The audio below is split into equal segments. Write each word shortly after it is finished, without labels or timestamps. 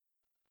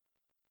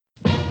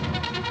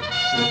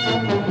Championship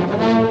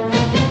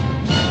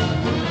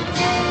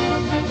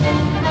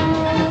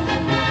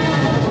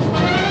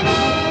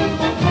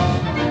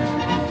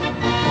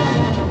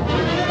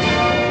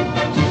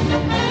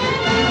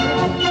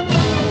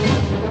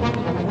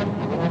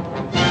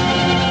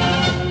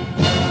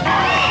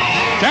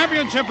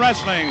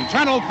Wrestling,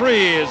 Channel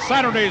 3's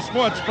Saturday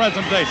sports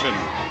presentation,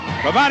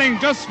 providing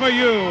just for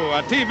you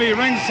a TV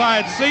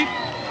ringside seat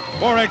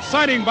for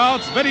exciting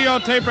bouts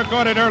videotape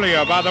recorded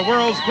earlier by the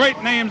world's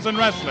great names in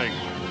wrestling.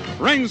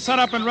 Ring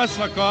setup and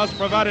wrestler costs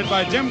provided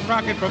by Jim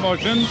Crockett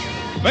Promotions.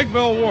 Big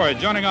Bill Ward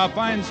joining our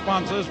fine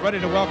sponsors, ready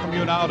to welcome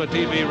you now to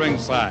TV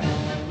ringside.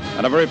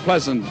 And a very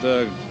pleasant,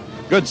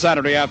 good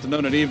Saturday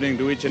afternoon and evening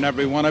to each and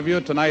every one of you.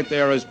 Tonight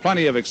there is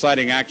plenty of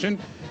exciting action.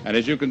 And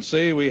as you can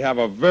see, we have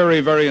a very,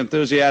 very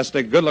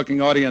enthusiastic,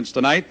 good-looking audience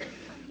tonight.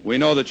 We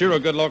know that you're a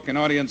good-looking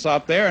audience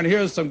out there, and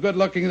here's some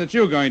good-looking that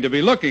you're going to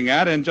be looking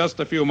at in just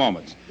a few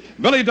moments.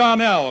 Billy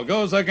Donnell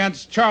goes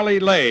against Charlie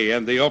Lay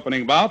in the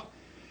opening bout.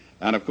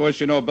 And, of course,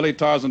 you know Billy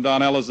Tarzan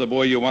Donnell is the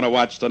boy you want to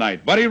watch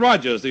tonight. Buddy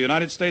Rogers, the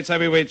United States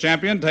heavyweight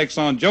champion, takes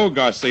on Joe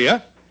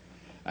Garcia.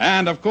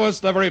 And, of course,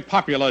 the very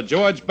popular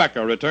George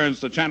Becker returns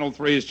to Channel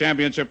 3's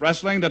Championship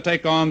Wrestling to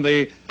take on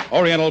the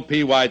Oriental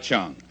P.Y.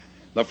 Chung.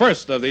 The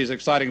first of these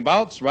exciting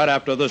bouts right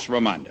after this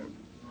reminder. Bing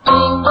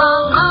bong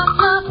hop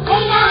hop,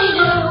 hey daddy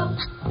do.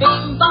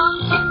 Bing bong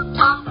tick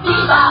tock,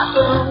 bebop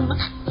boom.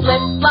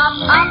 Flip flop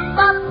hop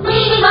hop,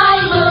 weedy my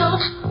moo.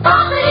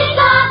 Boppity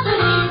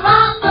boppity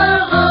romper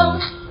room.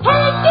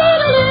 Hey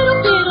diddle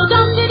diddle diddle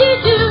dum diddy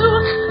doo.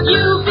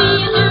 You be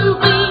a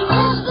newbie.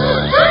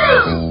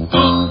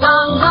 Ding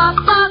dong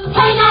hop hop,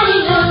 hey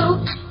daddy do.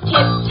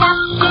 Tip tap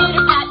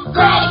titter tat,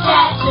 granny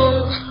cat too.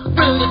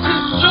 Rudy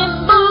toot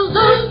kimble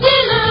loom de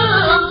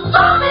loo.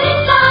 Boppity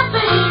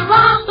boppity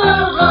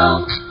romper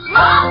room.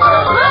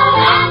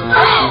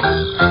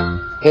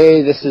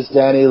 Hey, this is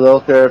Danny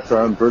Lilker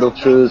from Brutal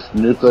Truth,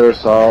 Nuclear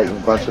Assault, and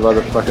a bunch of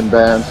other fucking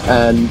bands,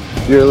 and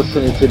you're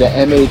listening to the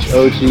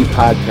MHOG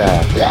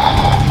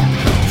podcast.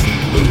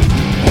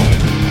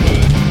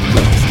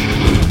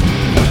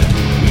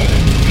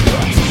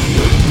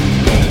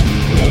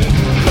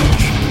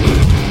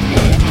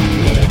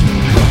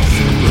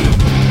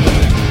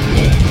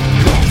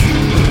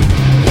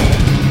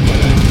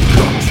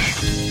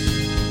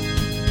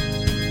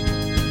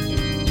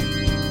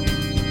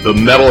 The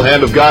Metal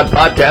Hand of God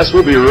podcast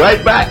will be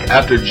right back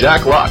after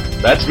Jack Locke,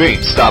 that's me,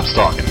 stops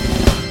talking.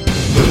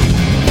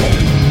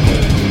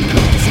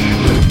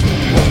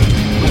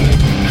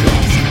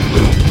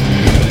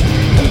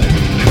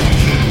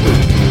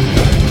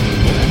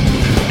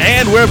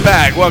 And we're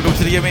back. Welcome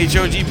to the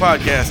MHOG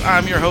podcast.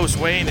 I'm your host,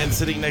 Wayne, and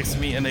sitting next to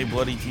me in a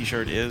bloody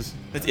t-shirt is...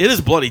 It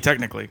is bloody,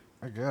 technically.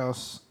 I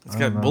guess. It's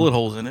got bullet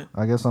holes in it.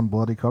 I guess I'm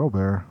Bloody Cuddle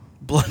Bear.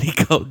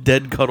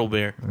 Dead Cuddle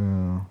Bear.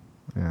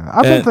 Yeah,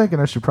 I've been thinking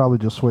I should probably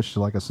just switch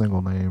to like a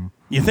single name.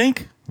 You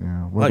think?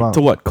 Yeah.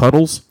 To what?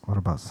 Cuddles? What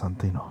about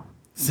Santino?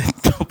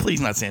 Please,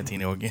 not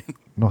Santino again.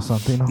 No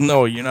Santino?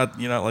 No, you're not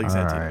like All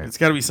Santino. right. It's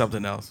got to be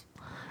something else.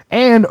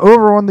 And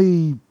over on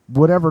the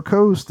whatever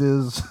coast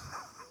is...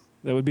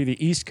 That would be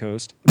the East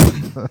Coast. That's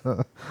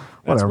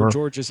Whatever. where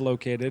George is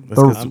located.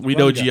 We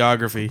know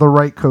geography. The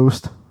right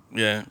coast.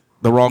 Yeah.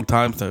 The wrong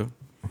time, though.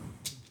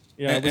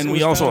 Yeah, and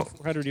we also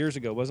 400 years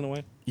ago, wasn't it,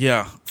 Wayne?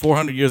 Yeah,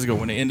 400 years ago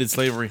when they ended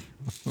slavery.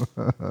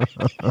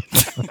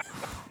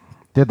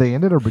 Did they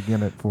end it or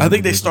begin it? I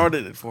think they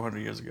started it 400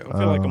 years ago. I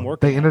feel like I'm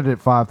working. They ended it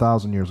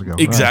 5,000 years ago.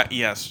 Exactly. Right.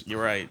 Yes, you're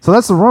right. So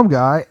that's the Rum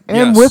Guy.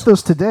 And Yes. with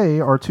us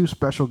today are two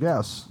special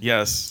guests.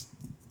 Yes.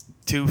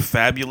 Two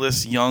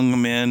fabulous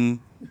young men,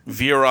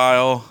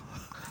 virile.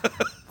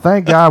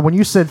 Thank God. When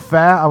you said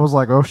fat, I was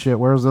like, oh shit,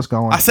 where's this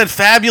going? I said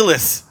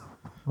fabulous.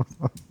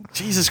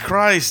 Jesus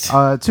Christ.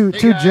 Two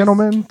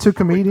gentlemen, two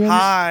comedians.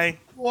 Hi.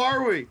 Who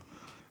are we?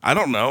 I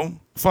don't know.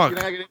 Fuck.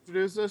 Can I get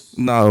introduce us?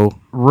 No.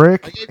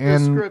 Rick I gave you a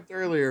and script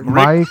earlier.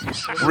 Mike.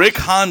 Rick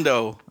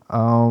Hondo.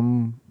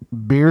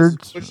 Beard.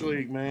 Bush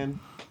League, man.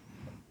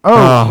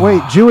 Oh,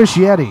 wait, Jewish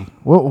Yeti.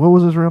 What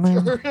was his real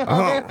name?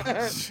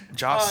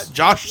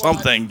 Josh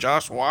something.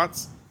 Josh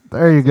Watts.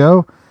 There you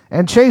go.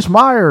 And Chase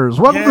Myers.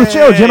 Welcome to the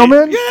show,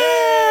 gentlemen.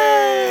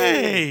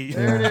 Yay!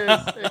 There it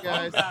is. Hey,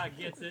 guys.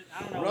 Gets it.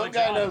 I don't know. Rum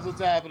guy knows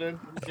what's happening.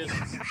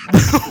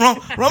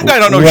 Rum guy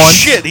don't know Once.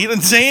 shit. He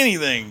didn't say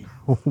anything.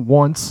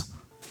 Once.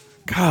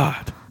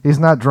 God. He's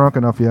not drunk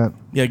enough yet.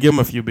 Yeah, give him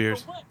a few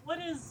beers. What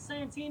is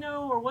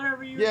Santino or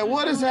whatever you? Yeah,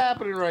 what is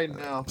happening right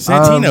now?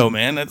 Santino,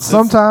 man. That's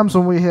Sometimes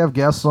when we have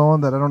guests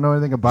on that I don't know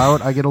anything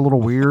about, I get a little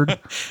weird.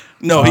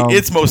 No,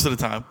 it's most of the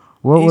time.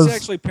 He's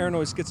actually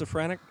paranoid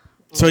schizophrenic.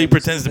 So he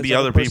pretends to be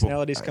other people.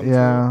 Personalities come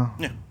Yeah.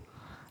 through.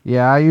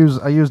 Yeah, I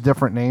use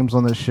different names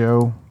on this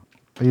show.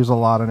 I use a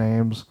lot of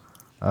names.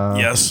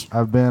 Yes.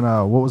 I've been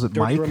what was it,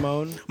 Dirty Mike?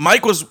 Ramon.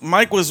 Mike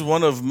was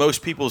one of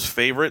most people's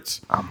favorites.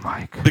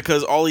 Mike.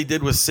 Because all he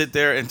did was sit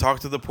there and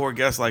talk to the poor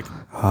guest like,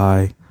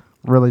 "Hi,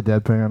 Really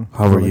deadpan.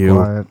 How are really you?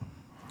 Quiet.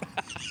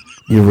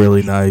 you're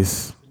really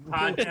nice."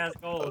 podcast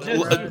gold.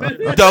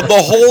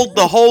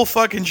 The whole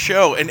fucking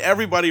show, and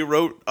everybody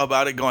wrote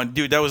about it, going,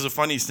 "Dude, that was the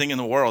funniest thing in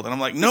the world." And I'm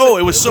like, "No,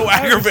 it was so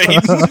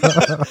aggravating."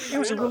 He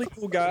was a really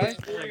cool guy.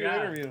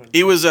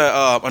 He was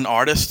an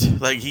artist.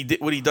 Like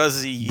what he does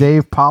is he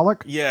Dave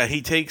Pollock. Yeah,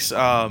 he takes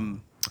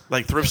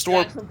like thrift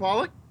store. Jackson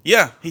Pollock?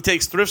 Yeah, he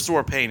takes thrift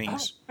store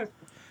paintings, I've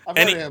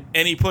and heard of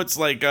him. he puts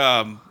like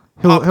pop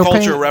He'll culture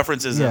paint-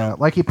 references in Yeah, them.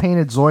 like he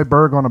painted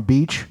Zoidberg on a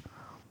beach,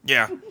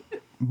 Yeah,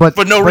 but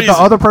For no but reason. the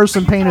other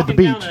person painted the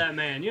Talking down beach. to that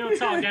man. You don't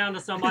talk down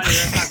to somebody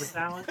with that type of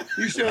talent.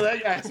 You show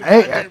that guy some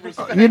Hey, goddamn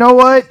respect. you know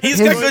what? he's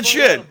his, got good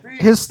shit,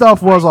 his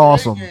stuff was Great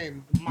awesome.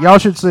 game. Y'all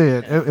should see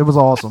it. It was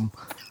awesome.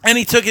 and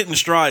he took it in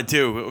stride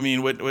too. I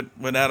mean,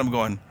 with Adam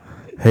going,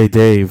 "Hey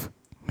Dave,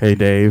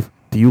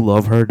 do you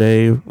love her,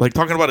 Dave?" Like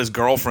talking about his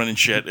girlfriend and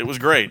shit. It was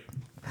great.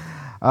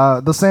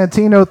 The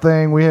Santino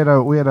thing, we had a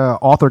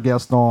author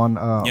guest on,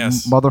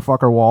 Yes.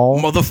 Motherfucker Wall,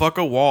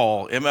 Motherfucker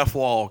Wall, MF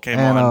Wall came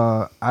and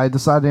on. I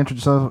decided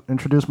to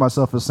introduce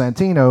myself as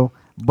Santino.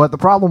 But the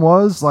problem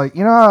was, like,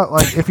 you know, how,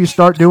 like if you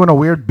start doing a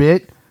weird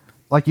bit,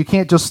 like you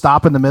can't just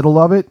stop in the middle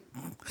of it.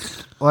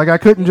 Like I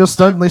couldn't just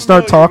suddenly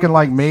start talking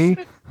like me.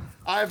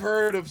 I've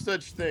heard of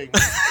such things.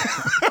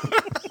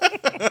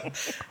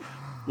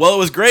 Well, it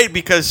was great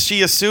because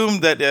she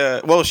assumed that.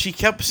 She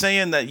kept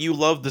saying that you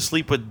love to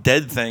sleep with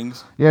dead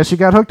things, Yeah, she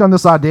got hooked on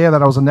this idea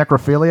that I was a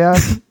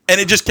necrophiliac. and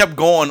it just kept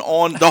going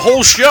on the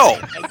whole show.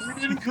 You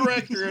didn't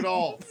correct her at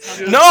all.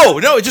 No,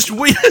 we just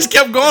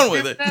kept going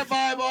with Get it. that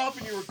vibe off,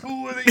 and you were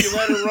cool with it. You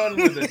let her run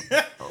with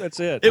it. That's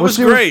it. It was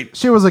she great.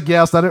 she was a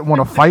guest. I didn't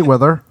want to fight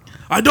with her,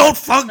 I don't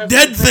fuck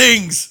dead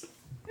things.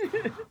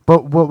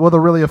 but with a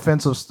really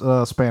offensive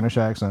Spanish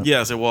accent.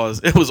 Yes, it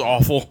was. It was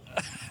awful.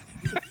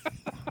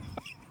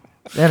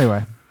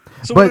 Anyway,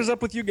 So but- what is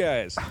up with you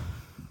guys?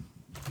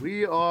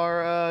 We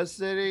are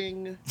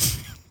sitting,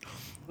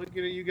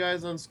 looking at you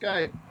guys on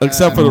Skype.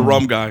 Except for the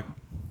rum guy.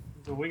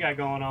 That's what we got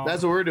going on.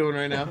 That's what we're doing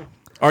right now.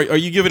 Are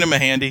you giving him a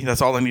handy?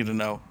 That's all I need to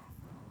know.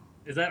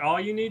 Is that all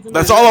you need to know?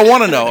 That's all I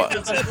want to know.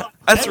 That's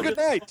Have a good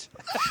night.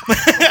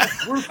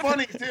 We're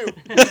funny too.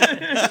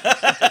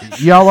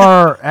 y'all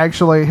are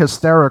actually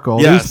hysterical.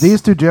 Yes.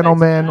 These two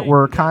gentlemen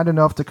were kind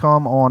enough to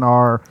come on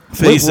our. What was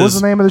Faces.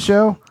 the name of the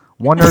show?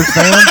 One Nerd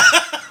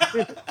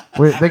Stand.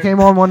 They came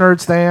on One Nerd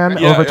Stand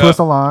over Twist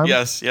of Lime.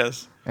 Yes.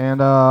 And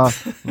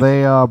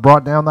they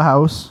brought down the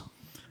house.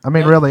 I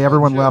mean, really,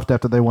 everyone left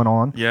after they went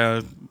on.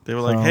 Yeah, they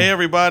were like, "Hey,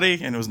 everybody,"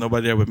 and there was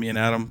nobody there but me and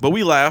Adam. But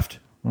we laughed.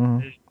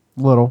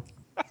 Little.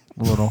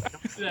 Don't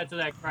do that to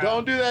that crowd.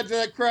 Don't do that to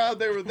that crowd.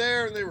 They were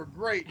there and they were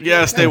great.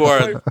 Yes, they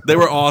were. They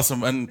were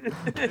awesome. And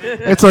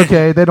It's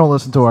okay. They don't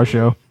listen to our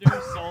show. Dude,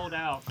 sold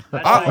out.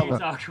 That's all you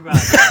talk about.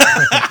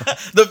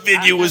 the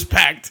venue was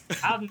packed.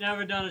 I've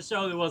never done a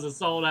show that wasn't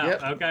sold out.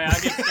 Yep. Okay, I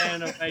get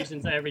standing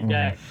ovations every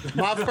day.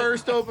 My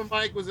first open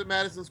mic was at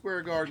Madison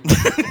Square Garden.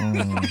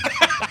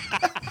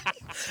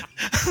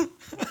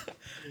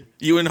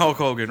 You and Hulk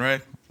Hogan,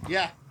 right?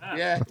 Yeah.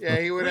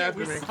 He went after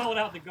we me. sold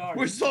out the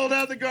garden. We sold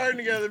out the garden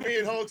together, me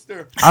and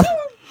Hulkster.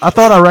 I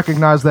thought I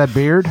recognized that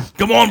beard.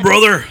 Come on,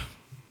 brother.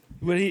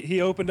 But he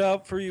opened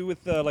up for you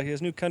with like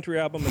his new country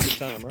album at the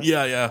time, right?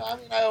 Yeah. I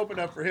mean, I opened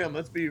up for him.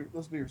 Let's be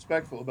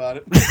respectful about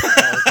it.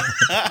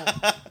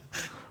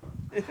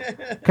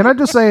 Can I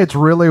just say it's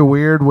really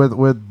weird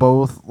with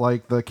both,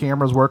 like, the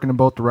cameras working in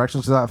both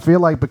directions? 'Cause I feel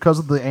like because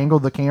of the angle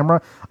of the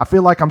camera, I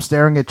feel like I'm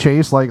staring at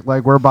Chase like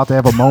we're about to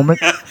have a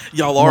moment.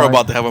 Y'all are Right.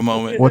 about to have a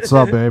moment. What's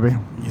up, baby?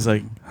 He's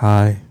like,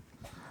 "Hi.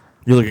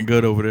 You're looking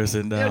good over there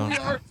sitting Yeah, down." we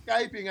are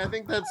Skyping. I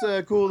think that's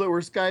cool that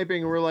we're Skyping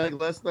and we're like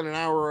less than an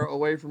hour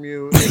away from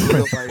you in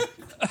real life.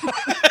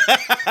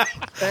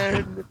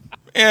 And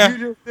Yeah. you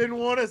just didn't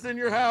want us in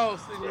your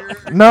house.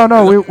 And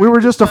No, we were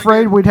just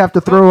afraid we'd have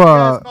to throw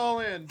a.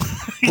 call in.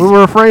 We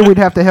were afraid we'd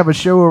have to have a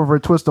show over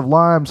at Twist of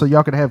Lime so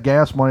y'all could have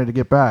gas money to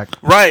get back.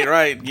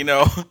 Right. You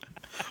know,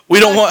 we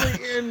don't want.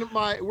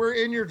 We're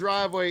in your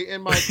driveway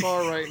in my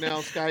car right now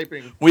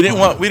Skyping. We didn't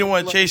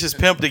want Chase's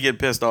pimp to get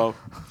pissed off.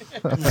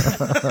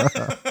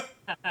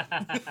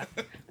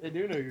 They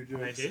do know you're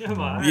doing.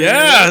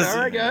 Yes.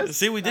 All right, guys.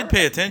 See, we did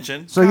pay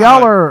attention. So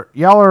y'all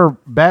are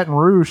Baton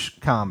Rouge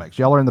comics.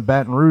 Y'all are in the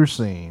Baton Rouge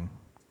scene.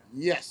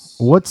 Yes.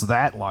 What's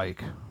that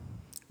like?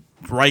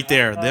 Right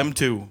there, them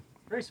two.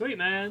 Pretty sweet,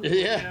 man.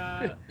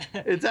 Yeah.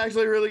 It's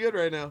actually really good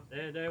right now.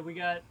 We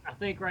got, I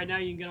think right now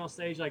you can get on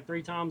stage like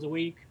 3 times a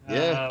week.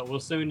 Yeah. We'll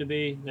soon to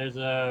be. There's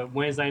a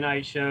Wednesday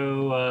night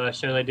show,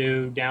 show they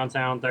do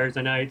downtown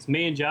Thursday nights.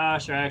 Me and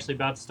Josh are actually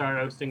about to start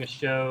hosting a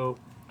show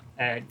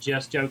at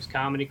Just Jokes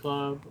Comedy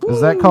Club.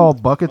 Is that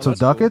called Buckets of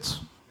Ducats?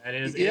 That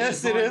is.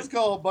 Yes, it is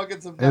called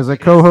Buckets of Is it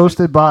Duckets.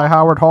 co-hosted by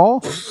Howard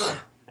Hall?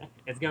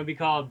 It's going to be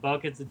called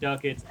Buckets of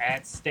Ducats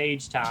at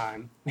Stage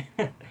Time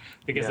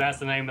because that's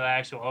the name of the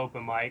actual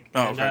open mic.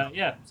 Oh, And,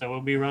 okay. so we'll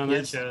be running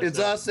that show. It's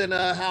so. us and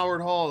Howard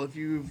Hall. If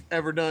you've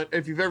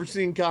ever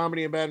seen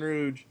comedy in Baton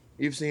Rouge,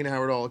 you've seen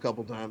Howard Hall a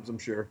couple times, I'm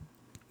sure.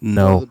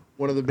 No.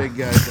 One of the big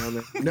guys down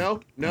there.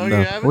 No, No. you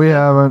haven't. We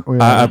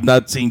haven't. I've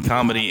not seen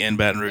comedy in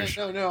Baton Rouge.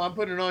 No, I'm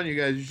putting it on you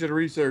guys. You should have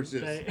researched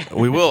this.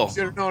 We will. You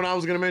should have known I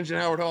was going to mention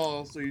Howard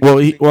Hall. So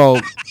you Well,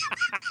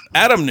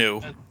 Adam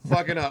knew.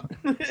 fucking up.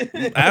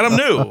 Adam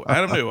knew.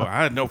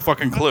 I had no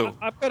fucking clue.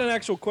 I've got an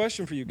actual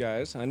question for you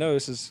guys. I know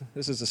this is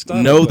a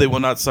stunt. No, they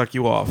will not suck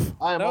you off.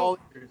 I am No. all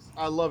ears.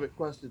 I love it.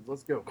 Questions.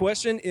 Let's go.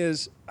 Question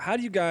is, how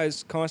do you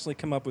guys constantly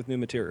come up with new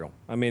material?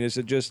 I mean, is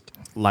it just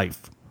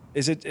Life.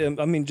 Is it?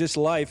 I mean, just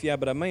life, yeah.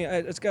 But I mean,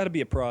 it's got to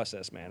be a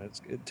process, man.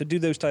 It's to do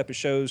those type of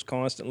shows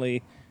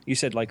constantly. You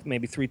said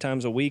maybe 3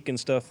 times a week and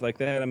stuff like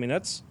that. I mean,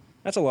 that's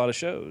a lot of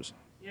shows.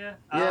 Yeah.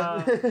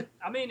 Yeah.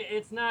 I mean,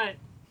 it's not.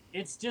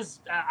 It's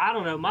just I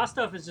don't know. My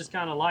stuff is just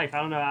kind of life. I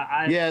don't know.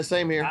 Yeah,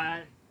 same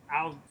here.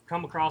 I'll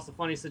come across a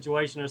funny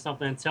situation or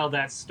something and tell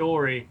that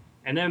story.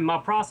 And then my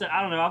process,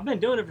 I don't know. I've been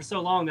doing it for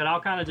so long that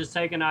I'll kind of just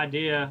take an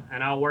idea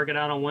and I'll work it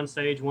out on one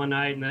stage one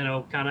night, and then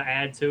I'll kind of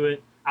add to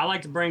it. I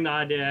like to bring the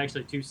idea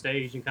actually to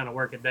stage and kind of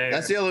work it there.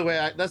 That's the only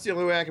way. That's the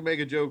only way I can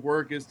make a joke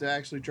work is to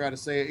actually try to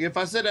say it. If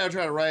I sit down and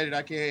try to write it,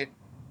 I can't.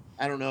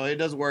 I don't know. It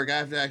doesn't work. I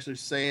have to actually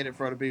say it in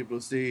front of people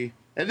to see.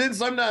 And then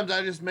sometimes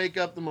I just make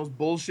up the most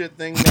bullshit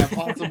things I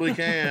possibly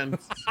can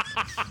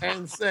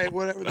and say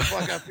whatever the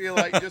fuck I feel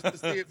like just to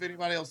see if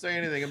anybody will say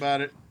anything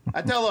about it.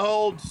 I tell a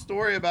whole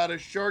story about a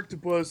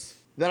sharktopus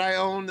that I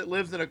own that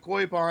lives in a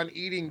koi pond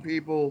eating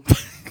people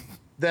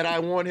that I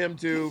want him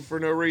to for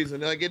no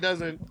reason. Like, it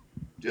doesn't,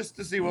 just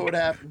to see what would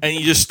happen. And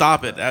you just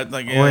stop it.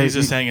 Wait, He's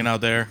just hanging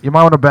out there. You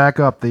might want to back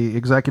up. The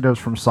executives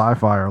from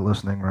Sci-Fi are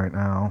listening right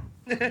now.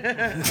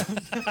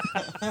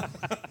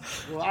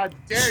 Well, I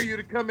dare you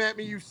to come at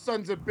me, you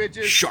sons of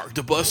bitches.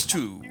 Sharktopus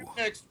 2.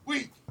 Next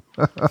week.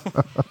 Change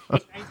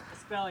the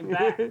spelling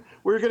back.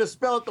 We're going to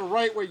spell it the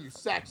right way, you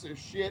sacks of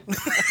shit.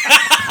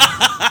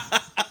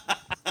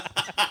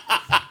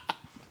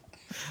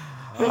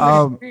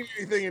 Doesn't mean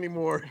anything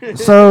anymore.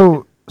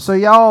 So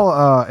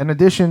y'all, in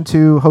addition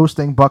to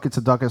hosting Buckets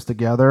of Duckets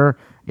together,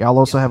 y'all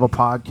also have a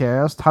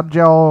podcast. How did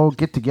y'all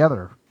get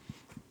together?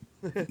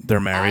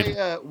 They're married.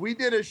 We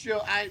did a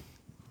show.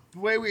 The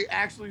way we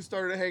actually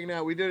started hanging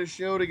out, we did a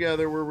show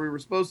together where we were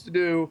supposed to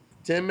do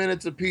 10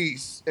 minutes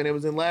apiece, and it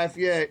was in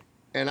Lafayette.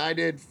 And I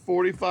did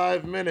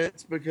 45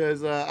 minutes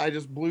because I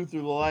just blew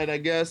through the light, I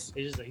guess.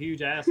 He's just a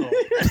huge asshole.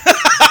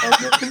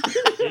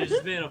 He's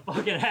just being a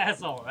fucking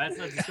asshole. That's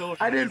the story.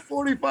 I did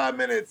 45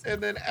 minutes,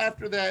 and then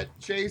after that,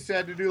 Chase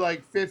had to do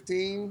like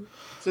 15.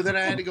 So then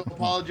I had to go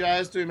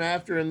apologize to him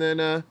after, and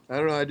then, I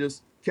don't know, I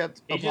just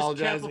kept apologizing. He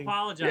just kept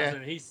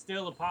apologizing. Yeah. He's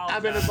still apologizing.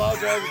 I've been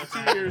apologizing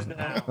for 2 years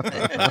now.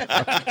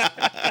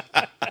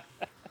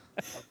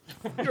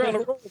 You're on a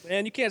roll,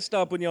 man. You can't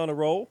stop when you're on a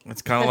roll.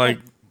 It's kind of like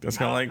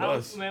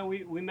us. Man,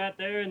 we met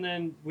there, and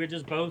then we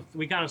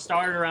kind of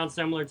started around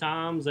similar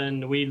times,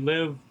 and we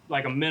live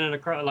like a minute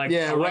across, away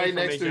right from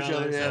next to each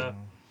other. So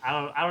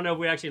I don't know if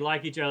we actually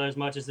like each other as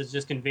much as it's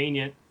just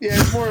convenient. Yeah,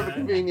 it's more of a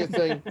convenient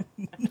thing.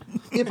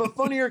 If a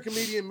funnier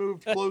comedian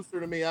moved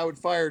closer to me, I would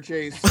fire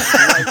Chase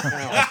right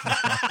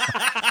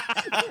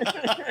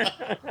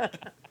now.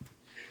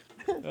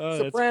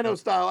 Soprano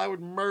style, I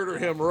would murder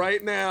him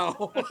right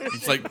now.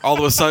 It's like all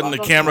of a sudden the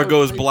camera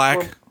goes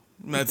black.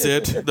 And that's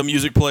it. The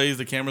music plays.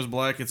 The camera's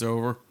black. It's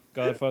over.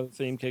 Godfather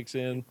theme kicks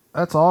in.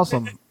 That's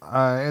awesome.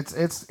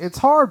 It's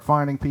hard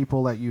finding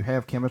people that you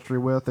have chemistry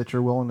with that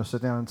you're willing to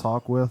sit down and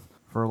talk with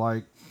for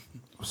like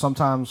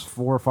sometimes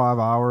 4 or 5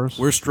 hours.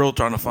 We're still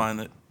trying to find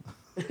it.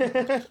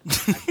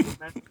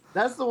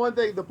 That's the one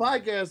thing. The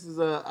podcast is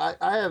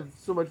I have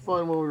so much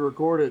fun when we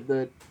record it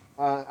that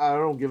I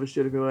don't give a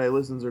shit if anybody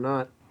listens or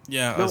not.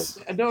 Yeah.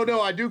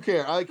 No, I do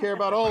care. I care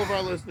about all of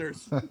our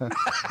listeners.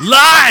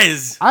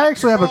 Lies! I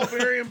actually have all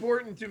very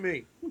important to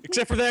me.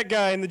 Except for that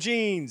guy in the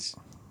jeans.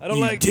 I don't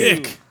You like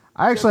dick. you.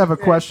 I actually have a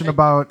question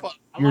about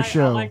your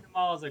show. I like them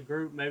all as a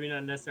group, maybe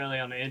not necessarily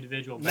on an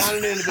individual basis. Not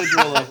an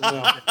individual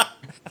level.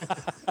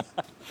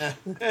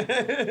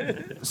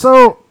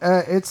 So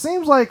it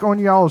seems like on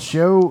y'all's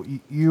show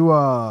you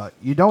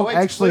don't wait,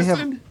 actually have.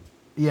 listened?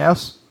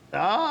 Yes.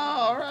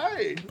 Ah, all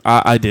right.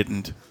 I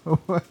didn't.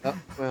 Well,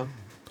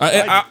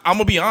 I'm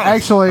gonna be honest.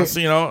 Actually, That's,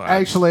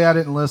 I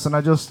didn't listen.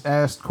 I just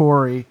asked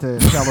Corey to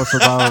tell us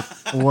about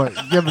what.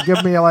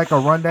 Give me like a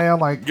rundown.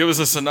 Like, give us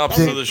a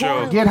synopsis of the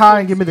show. Get high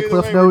and give me the either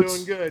cliff way, we're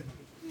notes. doing good.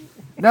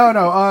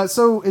 No.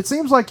 So it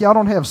seems like y'all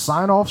don't have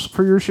sign-offs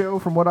for your show,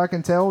 from what I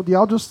can tell. Do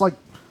y'all just like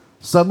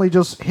suddenly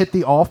just hit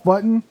the off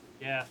button?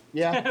 Yeah.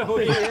 Yeah.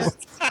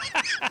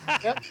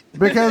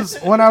 Because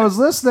when I was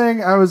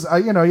listening, I was,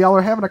 y'all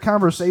are having a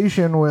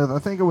conversation with, I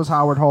think it was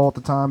Howard Hall at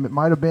the time. It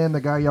might have been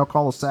the guy y'all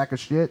call a sack of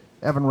shit,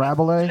 Evan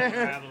Rabelais.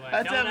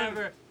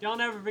 Don't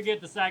ever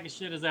forget the sack of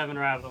shit is Evan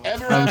Rabelais.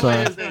 Evan I'm sorry.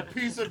 Rabelais is a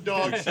piece of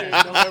dog shit.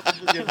 Don't ever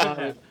forget about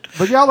it.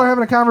 But y'all are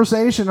having a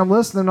conversation. I'm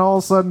listening. All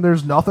of a sudden,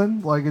 there's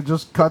nothing. Like, it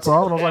just cuts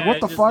off. And I was like,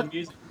 what the just fuck? The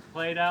music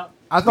played out.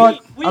 I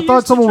thought We I used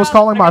thought to someone was try-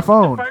 calling like, my the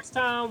phone. first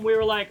time we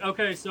were like,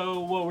 okay,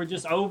 so we're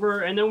just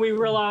over, and then we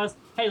realized,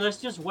 hey, let's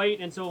just wait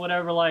until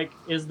whatever like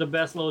is the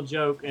best little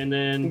joke, and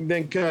then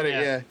cut it.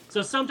 Yeah.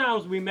 So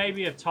sometimes we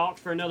maybe have talked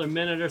for another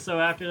minute or so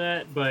after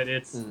that, but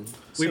it's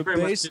we So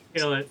pretty much basi- just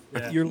kill it.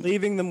 Yeah. You're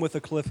leaving them with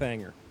a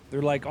cliffhanger.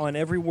 They're like on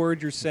every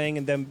word you're saying,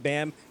 and then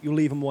bam, you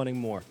leave them wanting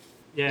more.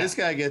 Yeah. This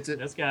guy gets it.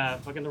 This guy,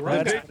 fucking the The,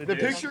 road. pic- the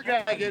picture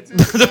guy gets it.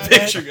 The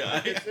picture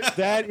guy.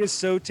 That is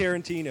so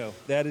Tarantino.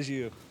 That is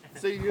you.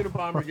 See,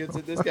 Unabomber gets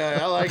it. This guy,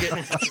 I like it.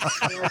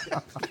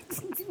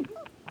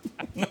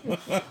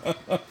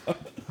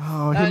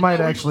 Oh, he might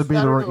actually be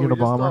the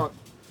Unabomber.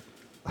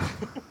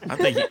 I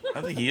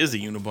think he is a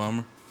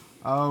Unabomber.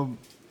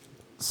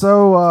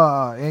 So,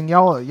 and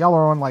y'all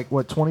are on like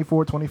what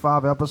 24,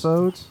 25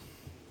 episodes?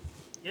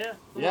 Yeah.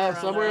 Yeah,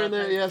 somewhere in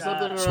there. Yeah,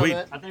 something around Sweet.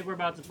 that. I think we're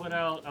about to put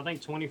out,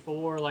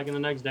 24, like in the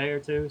next day or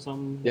two,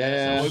 something.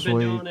 Yeah, So we've been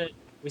sweet. doing it.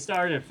 We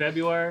started in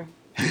February,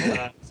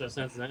 so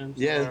since then,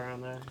 Yeah. somewhere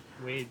around there.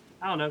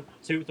 I don't know,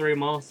 2-3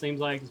 months seems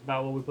like it's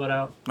about what we put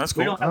out. That's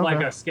We cool. don't have like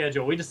Okay. a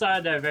schedule. We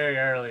decided that very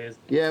early.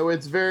 Yeah,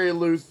 it's very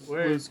loose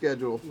We're-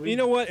 schedule. You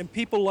know what? And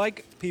people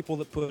like people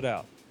that put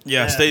out.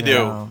 Yes, they do.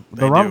 Yeah.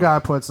 They The rum do. guy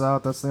puts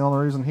out. That's the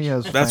only reason he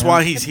has. That's fans.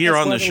 why he's here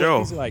That's on why the show.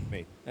 ladies like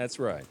me. That's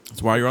right.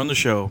 That's why you're on the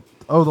show.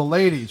 Oh, the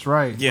ladies,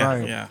 right? Yeah,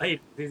 right. yeah.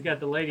 He's got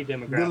the lady The-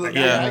 demographic.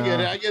 Yeah. I get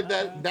it. I get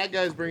that. That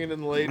guy's bringing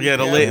in the ladies. Yeah,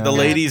 the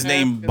lady's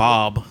named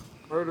Bob.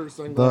 Murder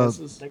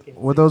sunglasses.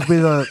 Would those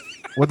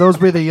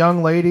be the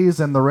young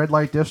ladies in the red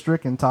light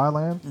district in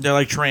Thailand? They're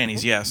like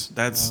trannies, yes.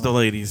 That's the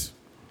ladies.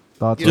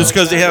 Thought You so. Just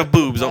know, 'cause they it's have not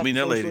boobs don't a mean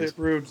they're socially ladies.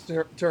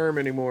 approved term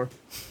anymore.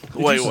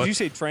 Wait, Did what? you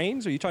say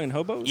trains? Are you talking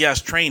hobos?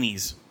 Yes,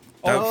 trainees.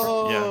 That's-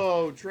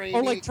 Oh, trainee. Oh,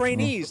 like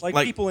trainees, like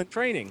people in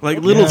training. Like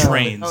little Yeah.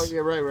 trains. Oh, yeah,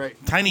 right.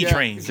 Tiny Yeah,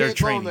 trains. You They're can't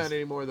call them trains. that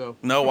anymore, though.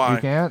 No, You why?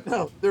 can't.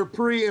 No, they're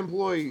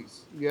pre-employees.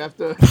 You have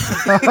to.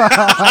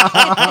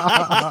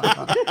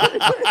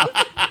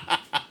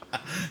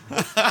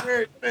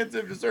 Very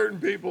expensive to certain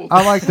people.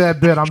 I like that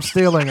bit. I'm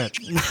stealing it.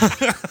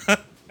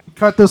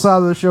 Cut this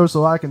out of the show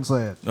so I can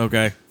say it.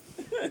 Okay.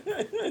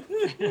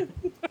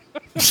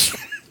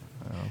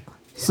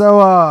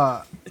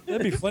 So,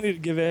 That'd be funny to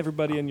give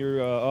everybody in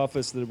your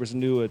office that was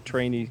new a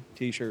trainee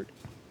T-shirt.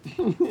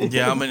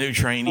 Yeah, I'm a new I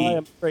trainee.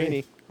 am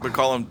trainee.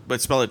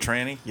 But spell it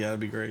tranny. Yeah, that'd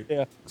be great.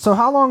 Yeah. so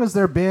how long has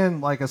there been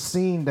like a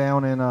scene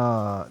down in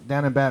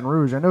Baton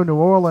Rouge? I know New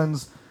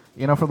Orleans.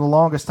 You know, for the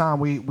longest time,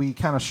 we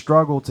kind of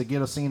struggled to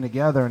get a scene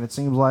together, and it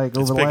seems like It's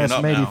over the picking last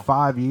up maybe now.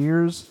 5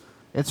 years,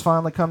 it's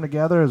finally come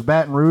together. Has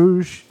Baton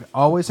Rouge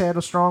always had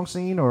a strong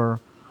scene, or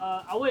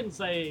I wouldn't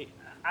say.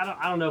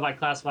 I don't know if I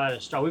classify it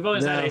as strong. We've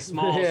always had No. a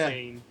small Yeah.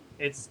 scene.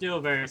 It's still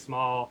very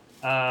small.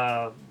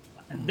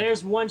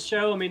 There's one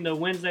show. I mean, the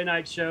Wednesday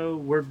night show.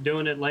 We're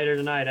doing it later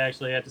tonight,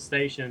 actually, at the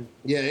station.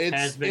 Yeah, it's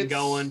Has been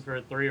going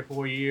for 3 or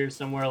 4 years,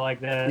 somewhere like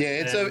that. Yeah,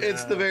 it's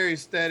And, the very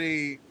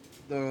steady.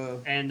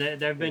 And there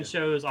have been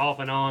shows off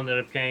and on that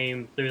have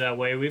came through that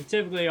way. We've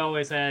typically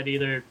always had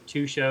either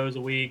 2 shows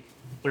a week,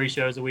 3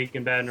 shows a week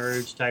in Baton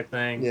Rouge type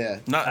thing. Yeah.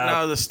 Not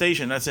no, the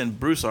station. That's in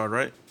Broussard,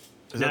 right?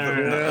 Is No, no,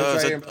 no, it's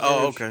is right it- in Baton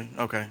oh, Rouge.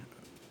 okay.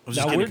 I was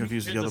Now, just where- getting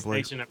confused with the There's other a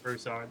place. station at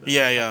Broussard.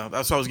 Yeah.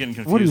 That's what I was getting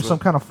confused what are you, with. some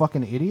kind of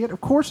fucking idiot? Of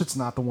course, it's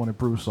not the one at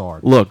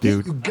Broussard. Look,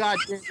 dude.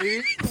 Goddamn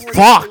idiot.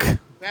 Fuck.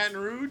 Baton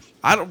Rouge.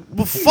 I don't.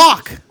 Well,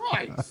 fuck.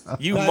 Christ.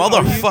 You Are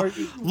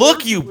motherfucker.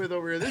 Look, you With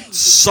over here. This is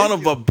son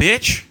of a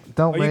bitch.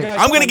 Don't Are you make guys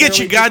I'm gonna get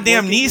your primarily just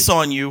goddamn working- niece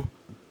on you.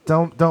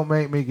 don't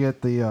make me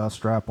get the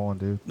strap on,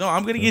 dude. No,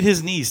 I'm gonna get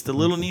his niece, the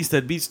little niece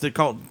that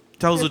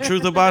tells the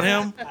truth about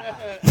him.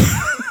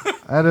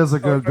 That is a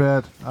good bit.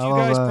 I Do you love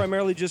guys that.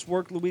 primarily just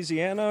work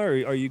Louisiana, or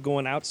are you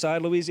going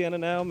outside Louisiana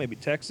now? Maybe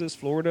Texas,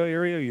 Florida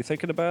area? Are you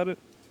thinking about it?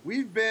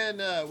 We've been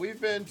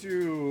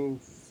to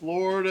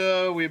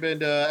Florida. We've been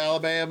to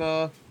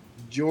Alabama,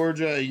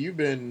 Georgia. You've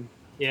been.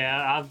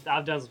 Yeah,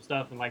 I've done some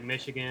stuff in like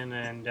Michigan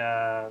and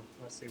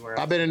let's see where.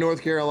 I've been in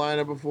North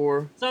Carolina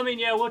before. So I mean,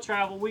 yeah, we'll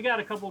travel. We got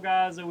a couple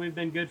guys that we've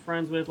been good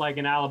friends with, like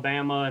in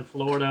Alabama and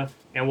Florida,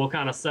 and we'll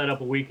kind of set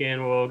up a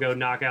weekend where we'll go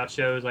knock out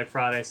shows like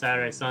Friday,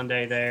 Saturday,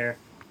 Sunday there.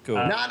 Cool.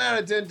 9 out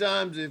of 10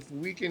 times, if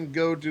we can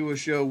go to a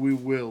show, we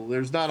will.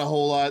 There's not a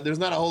whole lot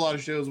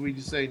of shows we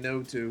just say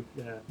no to.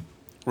 Yeah.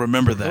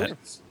 Remember that.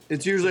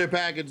 It's usually a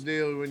package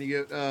deal. When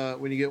you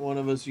get one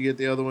of us, you get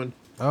the other one.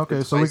 Okay,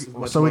 It's so we twice as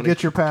much so we money.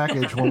 get your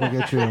package when we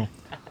get you.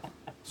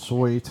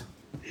 Sweet.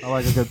 I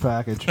like a good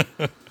package.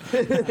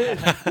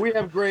 We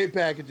have great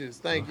packages.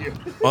 Thank you.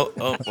 Oh.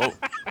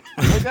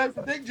 Hey, that's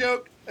a dick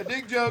joke. A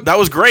dick joke. That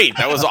was great.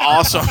 That was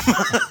awesome.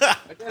 I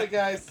did it,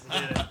 guys.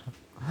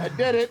 I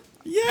did it.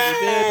 Yeah.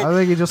 I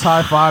think he just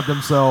high fived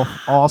himself.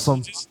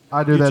 Awesome.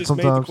 I do You that just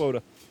made the sometimes.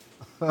 quota.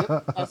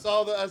 I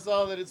saw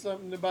that it's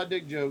something about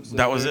dick jokes. So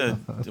That was it.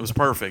 It was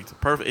perfect.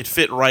 Perfect. It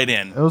fit right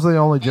in. It was the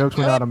only jokes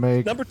we know how to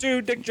make. Number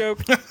 2, dick joke.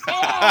 Oh,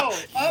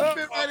 I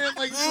fit right in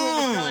like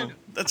kind of.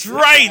 That's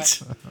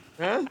right.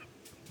 Huh?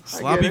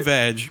 Sloppy it.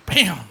 vag.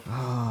 Bam.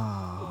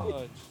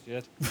 Oh,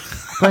 shit.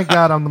 Thank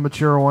God I'm the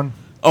mature one.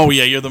 Oh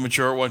yeah, you're the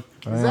mature one.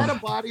 Is that a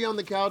body on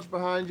the couch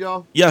behind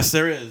y'all? Yes,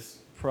 there is.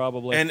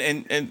 Probably. and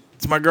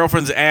it's my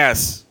girlfriend's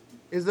ass.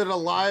 Is it a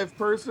live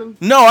person?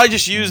 No, I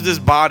just used this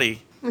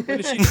body.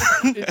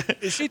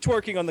 Is she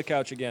twerking on the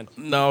couch again?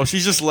 No,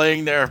 she's just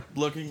laying there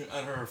looking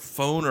at her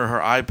phone or her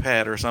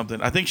iPad or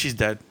something. I think she's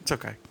dead. It's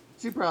okay.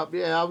 She probably.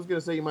 Yeah, I was gonna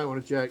say you might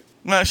want to check.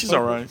 Nah, she's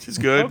all right. She's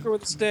good. Poke her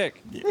with a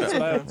stick. That's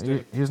what I always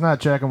do. He's not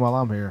checking while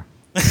I'm here.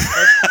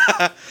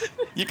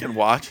 You can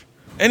watch.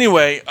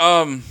 Anyway,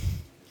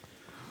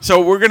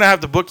 so we're gonna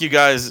have to book you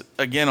guys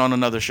again on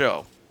another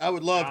show. I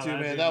would love to,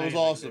 that'd man. be That was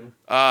amazing.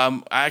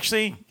 awesome.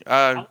 Actually,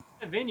 I like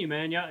the venue,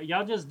 man.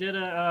 Y'all just did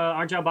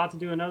aren't y'all about to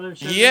do another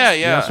show? yeah.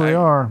 Yes, we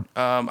are.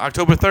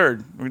 October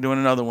 3rd, we're doing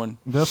another one.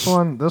 This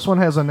one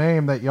has a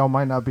name that y'all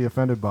might not be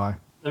offended by.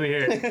 Let me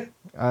hear it.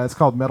 It's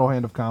called Metal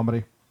Hand of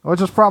Comedy,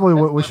 which is probably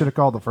what we should have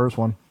called the first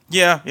one.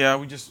 Yeah.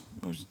 We just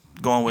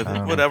going with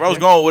whatever. I was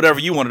going with whatever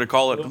you wanted to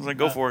call it. I was like,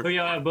 go for Who it.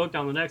 y'all have booked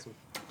on the next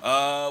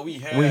one? We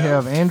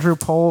have Andrew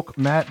Polk,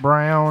 Matt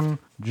Brown,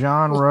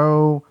 John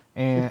Rowe,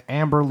 and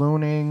Amber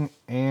Looning,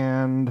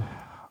 and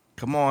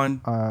Come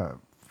on.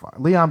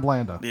 Leon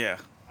Blanda. Yeah.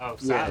 Oh,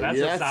 Yeah, that's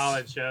yeah, a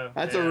solid show.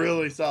 That's Yeah. a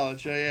really solid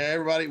show. Yeah,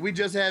 everybody. We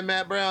just had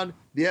Matt Brown.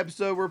 The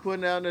episode we're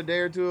putting out in a day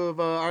or two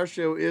of our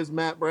show is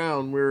Matt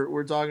Brown.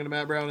 We're talking to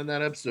Matt Brown in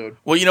that episode.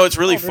 Well, you know what's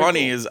really very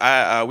funny cool.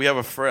 is we have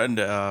a friend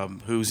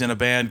who's in a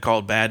band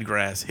called Bad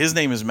Grass. His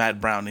name is Matt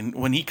Brown, and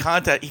when he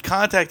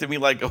contacted me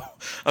like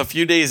a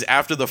few days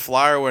after the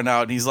flyer went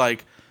out, and he's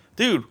like,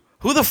 "Dude,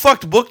 who the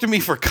fuck booked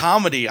me for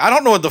comedy? I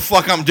don't know what the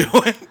fuck I'm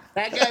doing."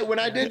 That guy, when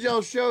I did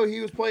y'all's show,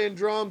 he was playing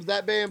drums.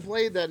 That band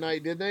played that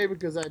night, didn't they?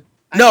 Because I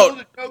No. told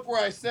a joke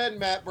where I said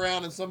Matt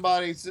Brown, and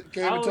somebody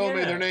came and told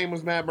me their name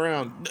was Matt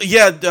Brown.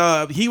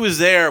 Yeah, he was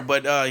there,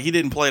 but he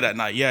didn't play that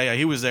night. Yeah,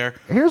 he was there.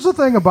 Here's the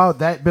thing about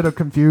that bit of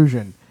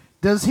confusion.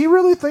 Does he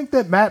really think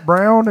that Matt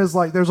Brown is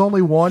like there's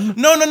only one?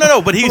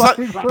 No. But he Like,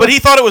 but he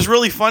thought it was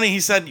really funny.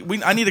 He said,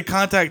 "I need to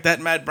contact that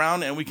Matt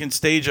Brown, and we can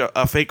stage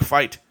a fake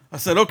fight." I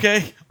said,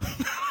 "Okay,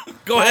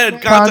 go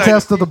ahead."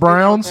 Contest of the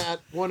Browns.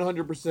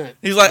 100%.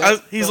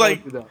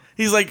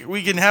 He's like,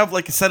 we can have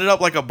set it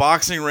up like a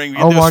boxing ring. We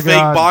can Oh do my fake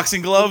God.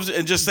 boxing gloves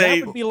and just say,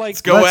 That would be like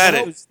let's go at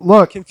it. those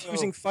Look.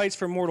 confusing fights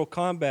for Mortal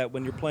Kombat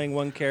when you're playing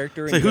one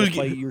character and So you gotta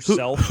play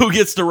yourself. who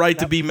gets the right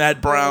to be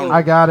Matt Brown?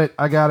 I got it.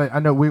 I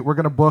know we're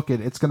gonna book it.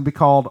 It's gonna be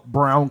called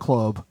Brown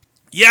Club.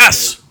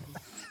 Yes.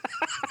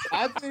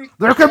 I think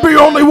There can be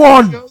only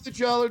one. The show that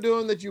y'all are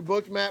doing that you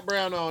booked Matt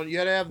Brown on, you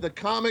had to have the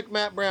comic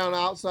Matt Brown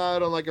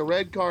outside on like a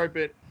red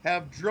carpet,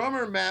 have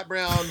drummer Matt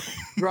Brown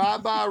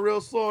drive by real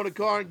slow in a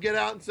car and get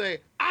out and say,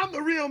 "I'm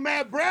the real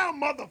Matt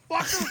Brown,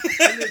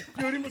 motherfucker," and then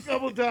shoot him a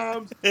couple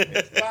times and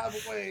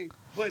drive away.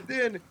 But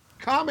then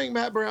comic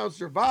Matt Brown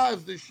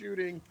survives the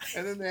shooting,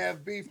 and then they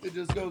have beef that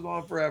just goes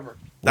on forever.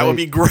 That would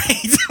be great.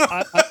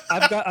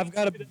 I've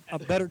got a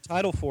better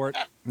title for it.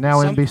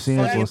 Now Some NBC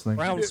is fucking listening.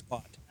 Brown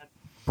spot.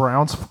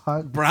 Brown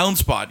spot. Brown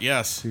spot,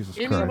 yes. Jesus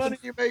Any Christ. money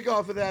you make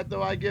off of that,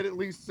 though, I get at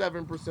least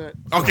 7%.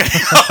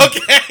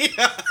 Okay.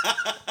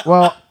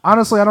 Well,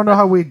 honestly, I don't know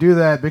how we do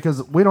that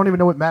because we don't even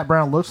know what Matt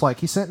Brown looks like.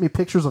 He sent me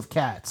pictures of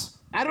cats.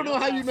 I don't know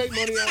how you make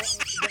money out of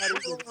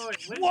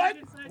that. What?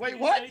 Wait,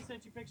 what? They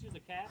sent you pictures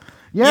of cats?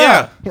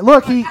 Yeah.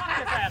 Look, he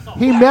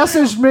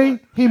messaged me.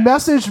 He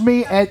messaged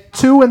me at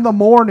 2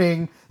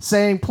 a.m.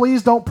 saying,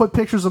 "Please don't put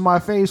pictures of my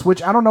face."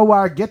 Which I don't know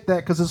why I get that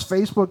because his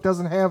Facebook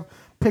doesn't have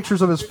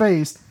pictures of his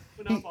face.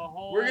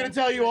 We're gonna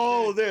tell you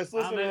all of this.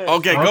 Listen to this.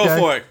 Okay, go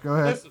for it. Go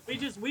ahead.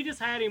 We just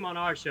had him on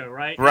our show,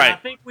 right? Right. And I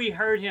think we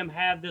heard him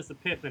have this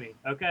epiphany.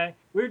 Okay,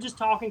 we were just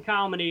talking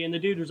comedy, and the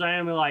dude was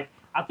randomly like,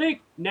 "I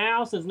think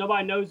now, since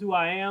nobody knows who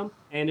I am,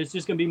 and it's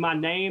just gonna be my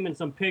name and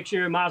some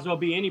picture, it might as well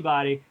be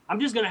anybody. I'm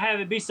just gonna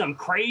have it be some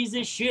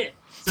crazy shit,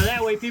 so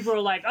that way people are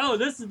like, oh,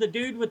 this is the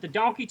dude with the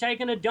donkey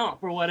taking a dump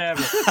or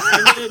whatever."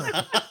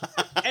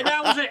 And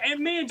that was it. And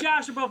me and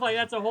Josh are both like,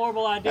 "That's a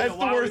horrible idea. That's the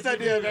Why worst would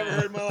you idea do I've ever that?"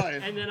 heard in my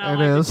life. And then It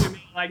I is.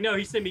 like, no,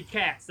 he sent me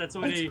cats. That's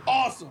what he.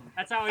 Awesome.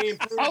 That's how he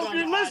improved. I hope on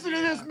you're the listening to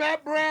idea. this,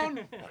 Matt Brown.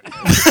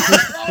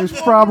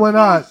 He's probably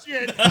not.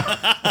 Bullshit.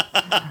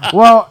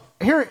 Well,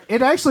 here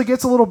it actually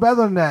gets a little better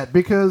than that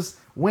because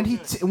when he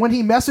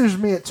messaged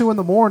me at 2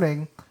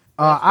 a.m,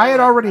 I had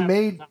already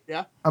made.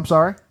 Yeah, I'm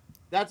sorry.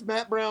 that's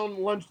Matt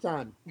Brown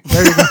lunchtime.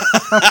 There you go.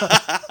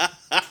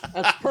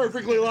 That's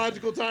perfectly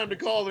logical time to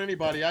call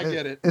anybody. I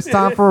get it. It's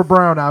time for a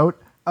brownout.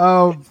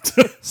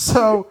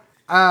 So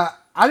I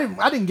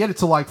didn't get it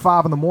till like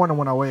 5 a.m.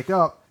 when I wake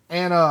up,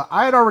 and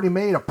I had already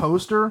made a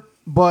poster,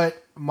 but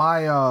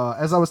my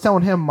as I was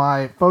telling him,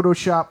 my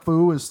Photoshop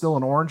foo is still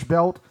an orange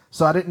belt,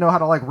 so I didn't know how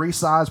to like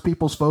resize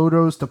people's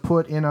photos to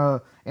put in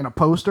a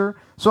poster.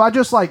 So I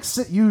just like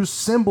use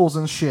symbols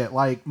and shit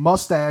like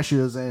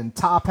mustaches and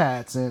top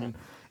hats and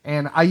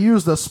I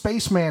used a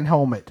spaceman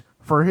helmet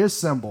for his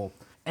symbol.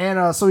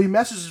 And so he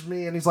messages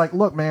me and he's like,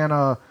 "Look, man,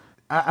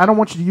 I don't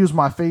want you to use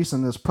my face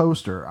in this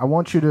poster. I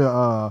want you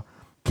to,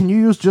 can you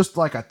use just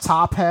like a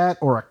top hat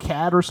or a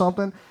cat or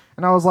something?"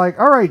 And I was like,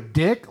 "All right,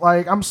 dick.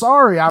 Like, I'm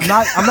sorry. I'm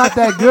not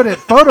that good at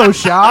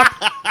Photoshop.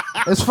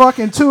 It's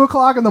fucking 2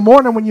 o'clock in the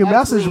morning when you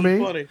message me."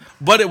 Funny.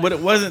 But it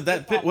wasn't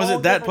that. Was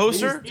it that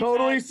poster?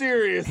 Totally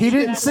serious. He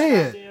didn't see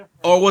it.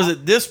 Or was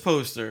it this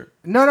poster?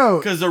 No.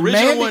 Because the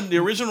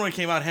original one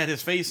came out had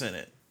his face in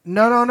it.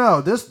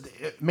 No.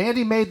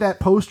 Mandy made that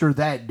poster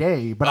that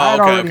day, but I had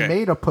already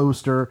made a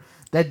poster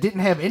that didn't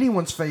have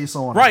anyone's face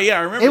on it. Right, yeah,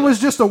 I remember. It was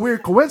just a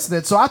weird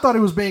coincidence, so I thought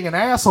he was being an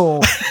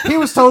asshole. He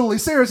was totally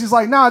serious. He's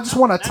like, "Nah, I just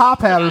want a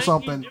top hat or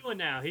something." He's doing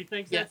now. He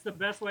thinks that's the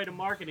best way to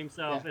market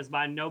himself is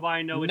by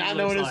nobody knowing Not he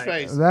knowing looks his like.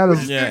 face. That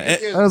is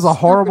that is a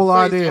horrible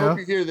I idea. hope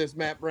you hear this,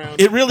 Matt Brown.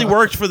 It really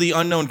worked for the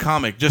unknown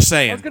comic. Just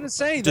saying. I was gonna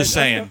say, Just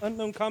saying.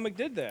 Unknown Comic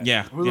did that.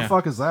 Yeah. Who the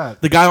fuck is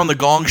that? The guy on the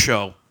Gong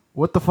Show.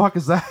 What the fuck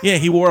is that? Yeah,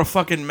 he wore a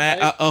fucking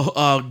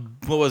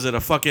what was it? A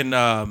fucking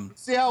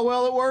See how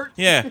well it worked?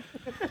 yeah.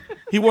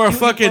 He wore a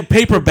fucking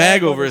paper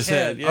bag over his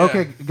head. Yeah.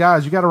 Okay,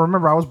 guys, you got to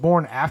remember, I was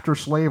born after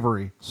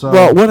slavery, so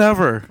Well,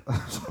 whatever.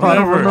 I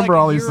don't remember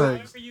all these You're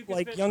things.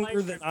 like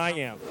younger than I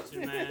am.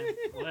 Man,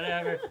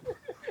 whatever.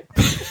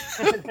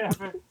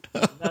 Whatever.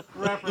 That's the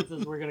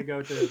references we're gonna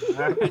go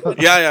to.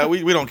 Yeah,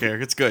 we don't care.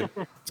 It's good.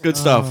 It's good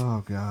stuff.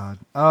 Oh god.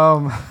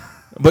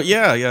 But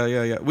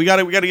yeah. We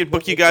gotta get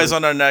book you guys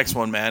on our next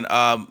one, man.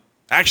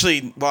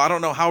 Actually, well, I don't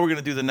know how we're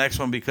gonna do the next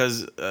one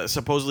because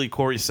supposedly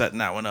Corey's setting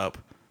that one up.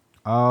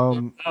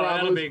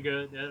 That'll be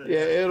good. Yeah,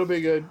 it'll be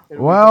good.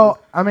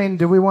 Well, I mean,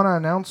 do we want to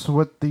announce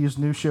what these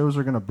new shows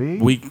are going to be?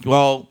 We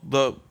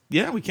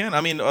can. I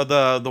mean,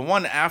 the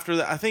one after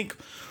that, I think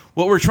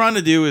what we're trying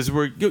to do is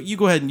you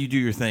go ahead and you do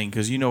your thing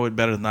because you know it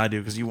better than I do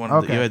because you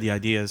had the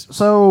ideas.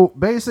 So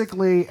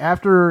basically,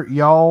 after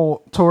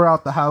y'all tore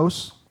out the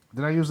house,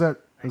 did I use that?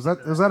 Is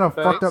that a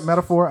fucked up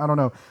metaphor? I don't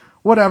know.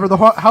 Whatever. The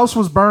house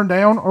was burned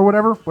down or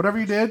whatever. Whatever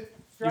you did.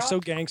 You're so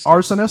gangster.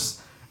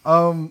 Arsonist.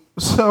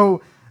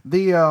 So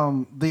the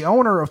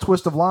owner of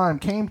Twist of Lime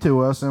came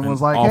to us and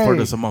was like, offered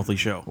 "Hey, us a monthly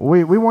show.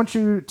 We want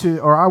you to,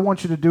 or I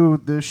want you to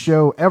do this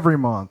show every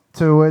month."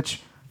 To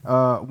which,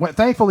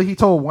 thankfully, he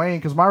told Wayne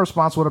because my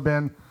response would have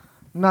been,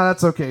 "No,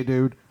 that's okay,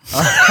 dude.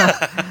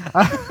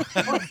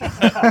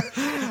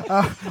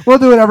 We'll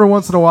do it every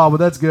once in a while, but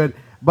that's good."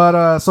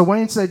 But so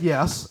Wayne said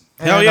yes.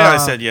 Hell yeah, I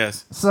said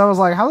yes. So I was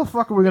like, "How the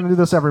fuck are we going to do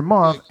this every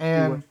month?"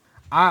 And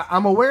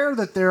I'm aware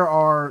that there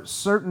are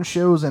certain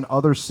shows in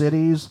other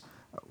cities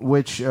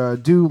which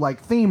do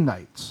like theme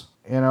nights.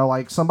 You know,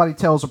 like somebody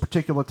tells a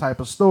particular type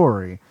of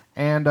story.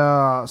 And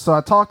so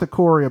I talked to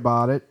Corey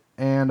about it.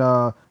 And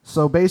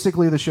so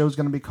basically the show's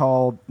going to be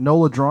called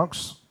NOLA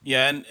Drunks.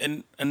 Yeah,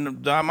 and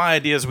my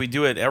idea is we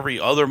do it every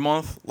other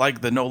month,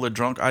 like the NOLA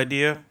Drunk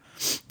idea.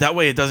 That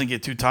way it doesn't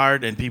get too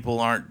tired and people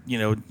aren't,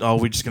 we're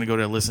just going to go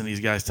there and listen to these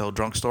guys tell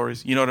drunk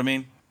stories. You know what I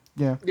mean?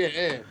 Yeah.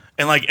 Yeah.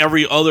 And like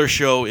every other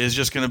show is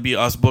just going to be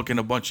us booking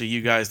a bunch of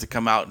you guys to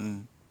come out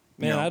and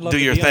Man, I'd love do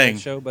to your be on thing.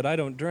 that show, but I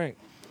don't drink.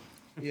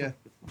 Yeah.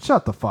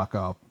 Shut the fuck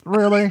up.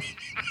 Really?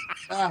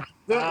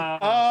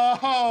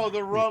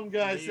 The rum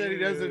guy said he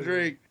doesn't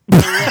drink.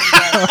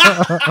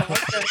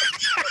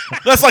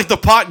 That's like the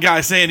pot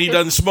guy saying he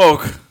doesn't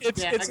smoke.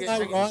 It's an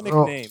ironic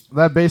Well, name.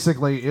 that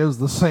basically is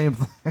the same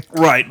thing.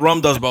 Right, rum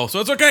does both,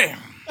 so it's okay.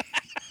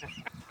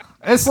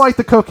 It's like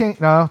the cocaine.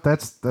 No,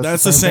 that's the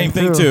same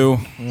thing too.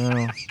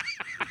 Yeah.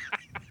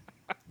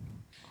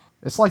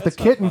 It's like the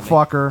kitten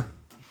fucker.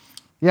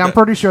 Yeah, I'm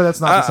pretty sure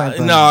that's not the same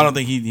thing. No, I don't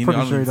think he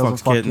Pretty sure he doesn't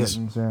fucks fuck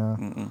kittens.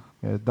 Yeah,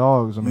 yeah,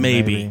 dogs. I mean,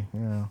 Maybe.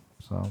 Yeah.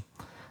 So,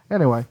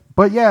 anyway,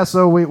 but yeah,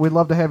 so we'd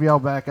love to have y'all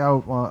back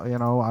out.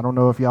 I don't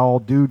know if y'all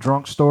do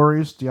drunk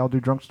stories. Do y'all do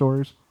drunk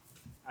stories?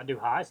 I do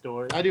high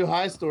stories. I do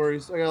high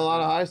stories. I got a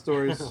lot of high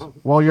stories.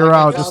 Well, you're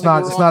out. It's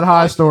not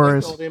high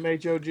stories.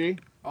 MHOG.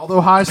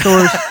 Although high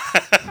stories,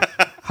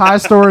 high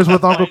stories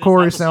with Uncle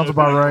Corey sounds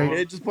about right.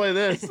 Yeah, just play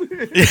this.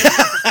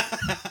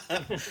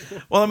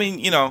 Well, I mean,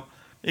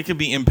 it could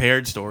be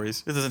impaired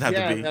stories. It doesn't have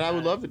to be. And I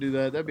would love to do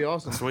that. That'd be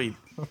awesome. Sweet.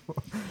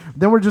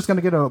 Then we're just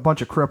gonna get a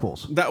bunch of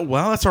cripples.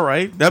 That's all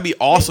right. That'd be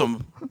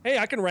awesome. Hey,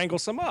 I can wrangle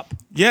some up.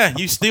 Yeah,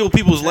 you steal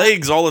people's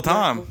legs all the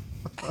time.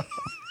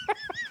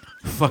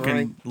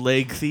 Fucking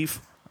leg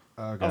thief.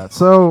 Oh god.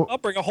 So I'll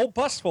bring a whole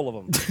bus full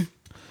of them.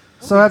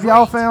 So have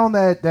y'all found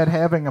that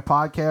having a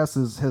podcast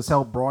has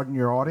helped broaden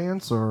your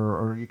audience,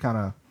 or you kind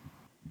of?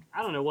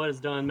 I don't know what it's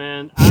done,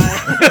 man.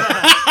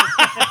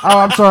 Oh,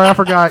 I'm sorry, I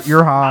forgot.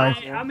 You're high.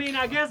 I mean,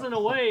 I guess in a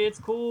way, it's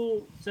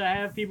cool to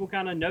have people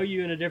kind of know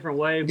you in a different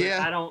way. But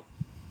Yeah.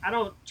 I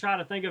don't try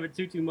to think of it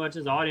too much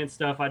as audience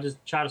stuff. I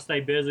just try to stay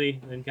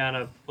busy and kind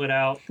of put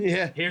out.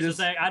 Yeah. Here's the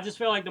thing. I just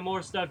feel like the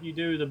more stuff you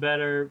do, the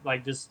better.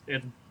 Like, it's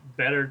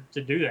better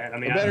to do that. I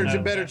mean,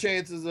 better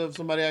chances of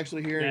somebody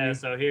actually hearing Yeah. you.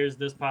 So here's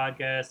this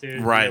podcast.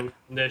 Here's Right.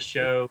 this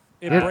show.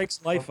 It breaks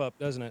life up,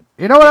 doesn't it?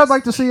 You know what I'd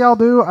like to see y'all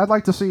do? I'd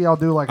like to see y'all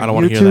do like a I don't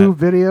wanna hear YouTube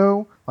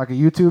video, like a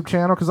YouTube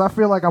channel, because I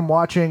feel like I'm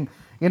watching.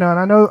 And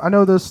I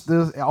know this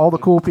all the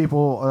cool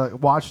people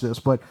watch this,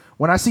 but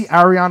when I see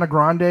Ariana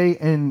Grande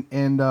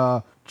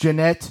and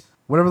Jeanette,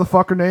 whatever the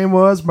fuck her name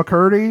was,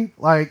 McCurdy,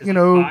 like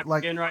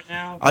right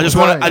now. I just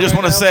want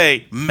to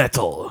say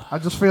metal. I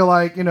just feel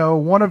like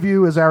one of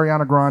you is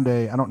Ariana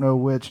Grande. I don't know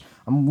which.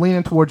 I'm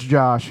leaning towards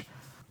Josh.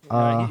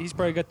 He's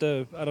probably got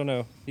I don't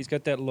know. He's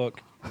got that look.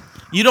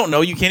 You don't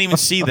know. You can't even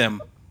see them.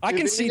 I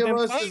can see them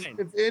if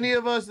fine. any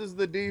of us is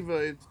the diva,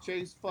 it's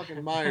Chase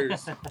fucking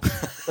Myers.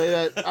 Say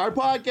that. Our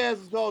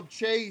podcast is called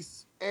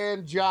Chase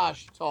and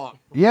Josh Talk.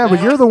 Yeah,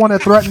 but you're the one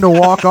that threatened to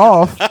walk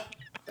off.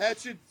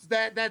 That's it.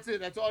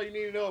 That's all you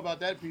need to know about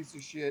that piece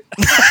of shit.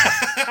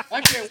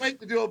 I can't wait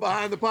to do it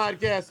behind the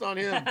podcast on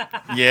him.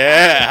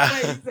 Yeah.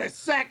 He's a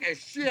sack of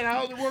shit.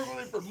 I only work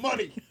with him for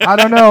money. I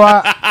don't know.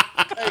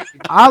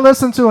 I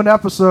listened to an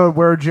episode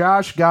where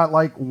Josh got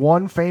like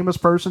one famous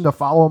person to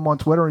follow him on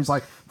Twitter, and he's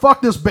like,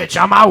 "Fuck this bitch,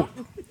 I'm out."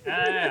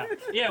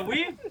 Yeah,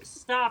 we've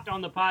stopped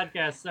on the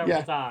podcast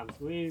several times.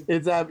 We've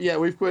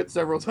quit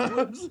several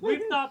times.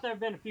 We've thought there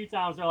have been a few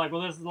times they're like,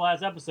 well, this is the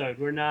last episode.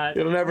 We're not.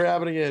 It'll never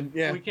happen again.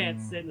 Yeah. We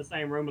can't sit in the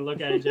same room and look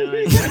at each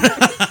other.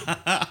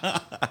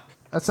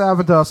 That's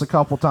happened to us a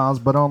couple times,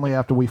 but only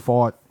after we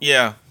fought.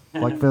 Yeah.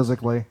 Like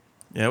physically.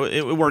 Yeah,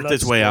 it worked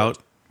its way out.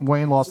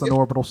 Wayne lost an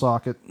orbital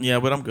socket. Yeah,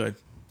 but I'm good.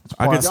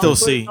 fine. I can still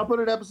see. I'll put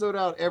an episode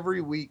out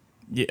every week.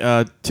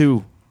 Yeah,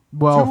 2.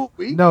 Well, 2 a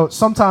week? no,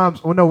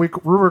 sometimes. Well, no, we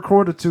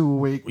recorded 2 a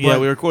week. Yeah,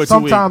 but we recorded 2 a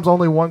week. Sometimes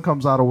only one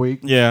comes out a week.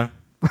 Yeah.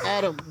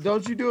 Adam,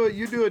 don't you do it?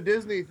 You do a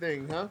Disney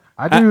thing, huh?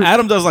 I do.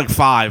 Adam does like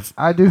 5.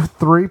 I do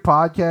 3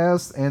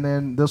 podcasts, and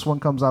then this one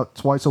comes out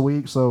twice a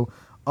week. So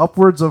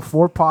upwards of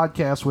 4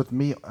 podcasts with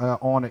me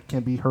on it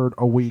can be heard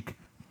a week.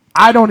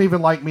 I don't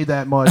even like me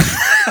that much.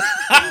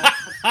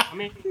 I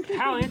mean,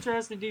 how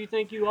interested do you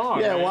think you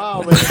are? Yeah, man?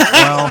 wow, man.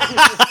 Well,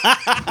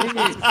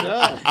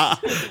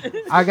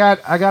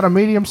 I got a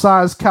medium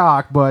sized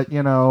cock, but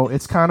you know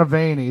it's kind of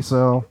veiny,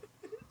 so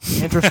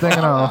interesting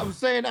enough. I'm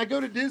saying I go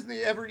to Disney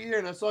every year,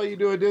 and I saw you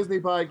do a Disney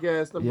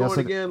podcast. I'm Yes,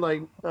 going again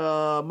like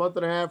a month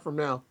and a half from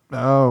now.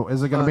 Oh,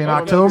 is it going to be in I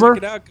don't October?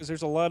 Check it out because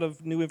there's a lot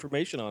of new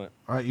information on it.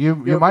 All right, you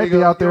might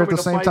be out there at the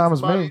same time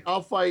as me.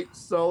 I'll fight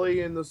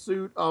Sully in the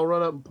suit. I'll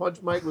run up and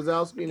punch Mike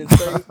Wazowski in his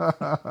face.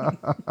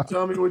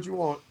 Tell me what you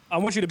want. I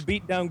want you to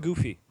beat down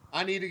Goofy.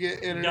 I need to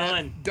get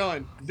internet.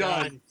 Done.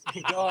 I've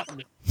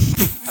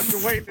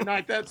been waiting to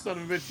knock that son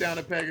of a bitch down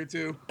a peg or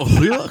two.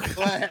 Oh,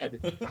 yeah.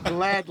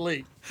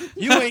 Gladly.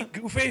 You ain't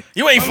Goofy.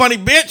 You ain't funny,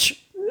 bitch.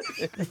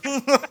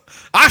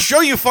 I'll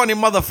show you funny,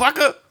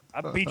 motherfucker.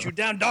 I beat you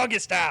down doggy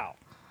style.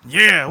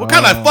 Yeah. What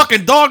kind of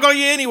fucking dog are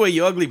you anyway,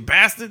 you ugly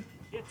bastard?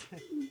 Get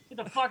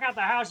the fuck out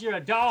the house. You're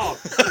a dog.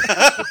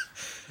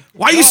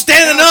 Why you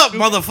standing up,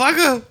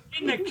 motherfucker?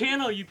 Get in the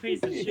kennel, you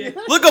piece of shit.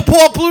 Look at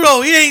poor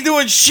Pluto. He ain't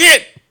doing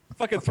shit.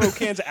 Fucking throw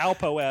cans of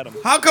Alpo at him.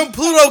 How come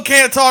Pluto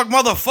can't talk,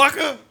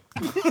 motherfucker?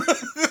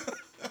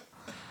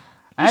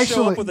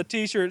 Show up with a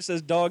T-shirt that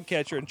says "dog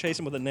catcher" and chase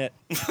him with a net.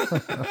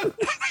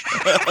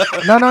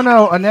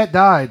 No. Annette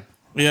died.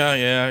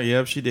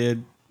 Yeah, she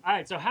did. All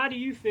right, so how do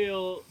you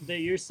feel that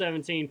your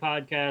 17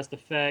 podcast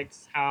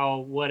affects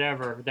how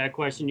whatever that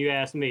question you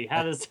asked me?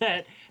 How does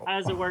it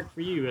work for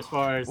you as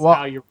far as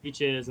how your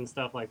reach is and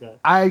stuff like that?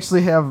 I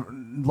actually have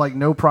like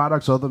no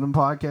products other than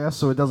podcasts,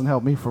 so it doesn't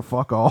help me for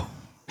fuck all.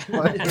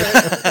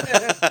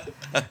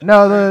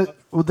 No,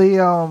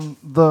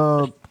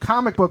 the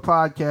comic book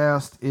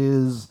podcast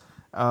is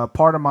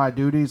part of my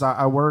duties.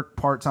 I work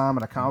part time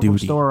at a comic book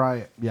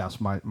store.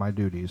 My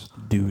duties.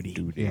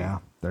 Duty. Yeah,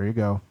 there you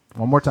go.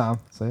 One more time.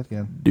 Say it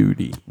again.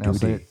 Duty. Now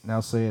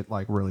say it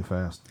like really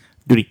fast.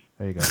 Duty.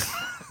 There you go.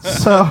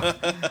 So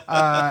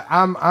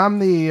I'm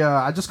the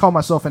I just call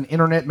myself an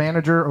internet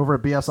manager over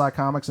at BSI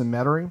Comics in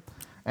Metairie.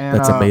 And,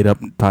 That's a made up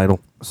title.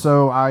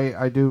 So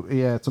I do,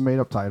 it's a made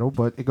up title,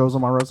 but it goes on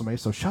my resume.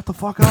 So shut the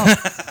fuck up.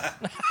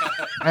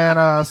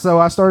 And so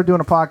I started doing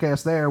a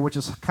podcast there, which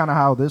is kind of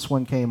how this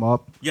one came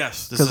up.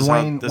 Yes, because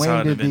Wayne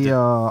did the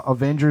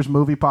Avengers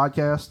movie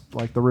podcast,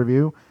 like the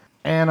review,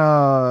 and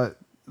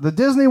the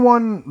Disney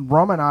one.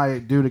 Rum and I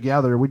do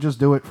together. We just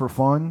do it for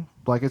fun.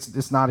 Like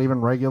it's not even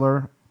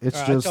regular.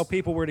 It's just I tell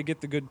people where to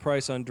get the good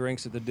price on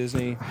drinks at the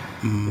Disney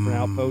different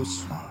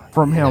outposts.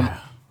 From him.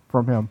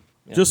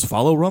 Yeah. Just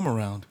follow Rum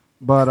around.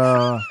 But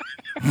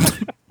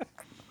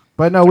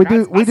but no, we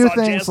do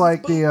things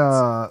like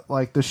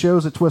the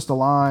shows at Twist of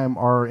Lime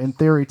are in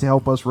theory to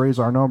help us raise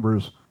our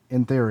numbers.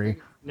 In theory.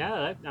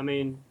 No,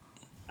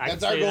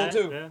 That's our goal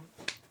too. Yeah.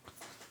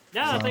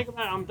 Now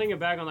I'm thinking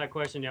back on that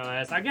question y'all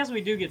asked. I guess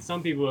we do get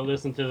some people that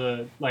listen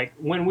to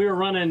when we were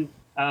running.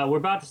 We're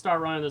about to start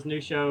running this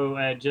new show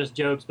at Just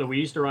Jokes, but we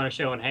used to run a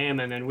show in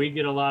Hammond, and we'd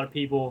get a lot of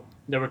people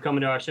that were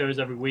coming to our shows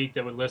every week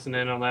that would listen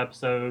in on the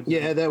episodes.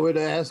 Yeah, that would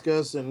ask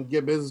us and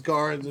get business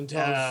cards and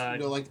tell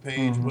us, like the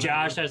page. Whatever.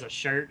 Josh has a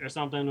shirt or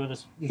something with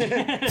us.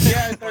 Yeah,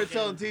 I started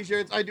selling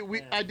T-shirts. I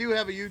do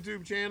have a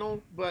YouTube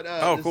channel, but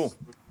cool.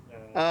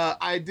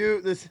 I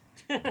do this.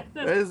 This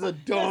is a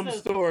dumb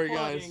story,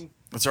 guys.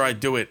 That's all right.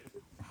 Do it.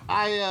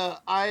 I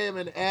am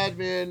an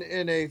admin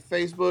in a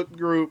Facebook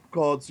group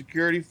called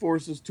Security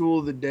Forces Tool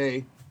of the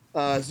Day.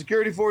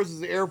 Security Forces,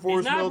 the Air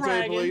Force, military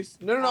bragging. Police.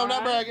 No, I'm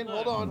not bragging.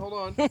 Look.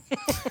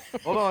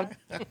 Hold on.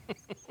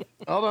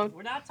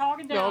 We're not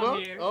talking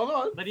down here. Hold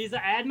on. But he's an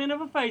admin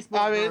of a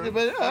Facebook group.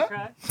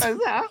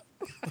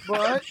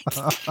 But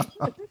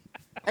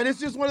And it's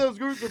just one of those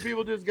groups where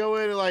people just go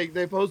in and like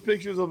they post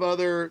pictures of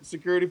other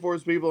security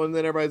force people, and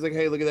then everybody's like,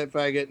 "Hey, look at that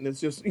faggot," and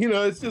it's just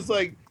it's just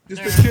like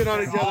just a shit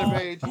on each other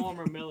page.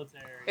 Former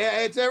military. Yeah,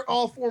 it's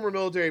all former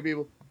military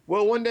people.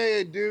 Well, one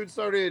day a dude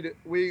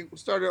we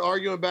started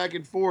arguing back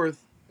and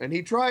forth, and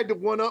he tried to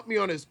one up me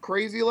on his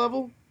crazy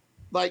level,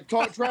 like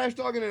trash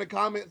talking in a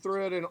comment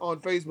thread on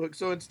Facebook.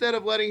 So instead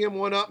of letting him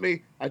one up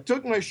me, I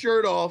took my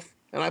shirt off.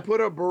 And I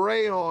put a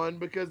beret on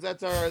because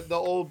that's the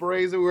old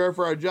berets that we wear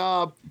for our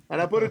job.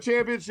 And I put a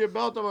championship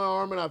belt on my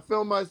arm, and I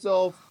filmed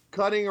myself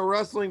cutting a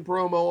wrestling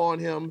promo on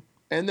him.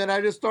 And then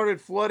I just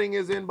started flooding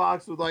his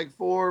inbox with like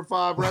 4 or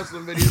 5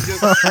 wrestling videos,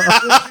 just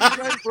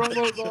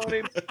promos on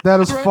him.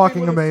 That is Threatening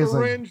fucking with a amazing.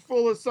 syringe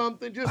full of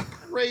something, just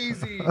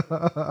crazy.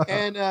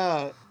 And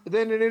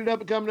then it ended up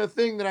becoming a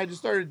thing that I just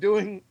started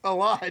doing a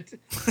lot.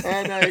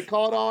 And it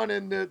caught on,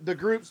 and the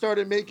group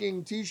started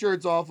making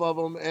T-shirts off of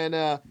them. And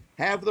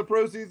half of the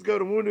proceeds go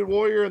to Wounded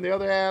Warrior, and the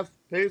other half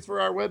pays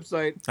for our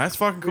website. That's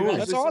fucking cool.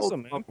 That's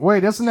awesome, man.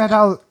 Wait, isn't that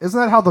how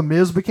the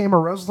Miz became a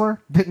wrestler?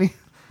 Didn't he?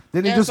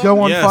 Didn't he Yeah, just go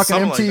on Yeah, fucking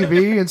something like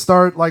MTV and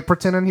start like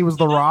pretending he was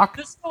The Rock?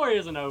 This story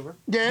isn't over.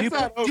 Yeah, it's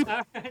not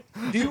over.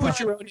 Do you put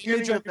your own Beginning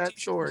image on of your that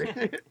story.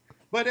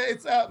 But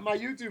it's my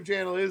YouTube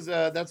channel is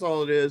that's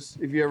all it is.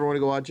 If you ever want to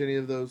go watch any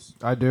of those,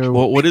 I do.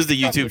 What is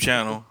the YouTube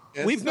channel?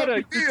 yeah, We've it's got no a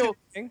big deal.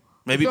 thing.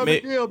 Maybe It's no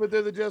big may, deal, but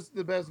they're just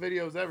the best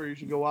videos ever. You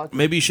should go watch them.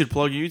 maybe you should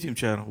plug your YouTube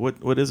channel.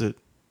 What is it?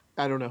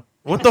 I don't know.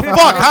 What the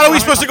fuck? How are we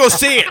supposed to go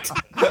see it,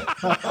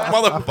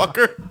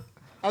 motherfucker?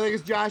 I think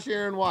it's Josh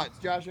Aaron Watts.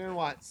 Josh Aaron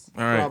Watts.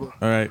 All right, Probably.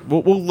 all right.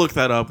 We'll look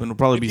that up, and it'll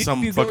probably be If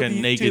some you go to fucking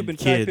YouTube naked and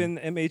kid. type in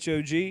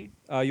MHOG,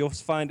 you'll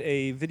find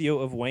a video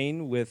of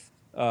Wayne with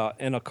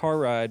in a car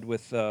ride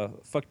with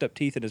fucked up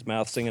teeth in his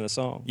mouth singing a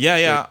song.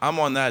 Yeah, I'm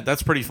on that.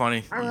 That's pretty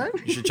funny. All right.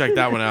 You should check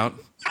that one out.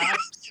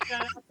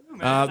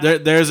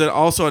 Man, There's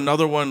also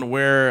another one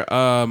where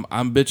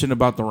I'm bitching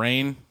about the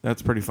rain.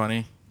 That's pretty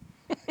funny.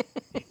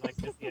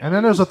 And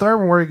then there's a third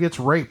one where he gets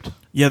raped.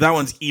 Yeah, that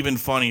one's even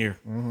funnier.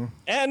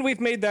 And we've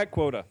made that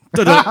quota.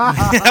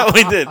 Yeah,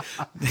 we did.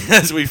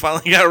 Yes, we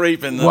finally got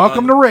rape in the.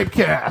 Welcome to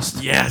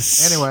Rapecast.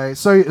 Yes. Anyway,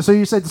 so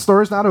you said the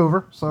story's not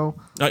over. So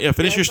Yeah,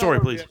 finish your it's not story,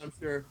 over please. yet, I'm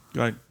sure.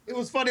 Go ahead. It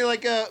was funny.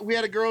 Like we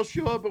had a girl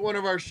show up at one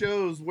of our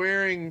shows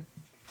wearing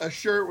a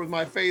shirt with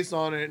my face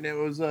on it, and it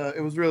was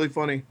really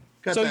funny.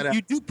 Cut So that out.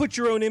 you do put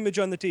your own image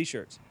on the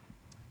T-shirts.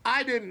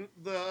 I didn't.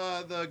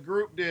 The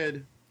group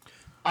did.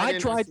 I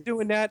didn't- tried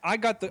doing that. I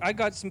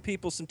got some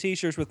people some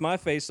T-shirts with my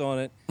face on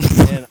it,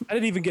 and I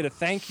didn't even get a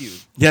thank you.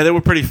 Yeah, they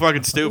were pretty fucking It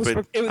was stupid.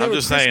 for- they I'm were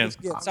just saying.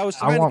 Christmas gifts. I was I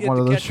trying want to get one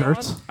to of those catch on.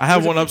 shirts. I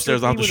have There's a one picture upstairs.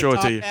 of I'll have me to show with it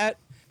a to top you. hat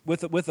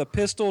with a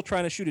pistol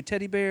trying to shoot a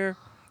teddy bear.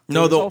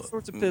 No, There was all the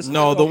sorts of pistols.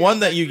 no, the one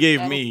that you gave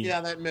I don't- me. Yeah,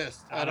 that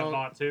missed. I I don't.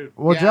 bought two.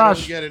 well, Yeah, I don't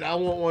Josh, get it. I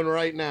want one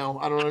right now.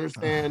 I don't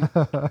understand.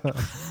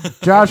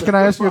 Josh, can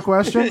I ask you a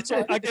question?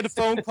 So I get a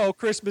phone call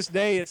Christmas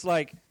Day. It's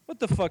like, what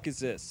the fuck is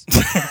this?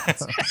 Dude,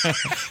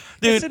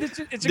 I said, it's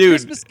a dude,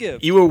 Christmas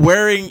gift. you were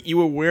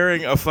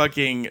wearing a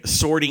fucking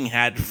sorting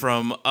hat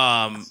from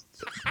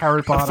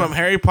Harry Potter. from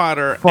Harry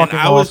Potter, Fucking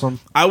and awesome.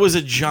 I was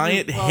a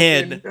giant Fucking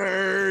head.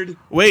 nerd.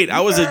 Wait,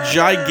 I was a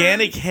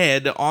gigantic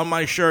head on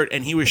my shirt,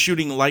 and he was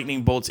shooting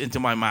lightning bolts into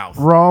my mouth.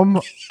 Rum,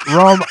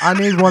 I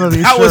need one of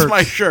these That shirts. was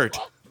my shirt.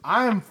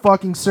 I am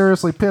fucking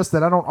seriously pissed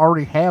that I don't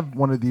already have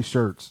one of these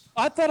shirts.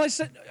 I thought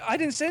I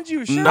didn't send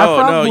you a shirt. No, no,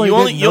 probably you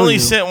only didn't you know only you.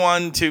 sent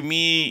one to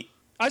me,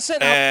 I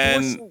sent out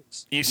and 4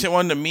 shirts. you sent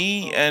one to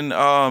me and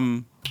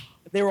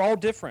They were all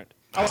different.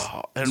 I was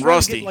and trying to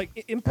Rusty get,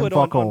 like input And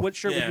on Buckle. what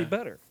shirt Yeah. would be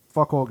better.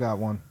 Fuckhole got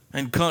one.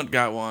 and Cunt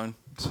got one.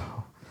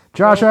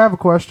 Josh, I have a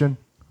question.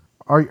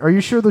 Are you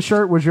sure the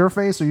shirt was your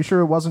face? Are you sure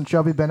it wasn't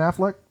Chubby Ben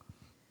Affleck?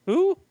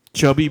 Who?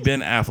 Chubby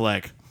Ben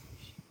Affleck.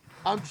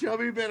 I'm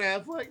chubby Ben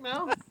Affleck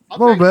now. A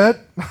little bit.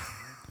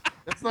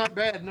 That's not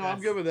bad. No, I'm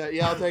good with that.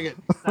 Yeah, I'll take it.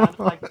 Sounds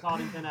like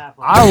Tawny Ben Affleck.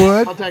 I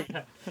would. I'll take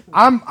it.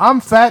 I'm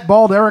fat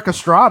bald Eric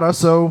Estrada,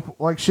 so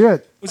like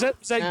shit. Was that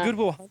Yeah.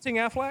 Goodwill Hunting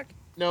Affleck?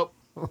 Nope,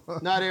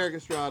 not Eric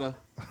Estrada.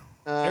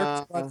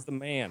 Eric Estrada's the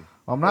man.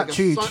 I'm not like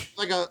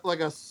Cheech.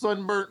 like a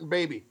sunburnt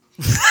baby.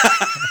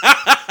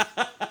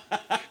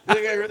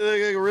 like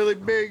a really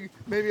big,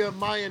 maybe a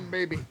Mayan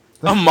baby.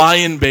 A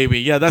Mayan baby.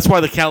 Yeah, that's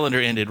why the calendar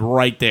ended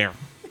right there.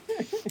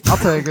 I'll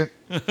take it.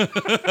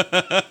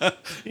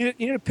 You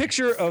need a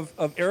picture of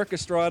Eric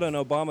Estrada and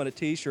Obama on a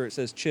T-shirt. It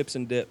says chips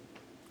and dip.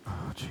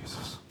 Oh,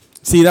 Jesus.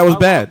 See, that was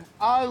bad.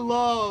 I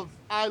love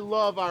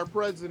our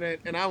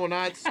president, and I will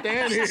not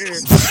stand here.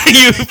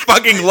 You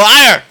fucking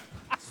liar.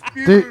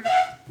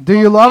 Do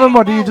you love him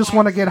or do you just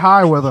want to get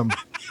high with him?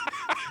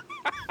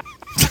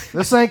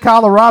 This ain't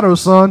Colorado,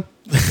 son.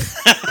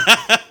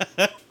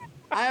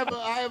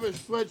 I have a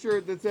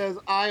sweatshirt that says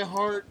 "I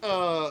heart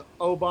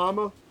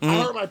Obama." I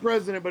heart my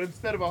president, but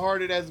instead of a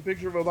heart, it has a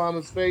picture of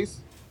Obama's face.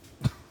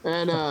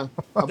 And I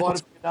bought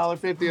it for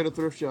 $1.50 at a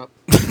thrift shop.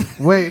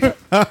 Wait.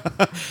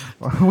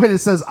 Wait, it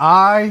says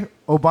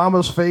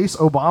Obama's face,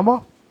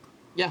 Obama?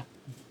 Yeah,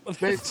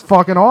 It's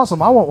fucking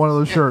awesome. I want one of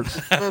those shirts.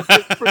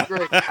 it's pretty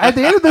great. At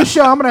the end of this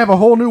show, I'm going to have a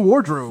whole new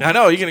wardrobe. I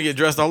know, you're going to get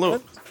dressed all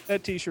over.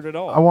 That T-shirt at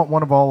all. I want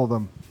one of all of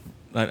them.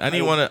 I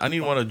need one. I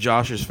need one of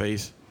Josh's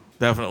face.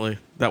 Definitely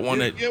that one.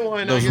 That Get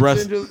one. those I can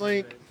rest. send you the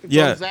link. It's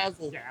Yeah. on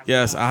Zazzle.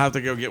 Yes, I have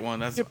to go get one.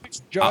 That's.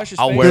 Josh's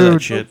I'll face. wear that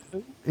Dude. shit.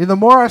 The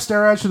more I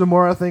stare at you, the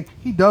more I think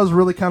he does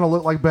really kind of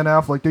look like Ben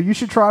Affleck. Dude, you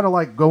should try to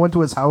like go into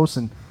his house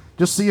and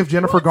just see if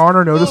Jennifer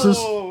Garner notices.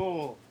 Whoa, whoa, whoa,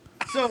 whoa.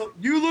 So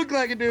you look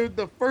like a dude.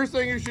 The first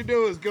thing you should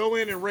do is go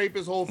in and rape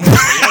his whole family.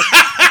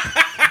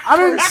 I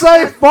didn't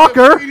say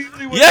fucker.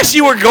 Yes,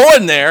 you were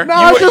going there. No,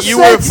 you I were, just you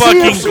said were see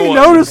fucking if she going.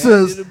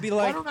 notices. It'd be Why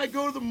like don't I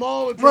go to the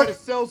mall and try Look. to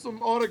sell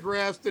some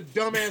autographs to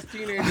dumbass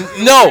teenagers?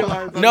 who No,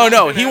 realize I'm no, not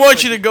no. Ben He Affleck?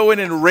 wants you to go in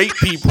and rape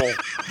people.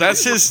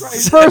 That's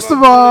his. First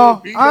of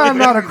all, I am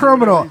not a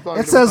criminal.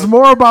 It says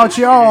more about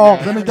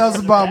y'all than it does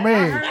about I me.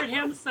 heard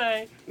him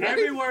say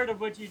every word of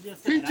what you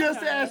just said. He I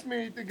just know. asked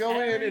me to go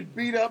in and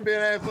beat up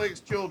Ben Affleck's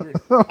children.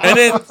 And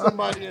then- put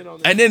somebody in on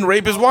this. And then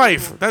rape his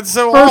wife. That's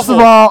so First awful.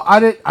 of all,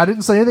 I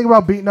didn't say anything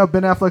about beating up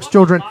Ben Affleck's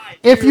children.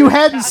 If you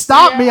hadn't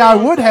stopped me, I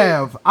would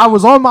have. I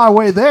was on my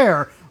way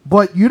there,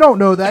 but you don't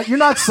know that. You're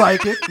not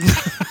psychic.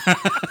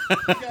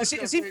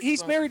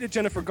 he's married to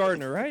Jennifer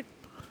Gardner, right?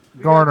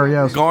 Garner,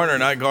 yes. Garner,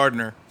 not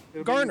Gardner.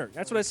 Gardner.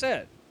 That's what I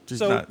said. Just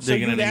So, not so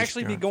digging you'd in his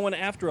actually be car. going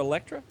after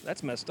Electra?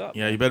 That's messed up.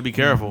 Yeah, you better be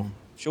careful.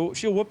 She'll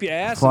whoop your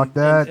ass. Fuck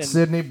that.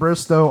 Sydney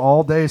Bristow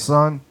all day,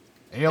 son.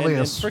 And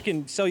Alias.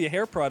 freaking sell your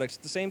hair products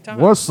at the same time.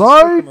 What's Smoke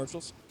side?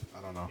 commercials.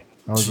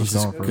 I was just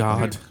Jesus going for it.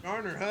 God.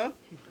 Garner, huh?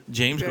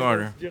 James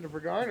Garner. Jennifer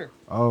Garner.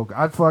 Oh,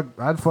 I'd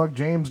fuck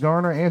James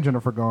Garner and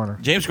Jennifer Garner.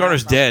 James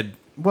Garner's dead.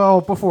 Well,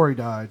 before he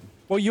died.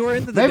 Well, you were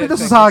into the Maybe dead this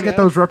is thing, how I weren't get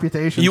you? those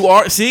reputations. You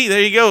are. See,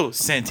 there you go,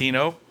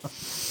 Santino.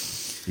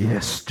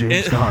 Yes,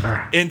 James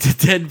Garner. Into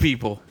dead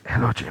people.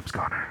 Hello, James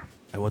Garner.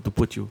 I want to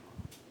put you.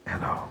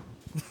 Hello.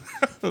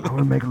 I want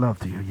to make love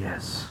to you,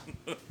 yes.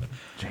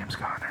 James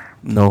Garner.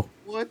 No.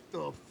 What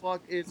the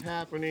fuck is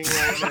happening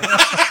right now?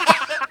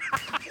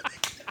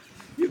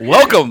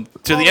 Welcome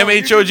to the Hold on,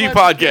 you MHOG can let me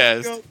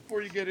podcast. go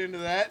Before you get into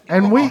that,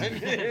 And Come we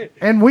on.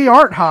 and we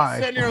aren't high.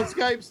 Sitting here on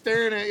Skype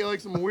staring at you like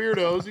some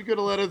weirdos. You could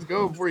have let us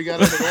go before you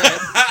got into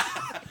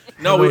that.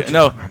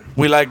 No,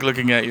 we like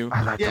looking at you.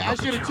 Yeah, I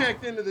should have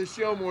checked into this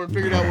show more and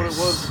figured out what it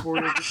was before.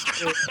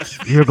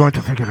 You're going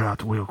to figure it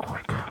out real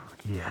quick.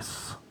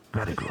 Yes.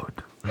 Very good.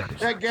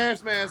 That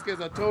gas mask has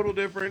a total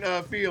different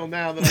feel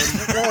now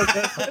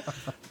that I'm.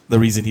 The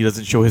reason he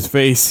doesn't show his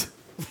face.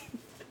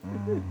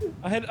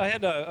 I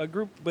had a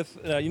group with.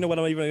 You know what?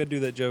 I'm not even gonna do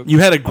that joke. You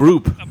had a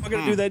group. I'm not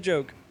gonna do that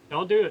joke.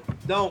 Don't do it.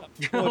 Don't.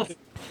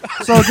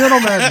 So,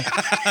 gentlemen,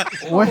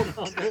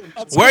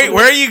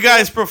 Where are you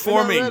guys We're not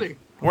performing? ready.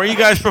 Where are you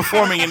guys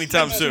performing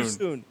anytime Too soon?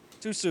 soon.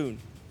 Too soon.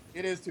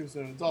 It is too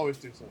soon. It's always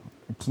too soon.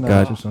 it's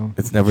not too soon.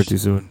 It's never too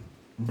soon.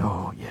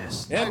 No,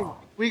 yes. Yeah.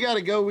 We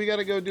gotta go. We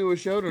gotta go do a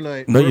show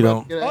tonight. No, We're you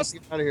about to don't.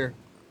 Get out of here.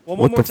 One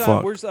What more the time.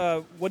 fuck? Where's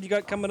what do you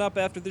got coming up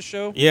after this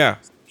show? Yeah,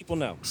 People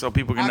know. so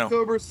people can know.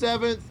 October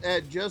 7th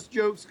at Just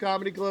Jokes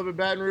Comedy Club in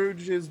Baton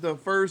Rouge is the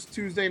first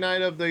Tuesday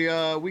night of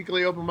the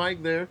weekly open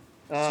mic there.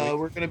 We're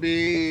going to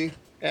be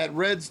at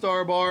Red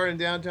Star Bar in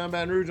downtown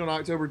Baton Rouge on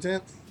October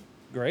 10th.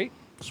 Great.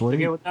 Sweet.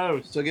 Get with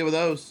those. So get with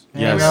those.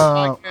 Yes. We have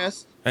a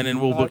podcast. And then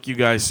we'll book you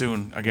guys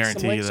soon. I Some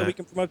guarantee you links so we that.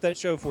 can promote that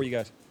show for you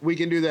guys. We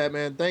can do that,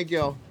 man. Thank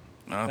y'all.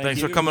 Thanks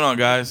for you. coming on,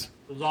 guys.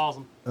 It was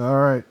awesome. All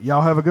right.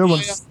 Y'all have a good one.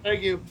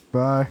 Thank you.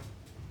 Bye.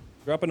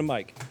 Dropping the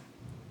mic.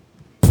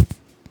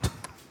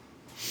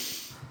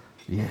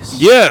 Yes.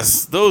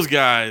 Yes, those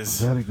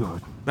guys. Very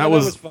good. That Yeah,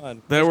 was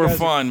fun. They Those were guys are-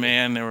 fun,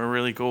 man. They were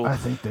really cool. I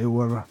think they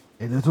were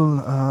a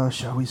little,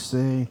 shall we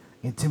say,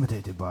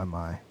 intimidated by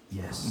my,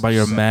 yes. By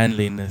your se-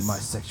 manliness. My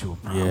sexual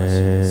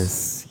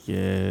prowess.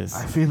 Yes.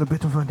 I feel a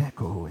bit of an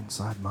echo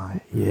inside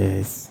my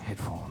Yes.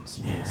 headphones.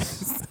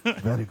 Yes.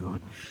 Very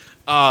good.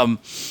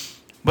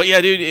 But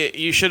yeah, dude,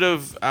 you should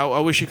have. I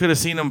wish you could have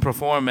seen them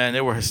perform, man. They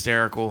were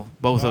hysterical.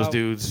 Both those Wow.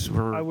 dudes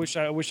were. I wish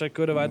I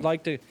could have. I'd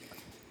like to.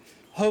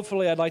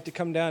 Hopefully, I'd like to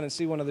come down and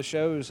see one of the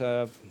shows.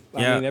 I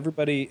Yeah. mean,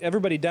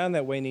 everybody down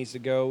that way needs to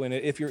go. And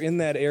if you're in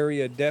that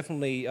area,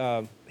 definitely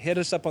hit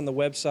us up on the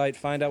website.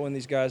 Find out when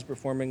these guys are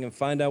performing and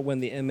find out when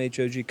the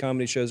MHOG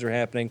comedy shows are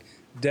happening.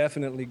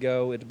 Definitely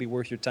go. It'll be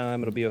worth your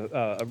time. It'll be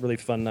a really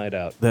fun night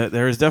out.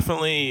 There is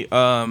definitely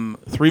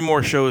 3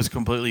 more shows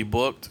completely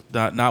booked.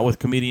 Not with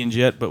comedians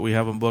yet, but we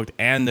have them booked.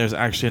 And there's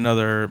actually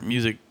another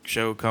music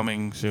show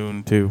coming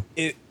soon too.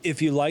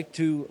 If you like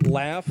to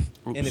laugh, Oops,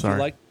 and if sorry. you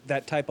like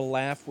that type of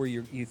laugh where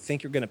you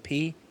think you're going to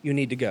pee, you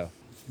need to go.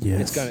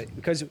 Yes. It's gonna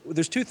because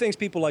there's 2 things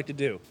people like to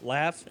do: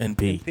 laugh And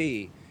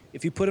pee.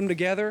 If you put them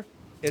together,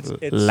 it's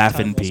Laugh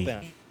time and well pee.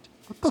 spent.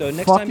 What So the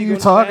next fuck time are you you go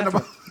to the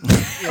talking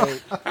bathroom,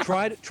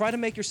 about? try to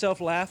make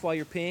yourself laugh while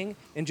you're peeing,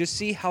 and just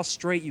see how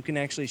straight you can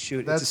actually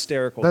shoot. That's it's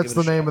hysterical. That's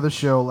Give the it a name shot. of the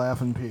show,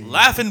 Laugh and Pee.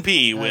 Laugh and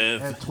Pee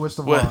with at Twist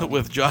of Line.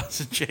 with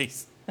Johnson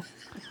Chase.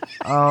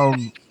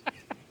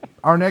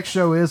 Our next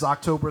show is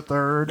October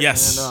 3rd.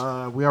 Yes.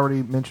 And we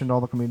already mentioned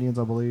all the comedians,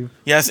 I believe.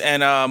 Yes,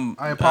 and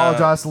I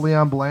apologize to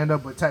Leon Blanda,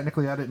 but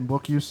technically I didn't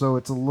book you, so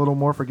it's a little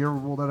more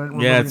forgivable that I didn't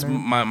remember Yeah, your it's name.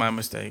 my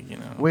mistake. You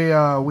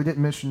know. We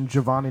didn't mention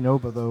Giovanni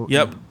Nova though.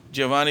 Yep,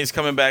 Giovanni's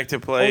coming back to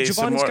play. Oh, some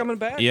Giovanni's more. coming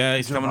back? Yeah,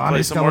 he's coming to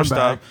play Giovanni's some more coming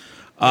back.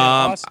 stuff.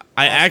 awesome.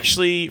 I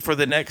actually, for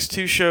the next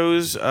two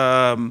shows,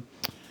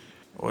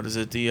 what is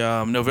it?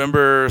 The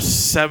November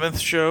 7th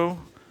show.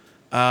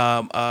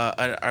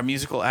 Our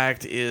musical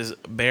act is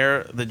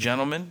Bear the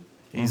Gentleman.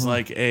 He's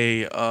like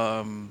a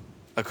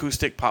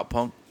acoustic pop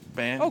punk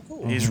band. Oh,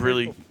 cool. He's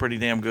really pretty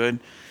damn good.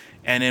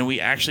 And then we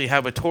actually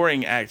have a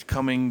touring act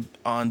coming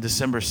on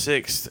December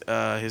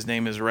 6th. His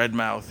name is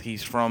Redmouth.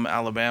 He's from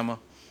Alabama.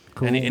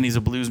 Cool. And he's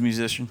a blues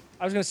musician.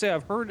 I was going to say,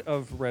 I've heard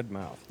of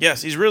Redmouth.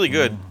 Yes, he's really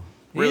good.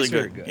 He Really is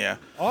very good. Yeah.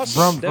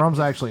 Awesome. Drums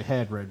actually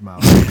had red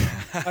mouth.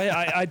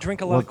 I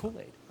drink a lot of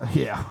Kool-Aid.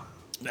 Yeah.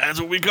 That's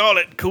what we call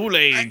it,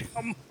 Kool-Aid.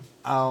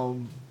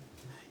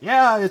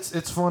 Yeah,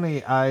 it's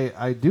funny.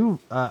 I do.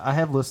 I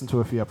have listened to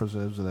a few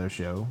episodes of their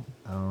show,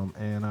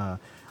 and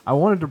I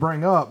wanted to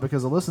bring up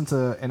because I listened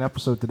to an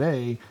episode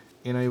today.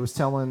 You know, he was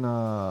telling.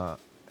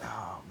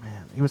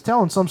 He was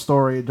telling some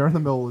story during the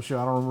middle of the show.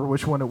 I don't remember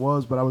which one it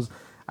was, but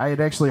I had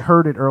actually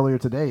heard it earlier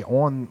today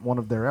on one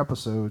of their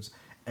episodes.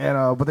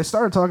 And but they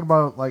started talking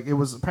about, like, it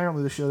was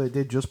apparently the show they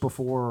did just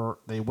before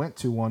they went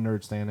to One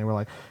Nerd Stand. They were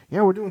like,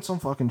 yeah, we're doing some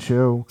fucking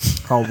show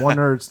called One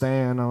Nerd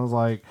Stand. I was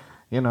like,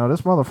 you know,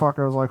 this motherfucker,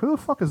 I was like, who the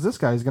fuck is this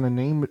guy? He's going to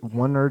name it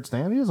One Nerd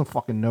Stand? He doesn't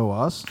fucking know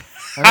us.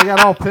 And they got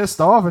all pissed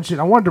off and shit.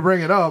 I wanted to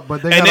bring it up,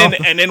 but they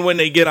and then when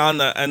they get on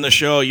the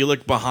show, you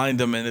look behind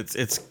them and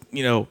it's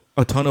you know,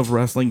 a ton of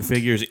wrestling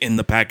figures in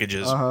the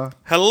packages.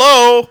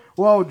 Hello.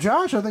 Well,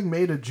 Josh, I think,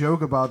 made a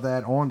joke about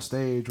that on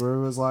stage where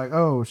it was like,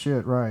 oh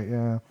shit, right,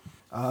 yeah.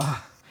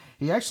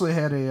 He actually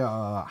had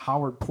a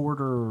Howard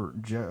Porter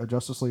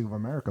Justice League of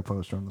America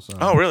poster on the side.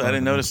 Oh, really? I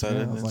didn't notice that. Yeah,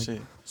 I it was didn't see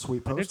it.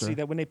 Sweet I poster. did see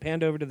that when they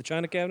panned over to the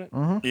China cabinet.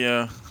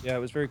 Yeah. Yeah, it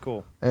was very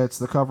cool. It's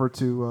the cover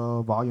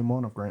to Volume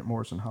 1 of Grant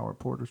Morrison, Howard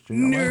Porter's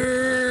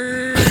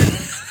JLA.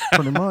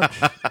 Pretty much.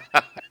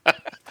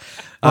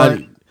 But,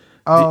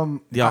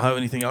 do y'all have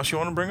anything else you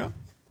want to bring up?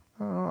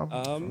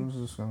 I was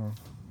just gonna...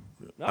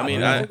 I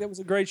mean, I think that was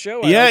a great show.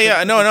 No.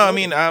 I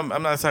mean, I'm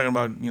not talking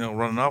about, you know,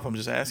 running off. I'm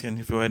just asking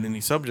if you had any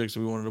subjects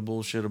we wanted to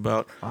bullshit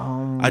about.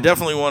 I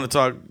definitely want to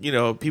talk. You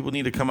know, people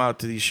need to come out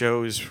to these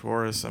shows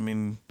for us. I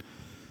mean,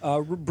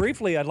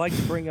 briefly, I'd like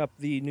to bring up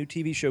the new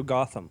TV show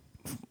Gotham.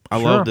 I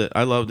loved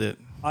it.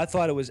 I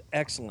thought it was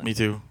excellent. Me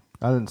too.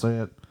 I didn't say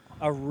it.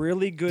 A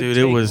really good Dude,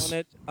 take it was, on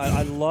it.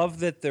 I love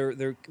that they're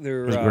it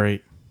was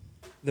great.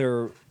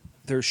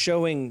 They're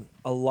showing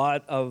a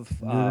lot of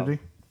Unity?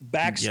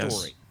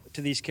 backstory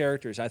to these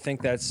characters. I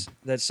think that's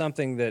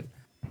something that.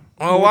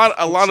 Well,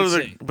 a lot of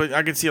the, but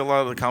I can see a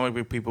lot of the comic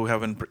book people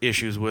having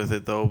issues with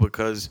it though,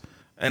 because,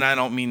 and I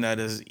don't mean that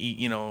as,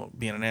 you know,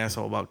 being an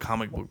asshole about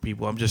comic book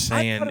people. I'm just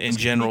saying in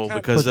general,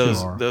 because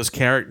those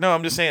characters. No,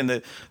 I'm just saying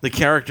that the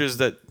characters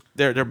that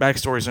their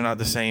backstories are not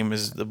the same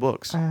as the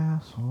books.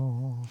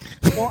 Asshole.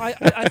 Well,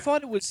 I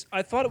thought it was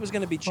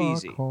going to be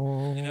cheesy.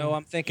 You know,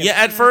 I'm thinking. Yeah,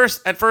 at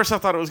first I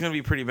thought it was going to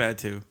be pretty bad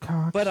too.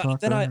 But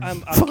then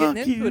I'm getting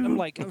into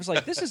it. I was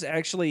like, this is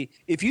actually,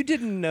 if you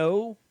didn't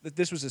know that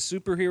this was a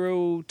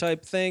superhero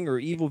type thing or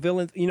evil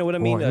villain, you know what I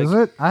mean? Boy, is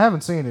it? I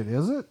haven't seen it.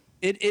 Is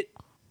it?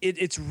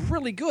 It's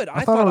really good.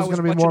 I thought thought it was I was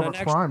gonna be watching more of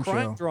an a crime actual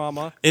crime show.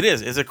 drama. It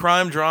is. It's a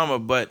crime drama,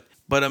 but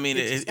I mean,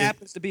 It just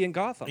happens to be in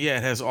Gotham. Yeah,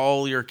 it has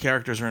all your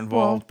characters are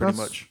involved pretty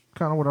that's much.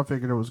 Kind of what I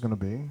figured it was going to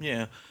be.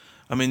 Yeah,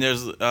 I mean,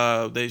 there's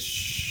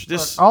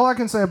this. All I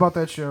can say about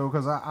that show,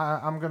 because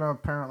I'm going to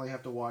apparently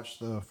have to watch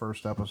the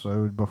first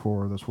episode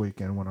before this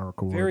weekend when I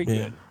record. Very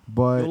good.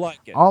 But You'll like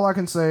it. all I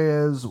can say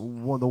is the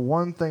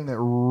one thing that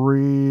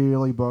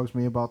really bugs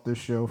me about this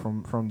show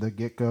from the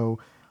get-go,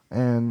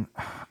 and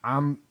I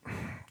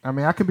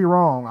mean, I could be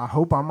wrong. I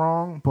hope I'm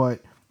wrong,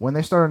 but when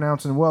they start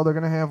announcing, well, they're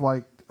going to have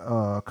like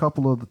a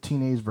couple of the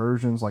teenage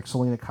versions, like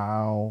Selena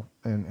Kyle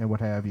and what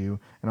have you,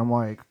 and I'm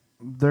like,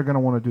 they're going to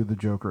want to do the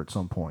Joker at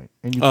some point.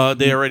 And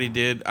They already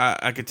did.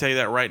 I could tell you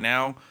that right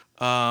now.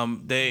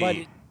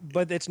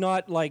 But it's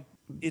not like,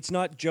 it's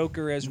not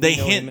Joker as we they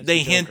know him as the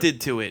Joker.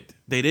 hinted to it.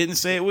 They didn't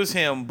say it was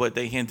him, but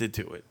they hinted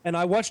to it. And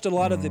I watched a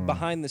lot of the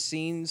behind the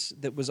scenes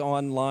that was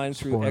online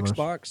through Spoilers.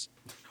 Xbox.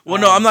 Well,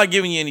 no, I'm not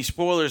giving you any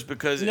spoilers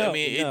because No, I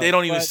mean no, they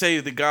don't even but- say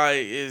the guy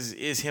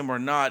is him or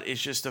not.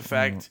 It's just a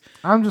fact.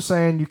 I'm just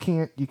saying you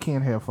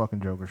can't have fucking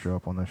Joker show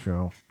up on this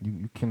show.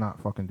 You cannot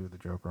fucking do the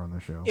Joker on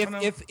this show.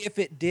 If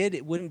it did,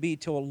 it wouldn't be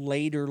till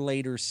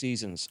later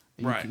seasons.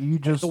 Right. You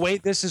just The way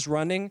this is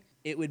running,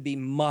 it would be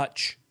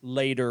much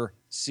later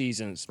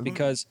seasons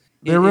because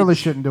they really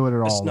shouldn't do it at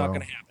all. It's not though.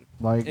 going to happen.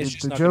 Like It's the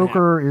just not gonna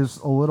Joker is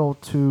a little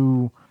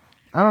too.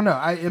 I don't know.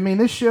 I mean,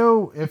 this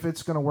show, if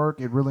it's gonna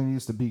work, it really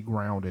needs to be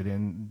grounded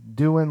in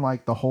doing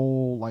like the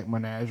whole like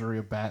menagerie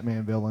of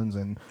Batman villains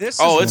and. This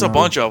Oh, is, it's a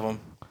bunch of them.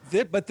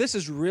 But this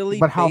is really.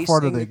 But how far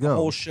do basing they the go?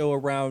 whole show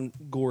around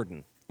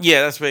Gordon.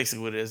 Yeah, that's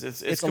basically what it is.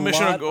 It's a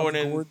Commissioner lot of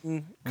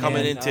Gordon coming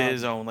and, into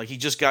his own. Like he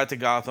just got to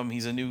Gotham.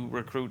 He's a new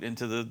recruit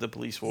into the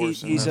police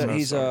force. He's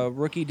a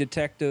rookie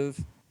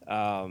detective.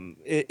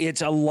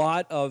 It's a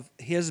lot of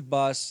his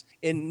bus,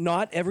 and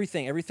not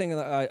everything. Everything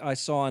that I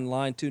saw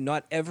online too.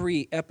 Not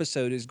every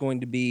episode is going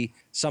to be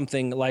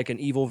something like an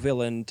evil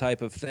villain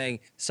type of thing.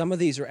 Some of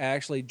these are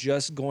actually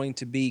just going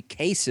to be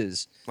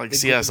cases, Like that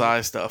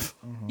CSI stuff.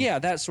 yeah,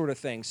 that sort of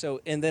thing.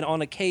 So, and then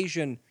on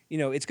occasion,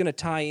 it's going to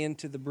tie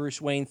into the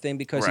Bruce Wayne thing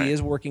because Right. he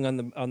is working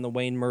on the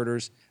Wayne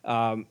murders,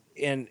 and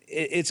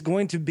it's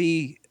going to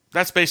be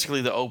That's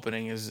basically the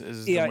opening. Is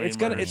the Wayne it's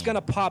murders.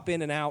 gonna pop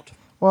in and out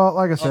Well,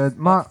 like I said, of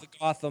my the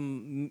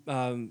Gotham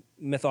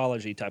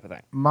mythology type of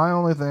thing. my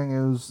only thing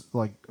is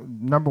like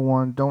number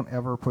one, don't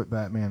ever put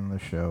Batman in the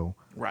show.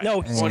 Right. No,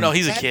 well, no,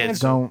 he's a kid. Batman's-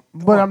 So.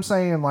 Don't. But I'm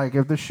saying like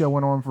if this show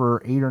went on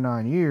for 8 or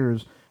 9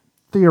 years,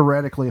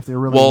 theoretically, if they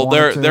really Well,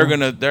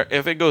 wanted they're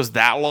if it goes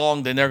that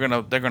long, then they're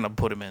gonna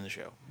put him in the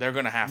show. They're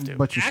gonna have to.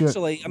 But you should.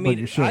 Actually, I but mean,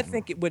 you I shouldn't.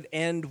 think it would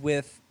end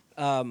with.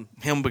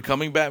 Him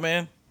becoming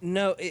Batman.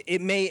 No, it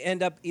may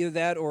end up either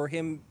that or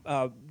him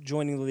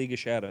joining the League of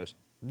Shadows.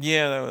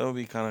 Yeah, that would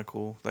be kind of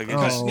cool. Like it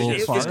Oh, just,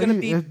 it's sorry. gonna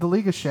be- If the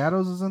League of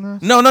Shadows is in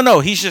this. no.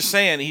 He's just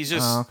saying. He's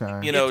just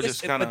okay.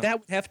 just kind But of that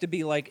would have to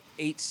be like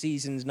 8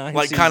 seasons, 9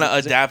 like seasons. kind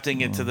of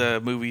adapting it to the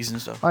movies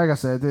and stuff. Like I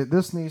said,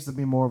 this needs to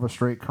be more of a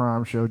straight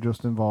crime show,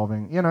 just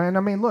involving And I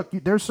mean, look,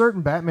 there's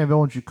certain Batman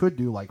villains you could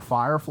do, like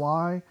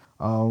Firefly,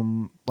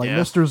 like Yeah.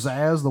 Mr.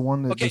 Zaz, the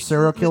one that Okay, the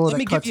serial killer let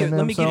me that give cuts you, into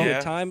let me give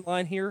himself. you a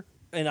timeline here,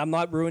 and I'm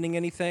not ruining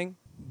anything,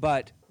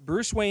 but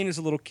Bruce Wayne is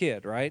a little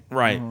kid, right?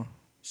 Right.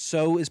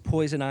 So is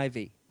Poison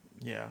Ivy.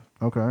 Yeah.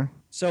 Okay.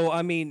 So,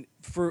 I mean,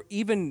 for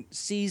even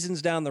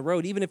seasons down the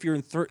road, even if you're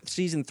in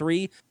season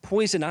 3,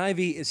 Poison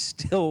Ivy is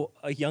still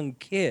a young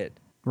kid.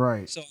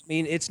 Right. So, I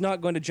mean, it's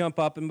not going to jump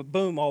up and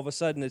boom, all of a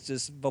sudden it's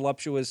this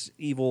voluptuous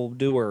evil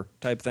doer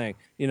type thing.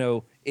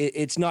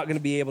 It's not going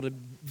to be able to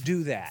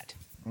do that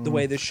the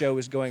way this show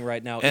is going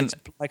right now. And- It's,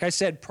 like I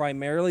said,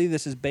 primarily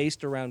this is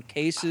based around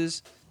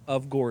cases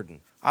of Gordon.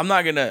 I'm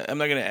not gonna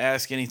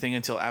ask anything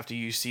until after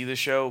you see the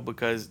show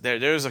because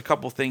there's a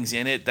couple things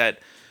in it that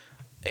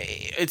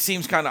it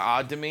seems kind of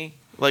odd to me,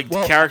 like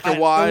character I know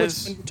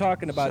wise. what you're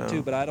talking about So-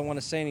 too, but I don't want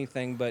to say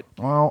anything. But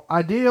Well,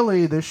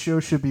 ideally, this show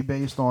should be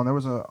based on. There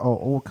was a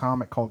old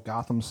comic called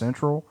Gotham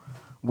Central,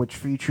 which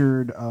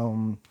featured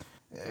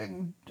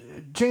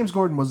James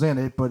Gordon was in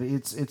it, but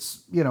it's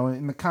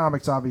in the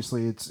comics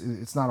obviously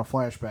it's not a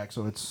flashback,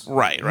 so it's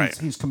Right.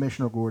 He's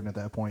Commissioner Gordon at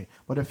that point,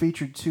 but it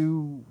featured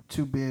two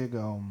big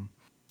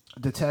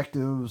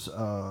detectives,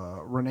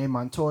 Renee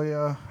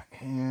Montoya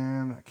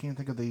and I can't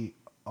think of the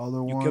other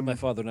you one. killed my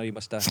father, now you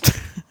must die.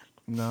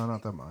 No,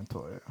 not that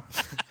Montoya.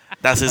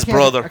 That's his I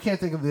brother. can't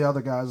think of the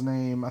other guy's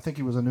name. I think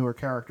he was a newer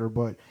character,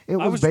 but it I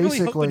was was really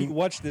basically. hoping you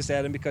watched this,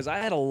 Adam, because I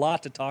had a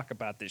lot to talk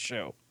about this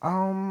show.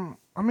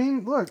 I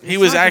mean, look. He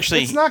was not gonna-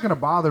 actually- It's not going to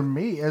bother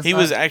me. He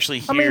was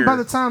actually I mean, here. by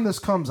the time this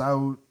comes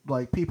out,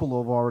 like people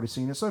have already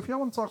seen it. So if y'all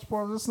want to talk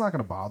spoilers, it's not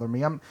going to bother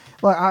me. I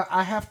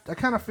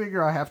kind of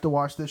figure I have to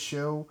watch this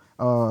show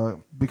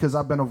because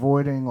I've been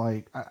avoiding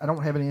I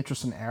don't have any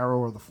interest in Arrow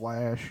or The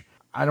Flash.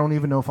 I don't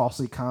even know if I'll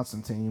see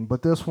Constantine,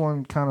 but this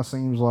one kind of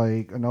seems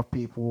like enough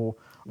people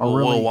are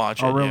We'll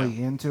watch it,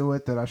 really into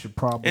it that I should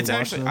probably. It's watch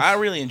actually this. I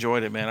really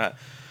enjoyed it, man.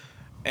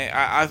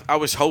 I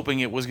was hoping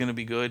it was going to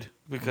be good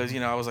because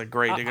I was like,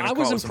 great, they're going I to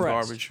was call it some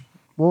impressed. garbage.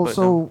 Well, But,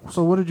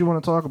 so what did you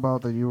want to talk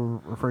about that you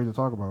were afraid to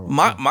talk about?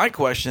 My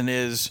question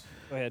is,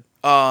 Go ahead.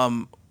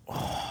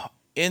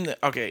 in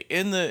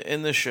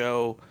the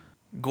show,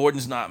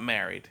 Gordon's not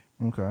married,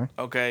 Okay.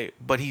 okay,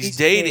 but he's He's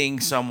dating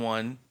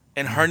someone,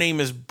 and her name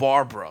is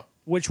Barbara.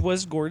 Which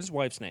was Gordon's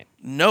wife's name.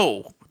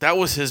 No, that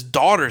was his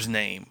daughter's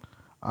name.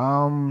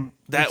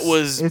 That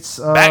was it's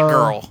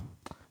Batgirl.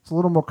 It's a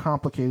little more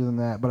complicated than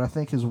that, but I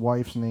think his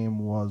wife's name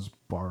was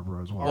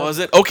Barbara as well. Was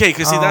it okay?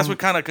 Because see, that's what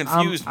kind of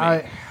confused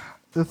me.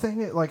 The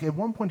thing is, at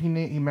one point he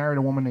married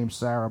a woman named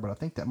Sarah, but I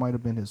think that might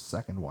have been his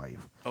second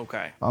wife.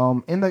 Okay.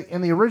 In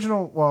the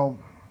original, well,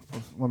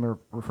 let me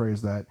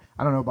rephrase that.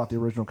 I don't know about the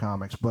original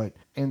comics, but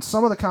in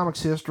some of the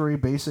comics history,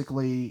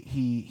 basically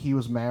he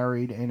was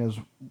married and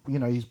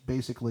he's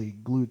basically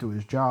glued to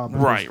his job.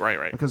 Right.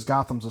 Because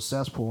Gotham's a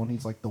cesspool and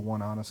he's like the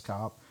one honest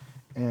cop.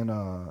 And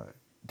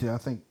I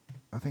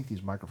think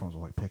these microphones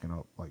are picking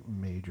up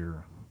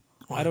major.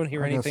 I don't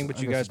hear I anything guess-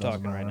 but you I guess guys it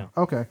doesn't talking right matter.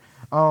 now.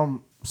 Okay.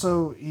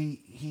 So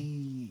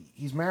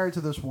he's married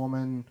to this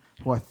woman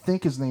who I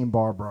think is named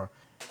Barbara,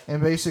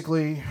 and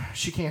basically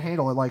she can't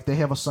handle it. They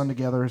have a son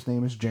together. His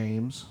name is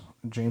James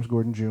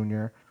Gordon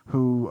Jr.,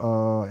 who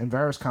in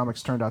various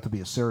comics turned out to be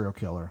a serial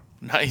killer.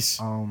 Nice.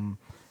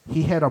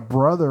 He had a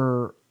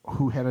brother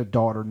who had a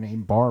daughter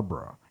named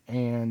Barbara,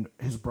 and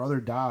his brother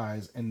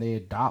dies, and they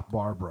adopt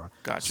Barbara.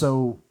 Gotcha.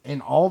 So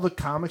in all the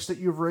comics that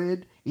you've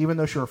read, even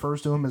though she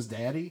refers to him as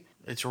Daddy,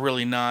 It's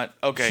really not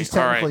okay. she's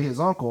All right. technically his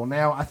uncle.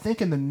 Now, I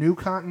think in the new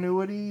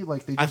continuity, they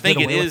just I think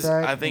did it away with is.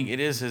 that. I think it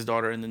is his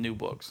daughter in the new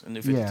books, in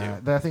the 52. Yeah,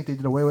 I think they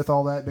did away with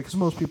all that because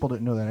most people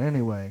didn't know that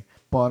anyway.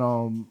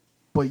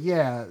 But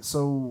yeah,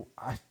 so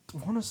I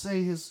want to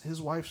say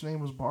his wife's name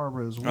was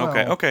Barbara as well.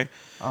 Okay.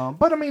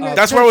 But I mean,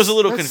 That's where I was a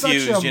little that's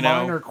confused, Such a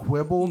minor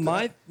quibble.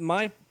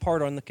 My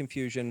part on the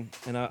confusion,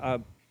 and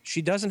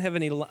She doesn't have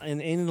any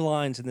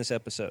lines in this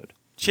episode.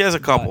 She has a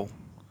couple.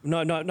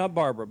 No, not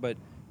Barbara, but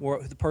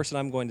the person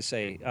I'm going to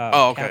say.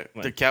 Okay.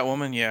 Catwoman. The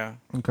Catwoman, yeah.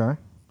 Okay.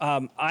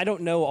 I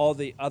don't know all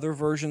the other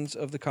versions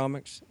of the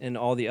comics and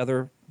all the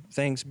other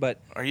things, but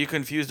Are you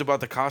confused about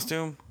the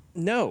costume?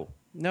 no,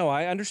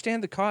 I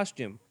understand the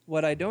costume.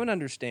 What I don't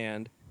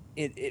understand,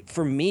 it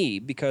for me,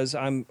 because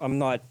I'm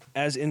not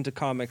as into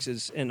comics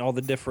as in all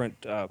the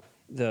different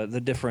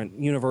the different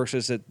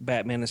universes that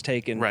Batman has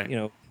taken,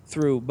 Right.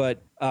 Through.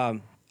 But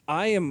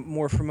I am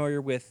more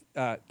familiar with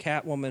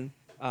Catwoman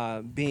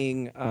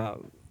being.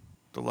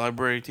 The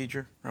library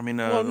teacher? I mean,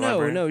 Well,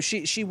 librarian? no.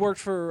 She worked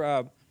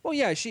for. Well,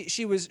 yeah.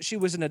 She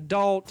was an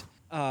adult.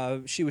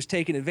 She was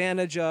taken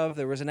advantage of.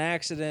 There was an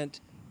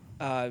accident.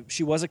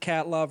 She was a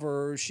cat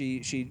lover.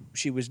 She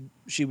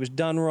was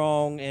done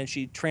wrong, and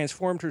she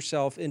transformed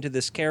herself into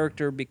this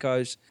character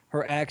because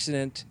her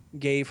accident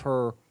gave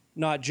her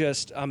not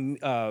just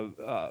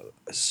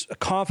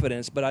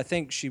confidence, but I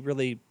think she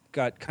really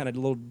got kind of a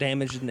little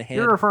damaged in the head.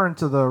 You're referring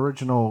to the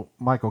original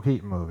Michael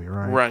Keaton movie,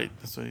 right? Right.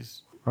 That's what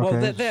he's. Well,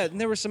 Okay.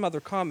 and there were some other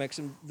comics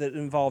that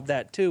involved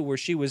that too, where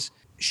she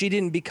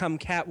didn't become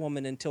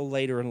Catwoman until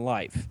later in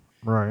life.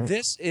 Right.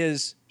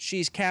 She's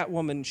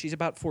Catwoman. She's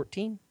about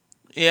 14,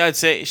 Yeah, I'd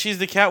say she's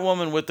the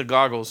Catwoman with the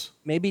goggles.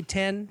 maybe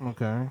 10.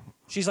 Okay.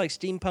 She's like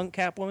steampunk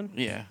Catwoman,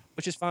 Yeah.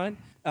 which is fine.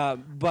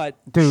 But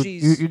Dude,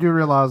 she's you do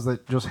realize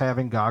that just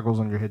having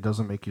goggles on your head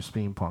doesn't make you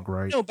steampunk,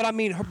 right? no, but I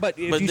mean, but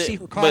if you see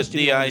her costume, but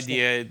the you understand.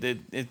 idea that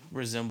it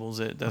resembles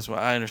it. That's why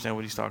I understand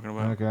what he's talking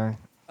about. Okay.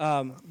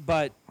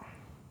 But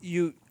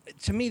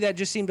to me, that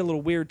just seemed a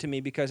little weird to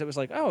me because it was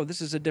like, oh,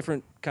 this is a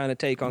different kind of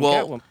take on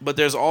Well, Catwoman. but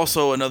there's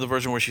also another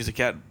version where she's a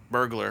cat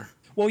burglar.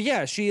 Well,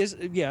 yeah, she is.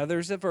 Yeah,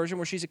 there's a version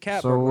where she's a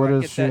cat. So burglar. what I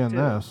is get she that in too.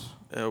 this?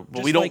 But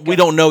Just we don't like we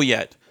don't know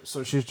yet.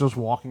 So she's just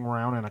walking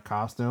around in a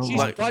costume, She's,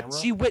 like, but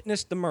she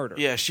witnessed the murder.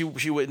 Yeah, she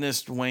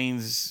witnessed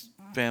Wayne's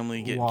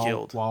family get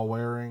killed. while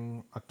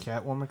wearing a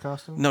Catwoman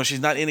costume. No, she's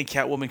not in a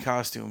Catwoman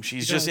costume.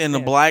 She's You just don't in a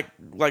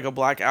understand.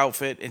 black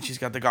outfit, and she's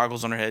got the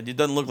goggles on her head. It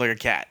doesn't look like a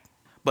cat,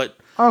 but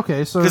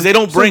Okay, so 'Cause they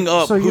don't bring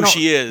up you who don't-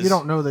 she is. You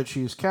don't know that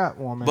she's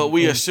Catwoman. but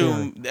we in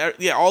assume, theory.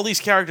 yeah, all these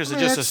characters I are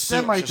mean, just that's-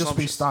 assumed. that might just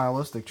be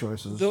stylistic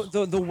choices.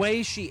 The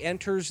way she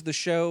enters the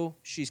show,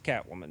 she's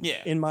Catwoman. Yeah.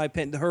 In my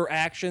opinion, her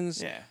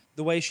actions. Yeah.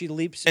 The way she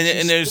leaps, And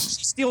she there's-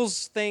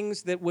 steals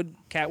things that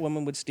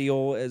Catwoman would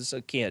steal as a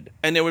kid.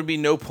 And there would be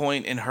no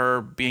point in her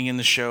being in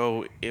the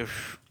show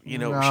if she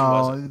no,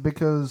 wasn't.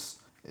 because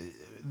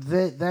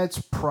that's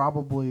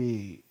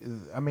probably.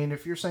 I mean,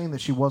 if you're saying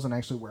that she wasn't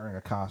actually wearing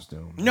a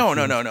costume, No. she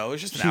It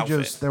was just an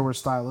outfit. there were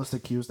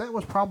stylistic cues. That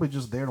was probably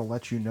just there to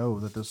let you know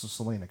that this is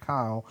Selena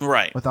Kyle,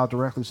 Right. Without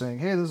directly saying,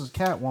 "Hey, this is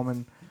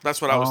Catwoman."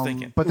 That's what I was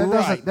thinking. But that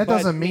Right,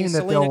 doesn't but mean that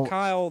Selena they'll.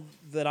 Kyle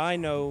that I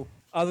know,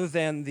 other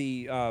than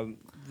the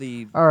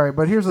All right,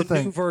 but here's the new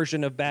thing.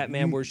 version of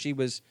Batman where she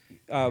was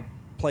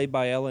played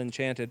by Ella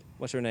Enchanted.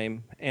 What's her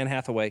name? Anne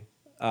Hathaway,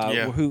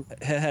 Yeah. who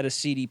had a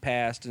seedy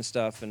past and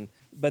stuff.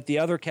 But the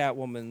other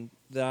Catwoman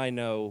that I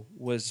know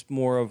was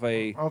more of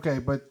a Okay,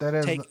 but that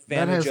has take that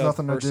advantage has of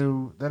nothing to person.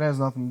 do. That has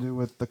nothing to do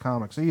with the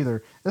comics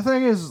either. The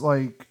thing is,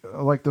 like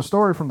the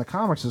story from the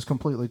comics is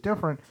completely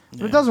different.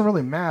 But it doesn't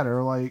really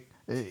matter. Like,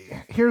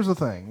 here's the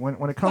thing: when it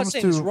I'm not comes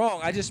saying it's to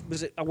wrong.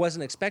 I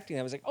wasn't expecting.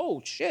 I was like,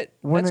 oh shit,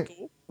 when that's it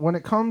cool. when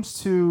it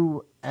comes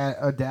to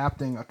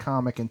adapting a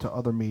comic into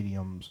other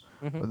mediums,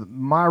 Mm-hmm.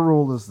 my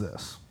rule is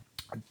this: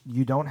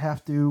 you don't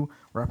have to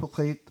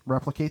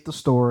replicate the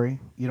story.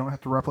 You don't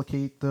have to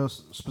replicate the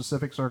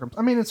specific circumstances.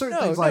 I mean, in certain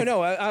things like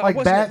I like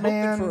wasn't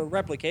Batman. hoping for a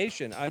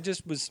replication. I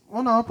just was.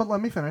 Well, no, but let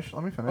me finish.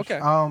 Okay.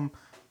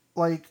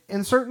 Like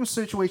in certain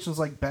situations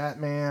like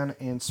Batman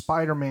and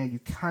Spider-Man, you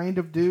kind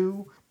of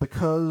do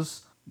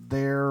because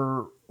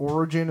their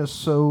origin is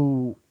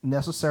so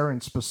necessary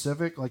and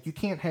specific. Like you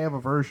can't have a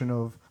version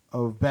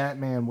of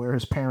Batman where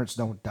his parents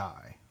don't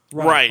die.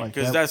 Right, Like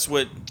because that- that's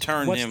what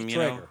turned What's him, the you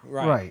know. trigger?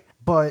 Right.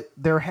 But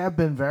there have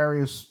been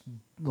various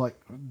like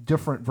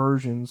different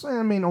versions.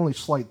 I mean, only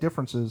slight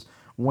differences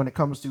when it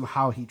comes to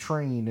how he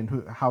trained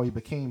and how he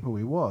became who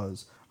he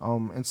was.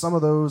 And some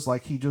of those,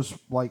 like he just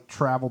like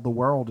traveled the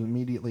world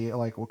immediately,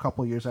 like a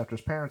couple of years after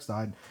his parents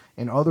died.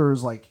 And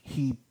others, like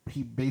he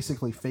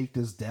basically faked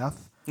his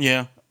death,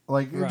 Yeah.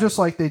 like Right. just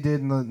like they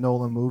did in the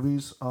Nolan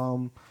movies.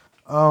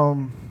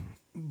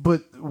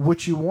 But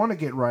what you want to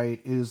get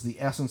right is the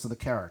essence of the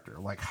character,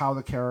 like how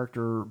the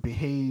character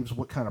behaves,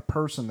 what kind of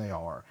person they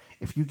are.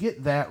 If you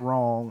get that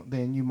wrong,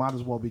 then you might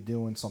as well be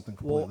doing something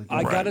Well, completely I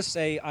different. gotta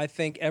say, I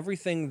think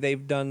everything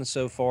they've done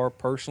so far,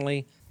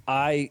 personally,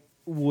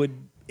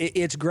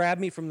 it's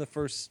grabbed me from the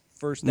first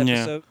Yeah.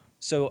 episode.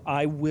 So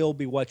I will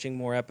be watching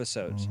more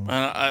episodes. Mm-hmm.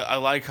 And I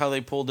like how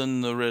they pulled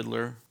in the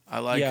Riddler. I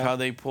like Yeah. how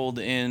they pulled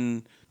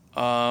in.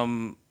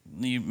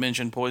 You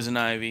mentioned Poison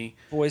Ivy,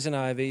 Poison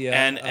Ivy,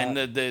 yeah, and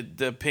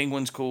the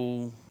Penguin's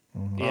cool.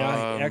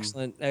 yeah,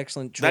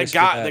 excellent choice. That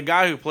guy, for that. the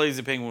guy who plays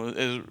the Penguin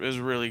is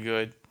really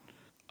good.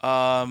 There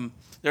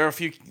are a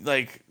few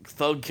like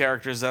thug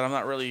characters that I'm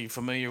not really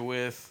familiar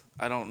with.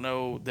 I don't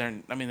know.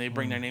 They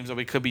bring their names up.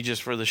 It could be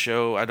just for the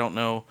show. I don't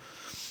know.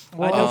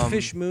 I know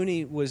Fish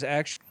Mooney was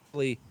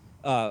actually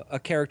a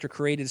character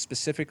created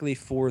specifically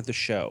for the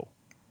show,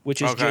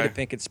 which is Okay. Jada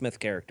Pinkett Smith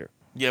character.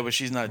 Yeah, but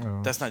she's not.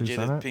 Oh, That's not she's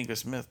in Jada it? Pinkett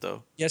Smith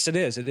though. Yes, it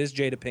is. It is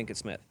Jada Pinkett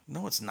Smith.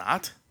 No, it's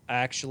not.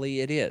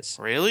 Actually, it is.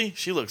 Really?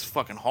 She looks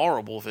fucking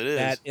horrible if it is.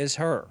 That is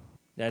her.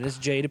 That is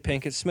Jada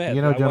Pinkett Smith.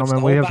 You know, I watched the gentlemen,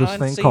 whole we have this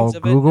behind the thing scenes called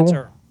of it, and it's Google.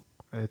 her.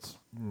 It's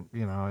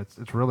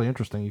it's really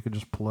interesting. You can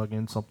just plug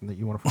in something that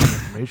you want to find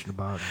information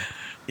about. and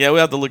Yeah, we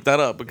have to look that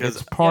up because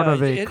It's part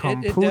of a it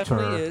computer.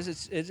 definitely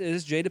is. It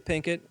is Jada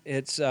Pinkett.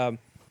 It's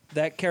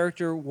that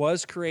character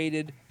was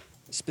created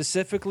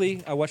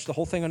specifically. I watched the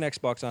whole thing on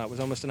Xbox. It was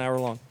almost an hour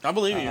long. I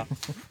believe you.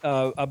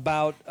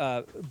 About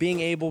being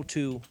able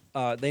to.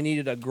 They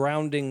needed a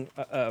grounding.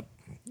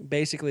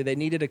 Basically, they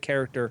needed a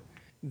character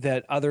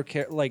that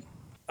like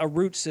a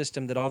root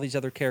system that all these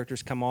other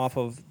characters come off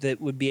of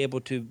that would be able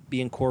to be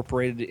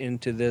incorporated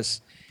into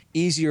this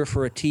easier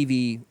for a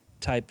TV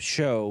type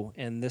show,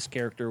 and this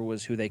character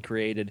was who they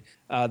created.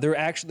 There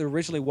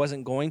originally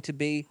wasn't going to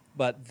be,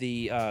 but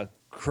the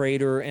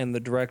creator and the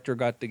director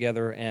got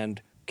together and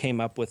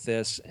came up with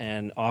this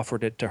and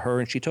offered it to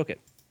her, and she took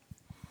it.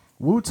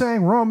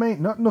 Wu-Tang Rum ain't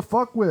nothing to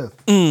fuck with.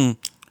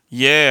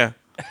 Yeah.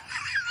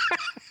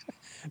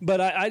 But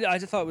I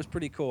just thought it was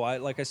pretty cool.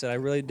 Like I said, I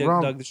really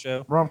dug the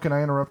show. Rum, can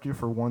I interrupt you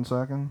for 1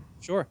 second?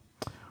 Sure.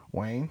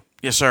 Wayne,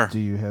 Yes, sir. do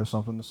you have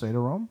something to say to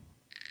Rum?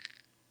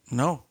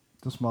 No.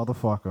 This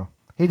motherfucker.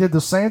 He did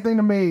the same thing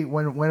to me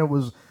when it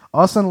was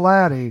us and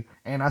Laddie,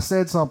 and I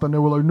said something. They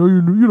were like, "No,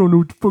 you don't know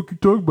what the fuck you're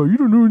talking about. You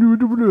don't know."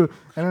 And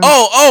then,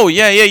 Oh,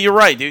 yeah. You're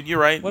right, dude. You're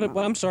right.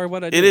 I'm sorry.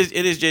 What I It did?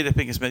 is Jada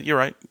Pinkett Smith. You're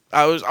right.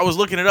 I was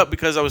looking it up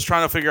because I was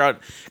trying to figure out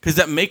because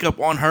that makeup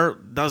on her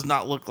does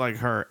not look like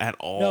her at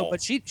all. No,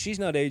 but she's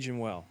not aging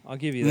well. I'll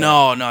give you that.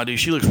 No, dude.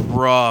 She looks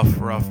rough.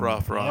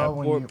 well,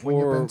 when you've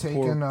been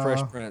taking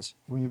Fresh Prince.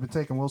 when you've been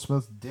taking Will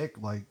Smith's dick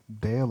like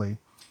daily.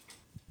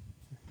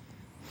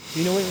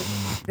 You know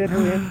what did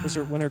her in? Was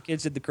when her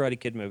kids did the Karate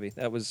Kid movie.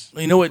 That was.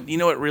 You know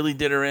what really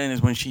did her in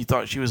is when she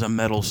thought she was a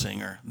metal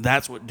singer.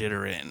 That's what did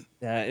her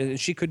in.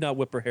 She could not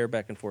whip her hair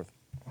back and forth.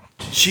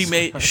 She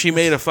made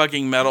a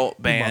fucking metal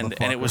band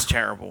and it was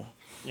terrible.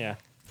 Yeah.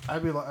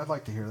 I'd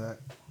like to hear that.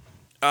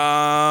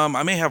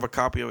 I may have a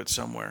copy of it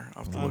somewhere.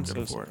 I'll have to look at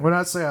it for it. When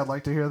I say I'd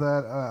like to hear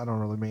that, I don't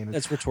really mean it.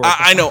 That's rhetorical.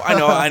 I know.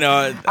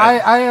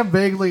 I am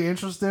vaguely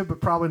interested,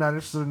 but probably not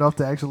interested enough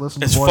to actually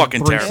listen It's to more than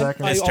fucking 3 terrible.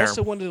 seconds. I It's also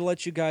terrible. wanted to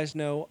let you guys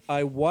know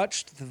I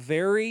watched the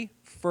very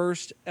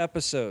first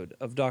episode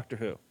of Doctor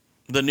Who.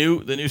 The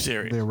new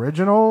series. The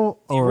original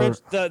or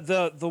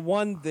The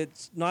one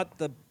that's not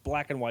the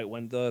black and white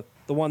one. The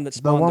one that's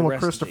the one with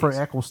rest of Christopher these.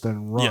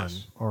 Eccleston run?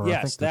 Yes. Or I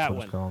Yes, think that's that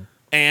what it's one. called.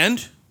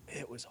 And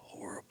It was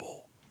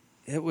horrible.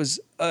 It was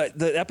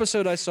the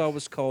episode I saw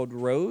was called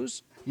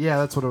Rose. Yeah,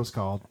 that's what it was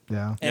called.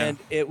 Yeah. And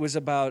it was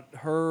about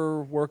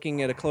her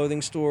working at a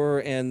clothing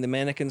store, and the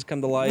mannequins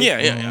come to life.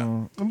 yeah.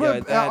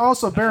 But that-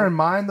 also bear in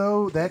mind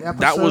though that episode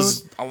That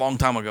was a long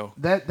time ago.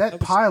 that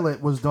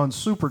pilot was done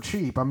super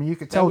cheap. I mean, you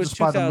could That tell was just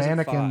by the 2005,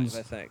 mannequins.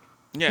 I think.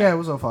 Yeah, it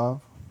was 05.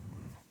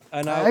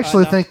 And I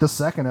actually think the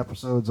second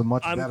episode's a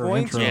much I'm better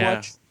going intro. to Yeah.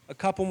 watch a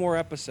couple more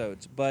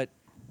episodes, but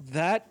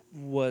that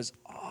was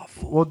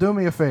awful. Well, do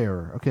me a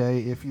favor, okay?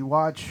 If you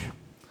watch,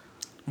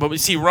 But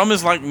see, Rum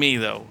is like me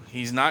though.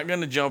 He's not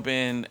gonna jump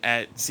in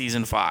at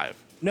season 5.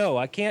 No,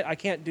 I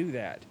can't do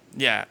that.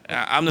 Yeah,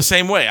 I'm the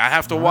same way. I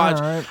have to watch.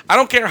 right. I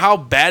don't care how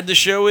bad the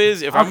show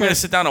is. If I'm Okay. gonna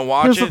sit down and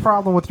watch here's it, the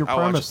problem with your I'll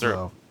watch it premise, through.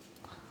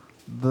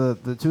 though.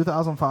 The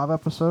 2005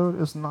 episode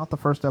is not the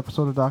first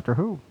episode of Doctor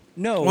Who.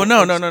 No. Well,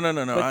 no. But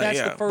that's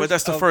Yeah, the but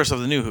that's the first of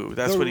the new Who.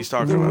 That's the- what he's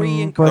talking the about.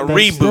 re- But The that's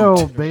reboot.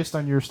 still, based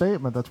on your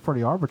statement, that's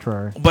pretty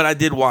arbitrary. But I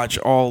did watch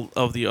all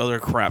of the other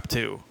crap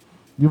too.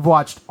 You've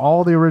watched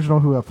all the original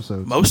Who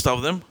episodes. Most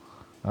of them,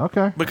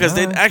 Okay. because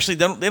they Alright. actually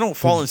they don't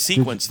fall in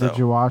sequence Did though.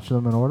 you watch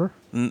them in order?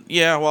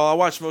 Yeah, well, I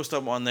watched most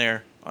of them on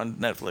there on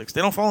Netflix.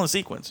 They don't fall in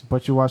sequence.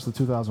 But you watched the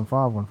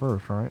 2005 one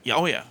first, right? Yeah,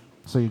 oh yeah.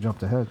 So you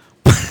jumped ahead.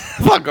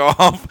 Fuck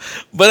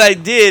off. But I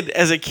did,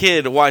 as a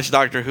kid, watch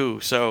Doctor Who.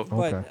 So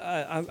But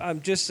Okay.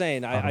 I'm just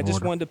saying, Out of I just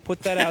order. wanted to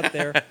put that out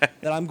there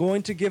that I'm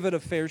going to give it a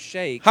fair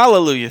shake.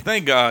 hallelujah,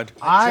 thank God.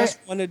 I just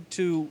wanted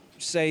to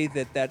say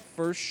that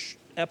first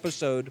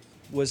episode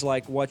was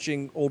like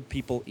watching old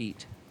people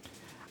eat.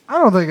 I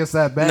don't think it's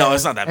that bad. No,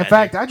 it's not that In bad,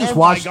 fact, dude. I just Oh my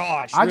watched.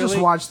 gosh, I just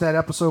really? watched that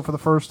episode for the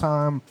first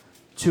time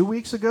 2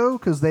 weeks ago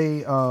because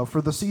they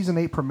for the season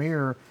 8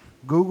 premiere,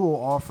 Google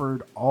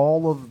offered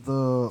all of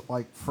the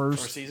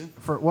first season?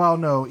 Well,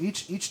 no,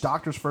 each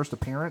Doctor's first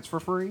appearance for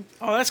free.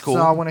 Oh, that's cool.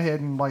 So I went ahead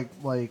and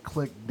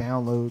clicked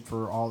download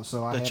for all.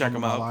 So I To had check them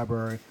in them my out.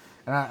 library.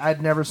 And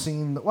I'd never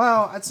seen.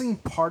 I'd seen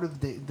part of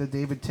the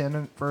David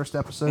Tennant first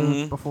episode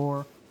Mm-hmm.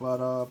 before,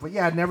 but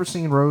yeah, I'd never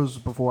seen Rose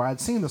before.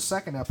 I'd seen the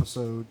second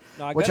episode.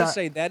 Now I which gotta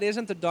say that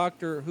isn't the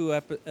Doctor who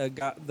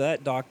got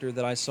that Doctor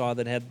that I saw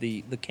that had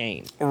the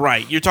cane.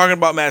 Right, you're talking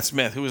about Matt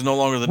Smith, who is no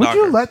longer the Would Doctor.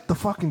 you let the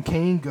fucking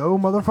cane go,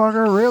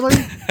 motherfucker? Really?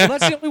 Well,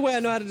 that's the only way I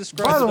know how to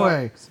describe. By the Doctor.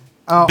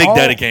 way, Big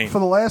Daddy Kane. For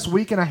the last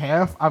week and a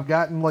half, I've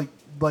gotten like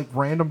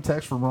random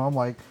texts from Ron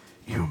like,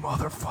 "You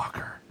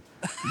motherfucker,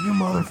 You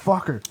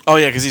motherfucker. Oh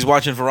yeah, because he's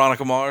watching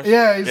Veronica Mars.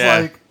 Yeah, he's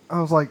like,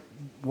 I was like,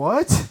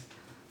 what?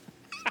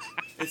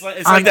 It's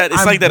like that. It's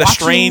I'm like that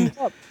watching- estranged.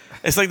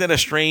 It's like that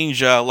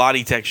estranged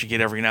Lottie text you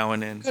get every now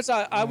and then. Because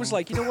I was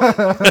like, you know what?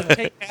 I'm going to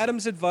take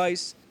Adam's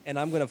advice, and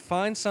I'm going to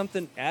find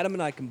something Adam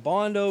and I can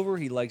bond over.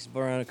 He likes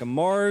Veronica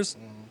Mars.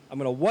 I'm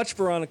going to watch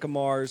Veronica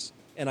Mars.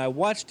 And I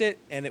watched it,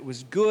 and it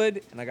was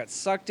good, and I got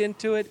sucked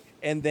into it,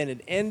 and then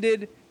it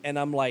ended, and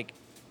I'm like,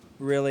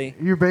 really?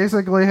 You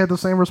basically had the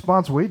same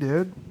response we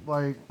did.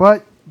 Like,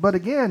 but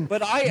again,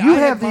 But you I have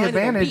had the mine in a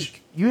advantage.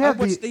 week. You have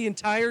I watched the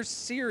entire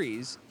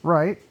series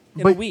right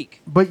in a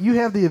week. But you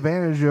have the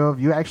advantage of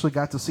you actually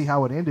got to see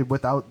how it ended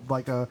without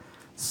like a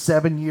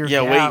 7-year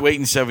Yeah, gap.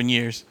 waiting 7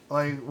 years.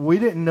 Like we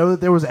didn't know that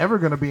there was ever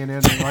going to be an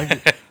ending.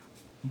 Like,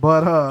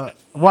 but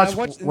watch. I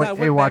watched, wait, I went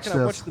hey, watch back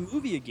and I this. watched the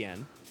movie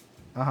again,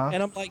 Uh-huh.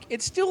 and I'm like,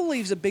 it still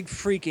leaves a big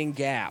freaking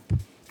gap.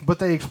 But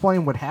they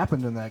explain what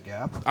happened in that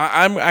gap.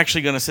 I'm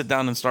actually gonna sit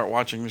down and start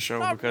watching the show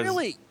Not because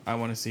really. I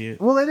want to see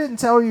it. Well, they didn't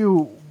tell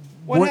you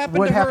What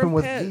happened to her and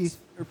with Pez? Keith.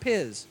 Or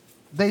Piz?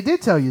 They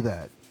did tell you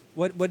that.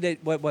 What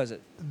was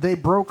it? They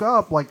broke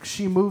up. Like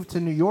she moved to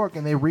New York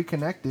and they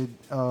reconnected.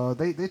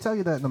 They tell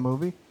you that in the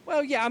movie.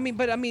 Well, yeah,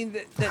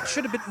 that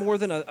should have been more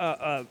than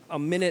a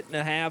minute and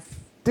a half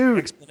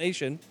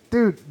explanation.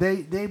 Dude,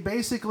 they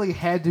basically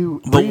had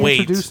to The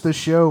reintroduce wait. the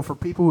show for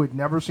people who had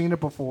never seen it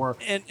before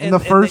And in the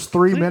they first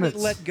 3 completely minutes.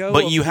 let go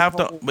But of you the have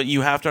to. whole- But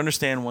you have to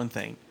understand one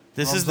thing.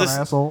 This Rum's is an this.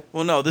 asshole.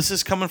 Well, no, this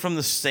is coming from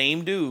the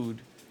same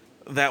dude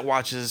that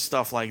watches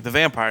stuff like The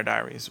Vampire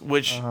Diaries,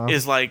 which Uh-huh.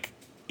 is like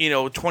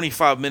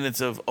 25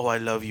 minutes of I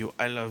love you,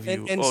 I love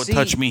you, And oh see,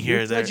 touch me here,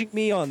 you're there. judging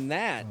me on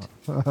that.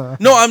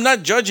 No, I'm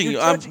not judging you.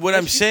 You're I'm, judging- what yes,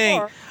 I'm you saying,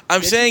 are.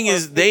 I'm Yes, saying you are.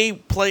 is they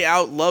play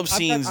out love I'm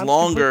scenes completely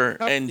longer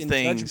covered and in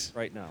things. judgment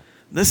right now.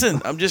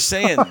 Listen, I'm just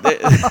saying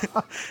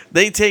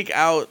they take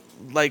out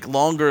like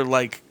longer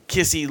like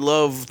kissy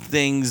love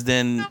things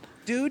than.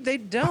 Dude, they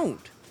don't.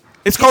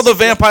 It's called The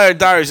Vampire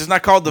Diaries. It's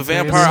not called The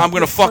Vampire. I'm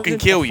gonna It's fucking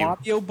turned kill into a you.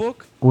 Fabio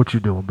book. What you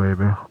doing,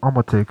 baby? I'm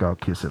gonna take out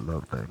kissy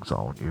love things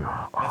on you.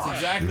 That's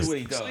exactly what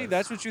he does. See,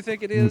 that's what you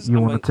think it is. You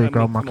I'm want to take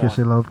out my come on.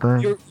 kissy love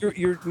thing?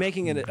 You're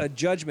making a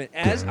judgment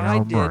as I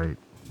Damn did right.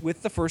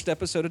 with the first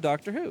episode of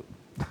Doctor Who.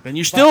 And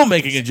you're still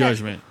making a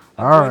judgment.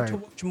 I'm All going right. to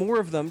watch more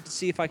of them to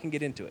see if I can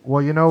get into it.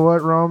 Well, you know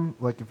what, Rum?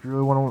 Like, if you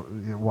really want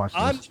to watch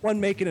I'm this, the one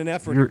making an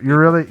effort. you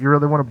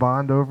really want to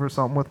bond over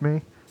something with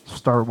me?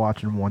 Start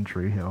watching One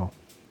Tree Hill.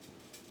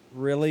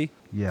 Really?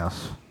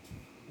 Yes.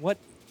 What?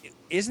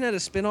 Isn't that a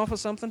spin-off of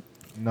something?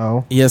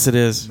 No. Yes, it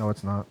is. No,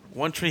 it's not.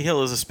 One Tree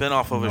Hill is a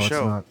spinoff of no, a it's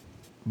show. not.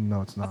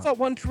 No, it's I not. thought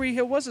One Tree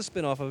Hill was a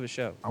spin-off of a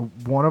show.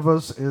 One of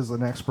us is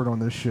an expert on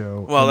this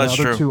show. Well, and that's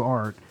the other true. two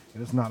aren't.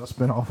 It is not a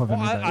spin-off of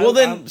Well, anything. Well,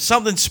 then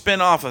something spin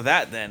off of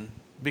that then,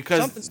 because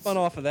Something spun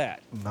off of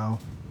that. No.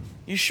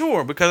 you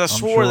sure? Because I I'm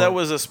swore sure. that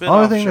was a spin The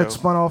only off thing show. that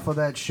spun off of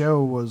that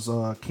show was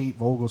Kate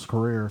Vogel's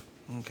career.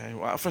 Okay,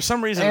 well, for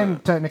some reason,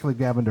 And technically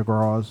Gavin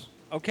DeGrasse.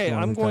 Okay, So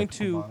I'm we going talked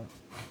to about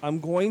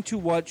it.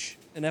 watch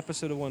an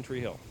episode of One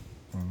Tree Hill.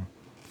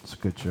 It's a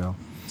good show.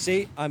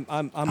 See, I'm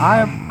I'm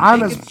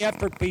making as the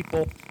effort,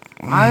 people.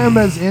 I am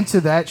as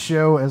into that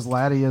show as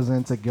Laddie is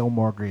into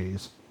Gilmore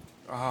Girls.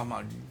 oh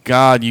my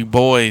God, you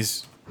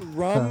boys!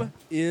 Rum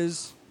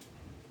is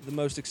the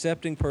most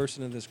accepting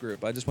person in this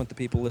group. I just want the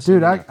people listening.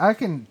 Dude, to know. I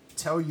can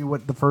tell you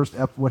what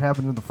what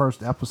happened in the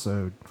first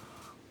episode.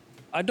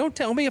 Don't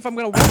tell me if I'm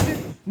going to watch it.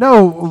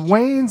 No,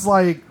 Wayne's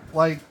like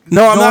No,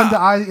 I'm going not-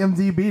 to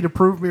IMDb to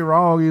prove me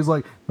wrong. He's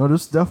like, no,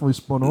 this definitely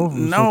spun over. or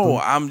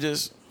No,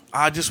 something."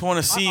 I just want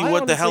to see I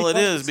what the hell it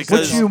honestly is thought this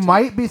because What you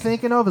might be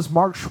thinking of is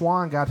Mark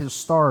Schwann got his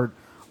start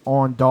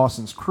on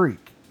Dawson's Creek.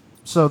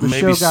 So the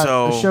Maybe the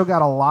so. show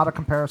got a lot of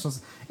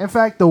comparisons. In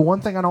fact, the one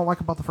thing I don't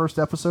like about the first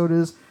episode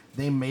is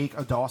they make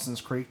a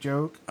Dawson's Creek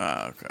joke,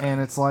 okay.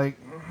 and it's like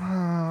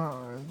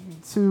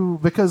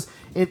because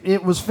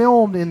it was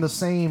filmed in the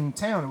same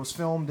town. It was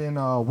filmed in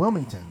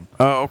Wilmington,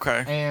 Oh,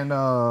 okay. and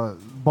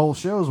both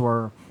shows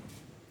were.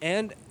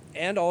 And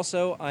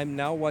also, I'm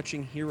now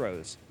watching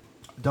Heroes.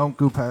 Don't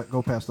go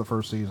past the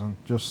first season.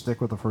 Just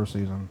stick with the first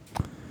season.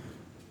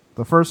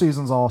 The first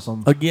season's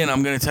awesome. Again,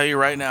 I'm going to tell you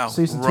right now.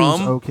 Season 2's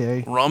Rum,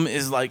 okay. Rum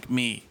is like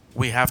me.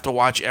 We have to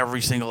watch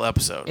every single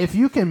episode. If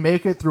you can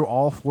make it through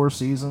all 4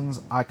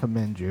 seasons, I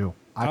commend you.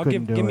 I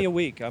couldn't do give it. me a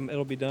week.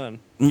 It'll be done.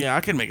 Yeah,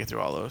 I can make it through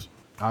all those.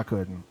 I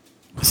couldn't.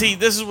 See,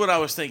 this is what I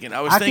was thinking.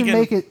 I was I thinking. can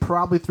make it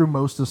probably through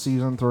most of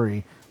season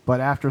 3, but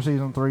after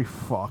season 3,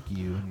 fuck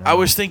you. No. I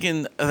was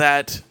thinking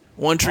that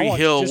One Tree watched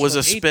Hill just was for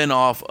a 8.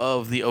 spin-off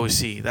of the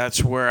OC.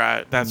 That's what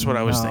I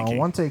was No, thinking.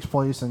 One takes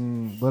place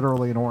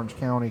literally in Orange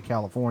County,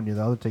 California.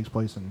 The other takes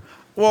place in.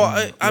 Well,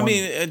 I one-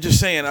 mean, just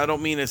saying. I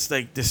don't mean it's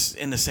like this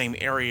in the same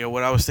area.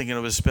 What I was thinking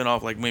of is a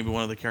spin-off, like maybe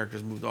one of the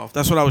characters moved off.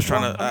 That's what I was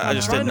trying to. I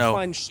just I'm didn't trying know. to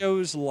find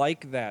shows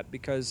like that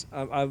because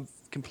I've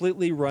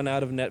completely run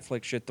out of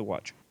Netflix shit to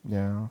watch.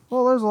 Yeah.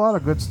 Well, there's a lot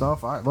of good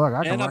stuff. I can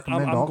And I'm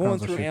recommend all going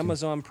kinds of through shit. to you.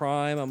 Amazon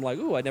Prime. I'm like,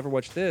 ooh, I never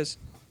watched this.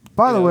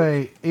 By the Yeah.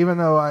 way, even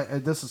though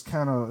this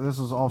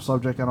is off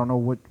subject, I don't know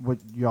what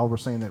y'all were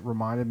saying that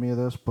reminded me of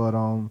this, but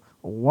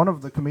one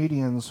of the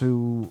comedians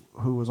who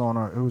was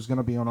going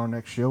to be on our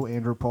next show,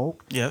 Andrew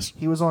Polk. Yes.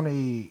 He was on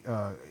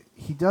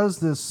he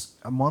does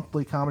a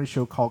monthly comedy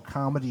show called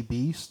Comedy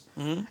Beast.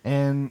 Mm-hmm.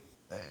 And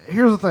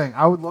here's the thing.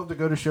 I would love to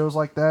go to shows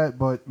like that,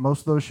 but most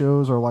of those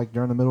shows are like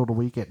during the middle of the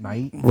week at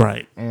night.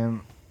 Right.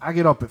 And I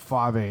get up at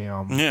 5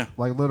 a.m. Yeah.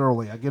 Like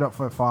literally, I get up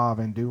at 5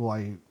 and do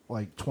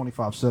like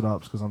 25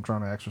 sit-ups because I'm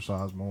trying to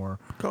exercise more.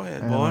 Go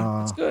ahead, And, boy.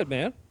 That's good,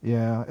 man.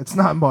 Yeah, it's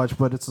not much,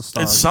 but it's a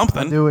start. It's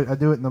something. I do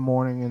it in the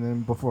morning and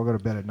then before I go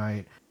to bed at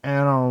night.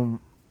 And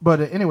but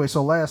anyway,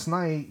 so last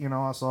night,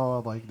 I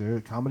saw like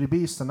the Comedy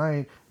Beast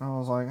tonight, and I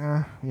was like,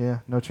 yeah,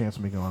 no chance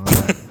of me going to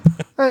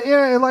that.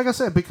 Yeah, like I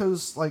said,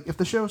 because like if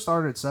the show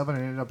started at 7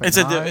 and ended up at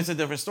 9, it's a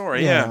different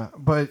story. Yeah.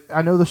 But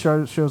I know the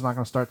show's not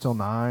going to start till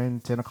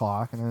 9, 10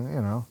 o'clock, and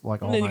then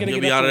like all And then you're night. gonna You'll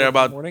get be up out of to there work in the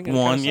about morning and it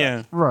 1. kinda Yeah.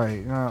 sucks.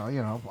 Right.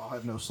 I'll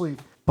have no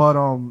sleep. But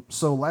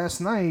so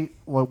last night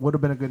would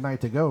have been a good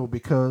night to go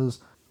because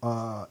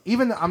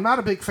even I'm not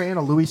a big fan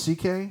of Louis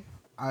C.K.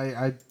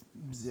 I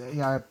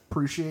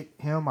appreciate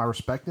him. I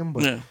respect him,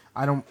 but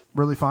I don't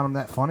really find him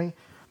that funny.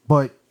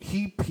 But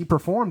he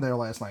performed there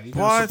last night. He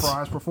did a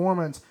surprise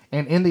performance,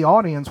 and in the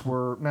audience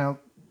were now.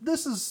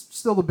 This is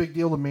still a big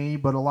deal to me,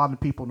 but a lot of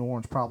people in New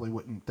Orleans probably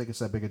wouldn't think it's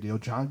that big a deal.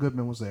 John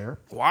Goodman was there.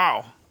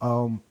 Wow.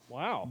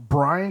 Wow.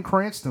 Bryan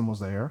Cranston was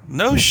there.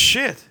 No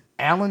shit.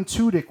 Alan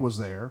Tudyk was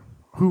there.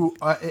 Who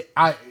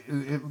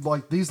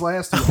like these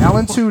last two,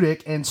 Alan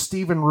Tudyk and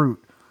Stephen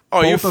Root.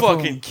 Oh, you're Both of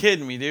fucking them-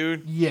 kidding me,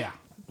 dude. Yeah.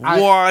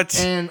 What?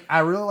 And I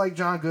really like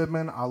John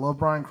Goodman. I love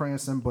Bryan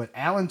Cranston, but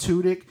Alan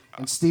Tudyk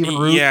and Stephen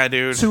Root, yeah,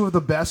 dude. two of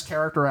the best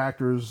character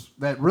actors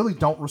that really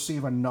don't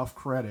receive enough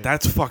credit.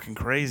 That's fucking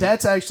crazy.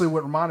 That's actually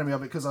what reminded me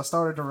of it because I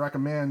started to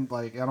recommend,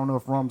 like, I don't know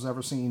if Rum's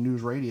ever seen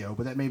News Radio,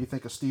 but that made me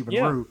think of Stephen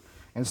Root,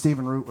 and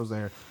Stephen Root was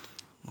there.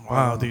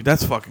 Wow, dude,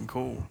 that's fucking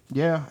cool.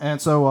 Yeah,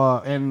 and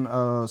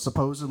so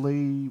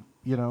supposedly,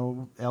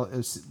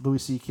 Louis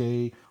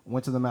C.K.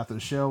 went to them after the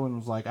show and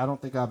was like, I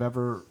don't think I've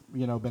ever,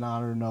 been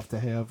honored enough to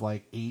have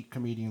like 8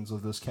 comedians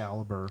of this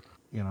caliber,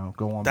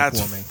 go on That's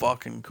before me.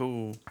 fucking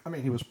cool. I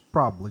mean, he was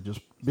probably just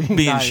being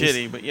nice.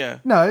 Shitty, but yeah.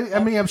 No,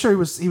 I mean, I'm sure he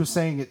was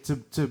saying it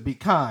to be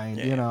kind.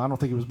 I don't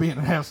think he was being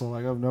an asshole.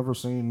 Like, I've never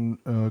seen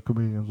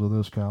comedians of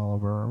this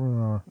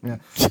caliber. Yeah.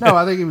 No,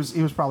 I think he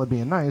was probably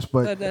being nice.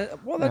 But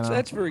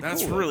that's very cool.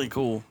 That's really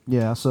cool.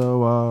 yeah.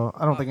 So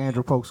I don't think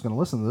Andrew Polk's going to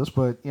listen to this,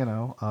 but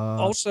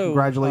Also,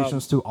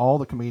 congratulations to all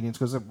the comedians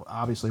because it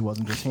obviously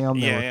wasn't just him.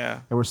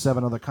 There were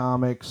 7 other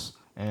comics.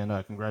 And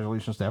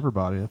congratulations to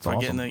everybody. That's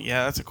awesome.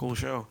 That's a cool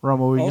show. Ron,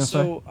 what were you going to say?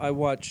 Also, I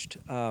watched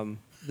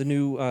the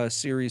new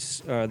series,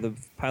 the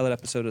pilot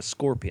episode of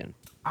Scorpion.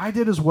 I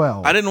did as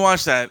well. I didn't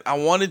watch that. I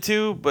wanted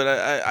to, but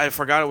I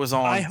forgot it was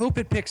on. I hope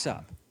it picks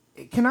up.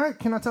 Can I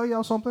tell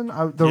y'all something?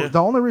 The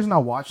only reason I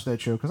watched that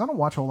show, because I don't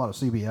watch a whole lot of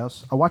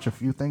CBS. I watch a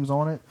few things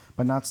on it,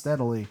 but not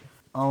steadily.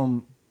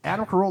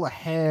 Adam Carolla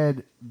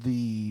had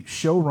the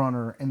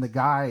showrunner and the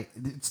guy.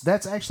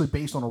 That's actually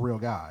based on a real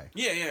guy.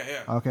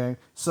 Yeah. Okay,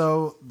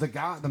 so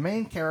the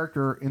main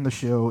character in the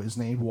show is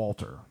named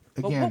Walter.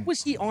 Again, But what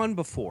was he on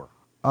before?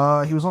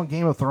 he was on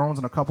Game of Thrones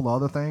and a couple of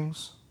other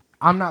things.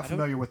 I'm not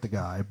familiar with the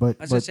guy, but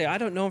I was gonna say I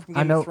don't know him from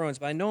Game of Thrones,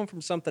 but I know him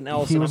from something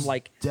else, and I'm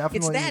like,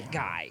 it's that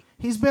guy.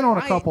 He's been on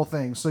a couple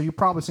things, so you've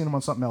probably seen him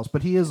on something else.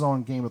 But he is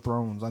on Game of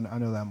Thrones. I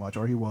know that much,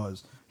 or he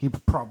was. He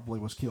probably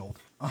was killed.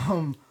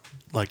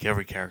 Like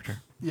every character.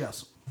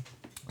 Yes.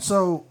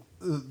 So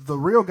the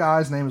real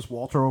guy's name is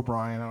Walter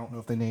O'Brien. I don't know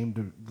if they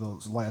named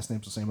the last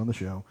name's the same on the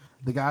show.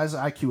 The guy's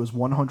IQ is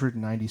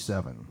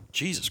 197.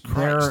 Jesus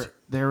Christ.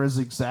 There is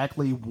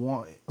exactly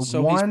one.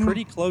 So he's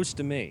pretty close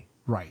to me.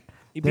 Right.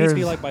 He beats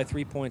me like by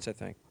 3 points, I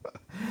think.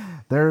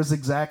 There is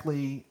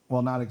exactly,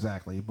 well, not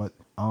exactly, but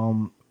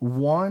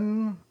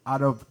 1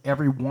 out of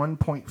every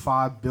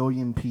 1.5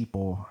 billion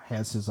people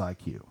has his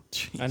IQ.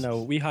 I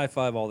know. We high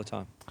five all the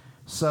time.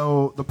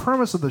 So the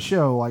premise of the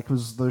show,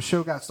 was the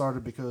show got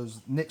started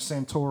because Nick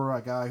Santora,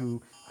 a guy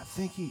who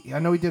I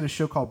know he did a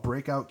show called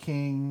Breakout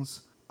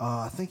Kings.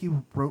 I think he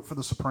wrote for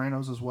The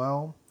Sopranos as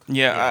well.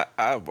 Yeah,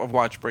 I've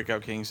watched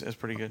Breakout Kings. It's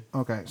pretty good.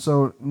 Okay,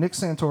 so Nick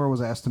Santora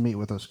was asked to meet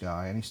with this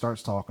guy, and he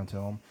starts talking to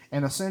him.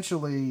 And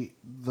essentially,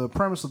 the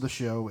premise of the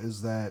show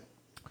is that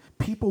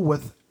people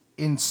with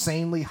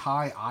insanely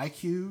high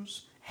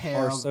IQs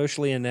are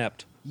socially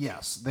inept.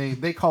 Yes,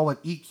 they call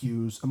it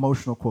EQs,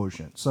 emotional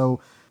quotient. So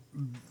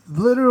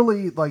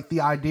literally,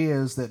 the idea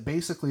is that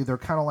basically they're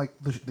kind of like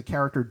the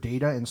character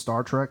Data in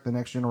Star Trek: The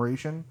Next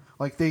Generation.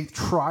 Like, they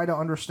try to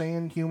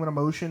understand human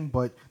emotion,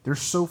 but they're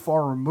so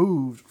far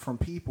removed from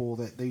people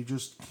that they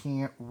just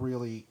can't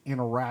really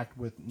interact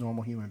with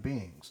normal human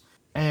beings.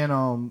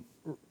 And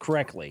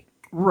correctly.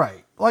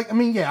 Right.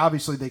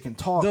 Obviously they can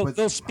talk, but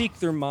they'll speak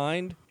their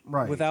mind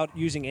right, without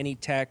using any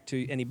tact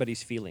to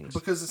anybody's feelings.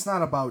 Because it's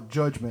not about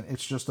judgment,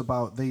 it's just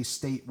about they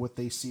state what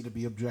they see to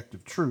be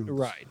objective truths.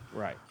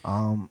 Right.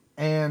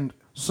 And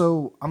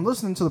so I'm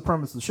listening to the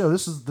premise of the show.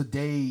 This is the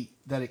day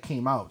that it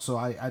came out, so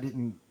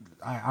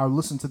I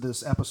listened to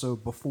this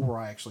episode before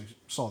I actually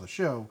saw the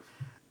show.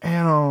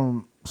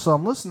 And so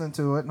I'm listening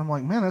to it, and I'm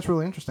like, man, that's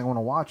really interesting. I want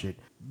to watch it.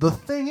 the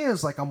thing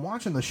is, like, I'm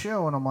watching the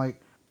show and I'm like,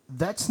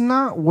 that's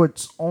not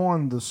what's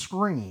on the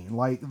screen.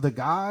 Like, the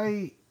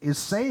guy is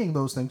saying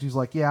those things. He's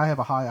like, yeah, I have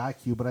a high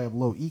IQ, but I have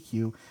low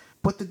EQ.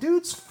 But the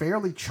dude's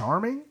fairly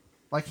charming.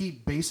 Like, he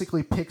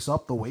basically picks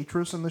up the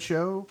waitress in the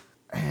show.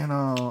 And,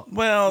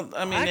 well,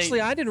 I mean,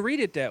 Actually, I didn't read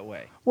it that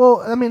way.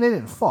 well, I mean, they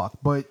didn't fuck,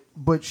 but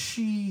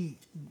she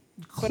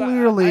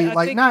clearly, I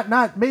like, think-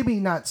 not maybe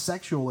not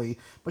sexually,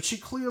 but she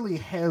clearly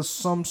has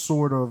some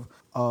sort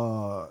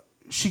of,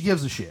 she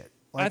gives a shit.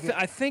 Like,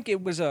 I think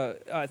it was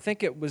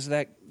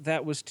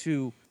that was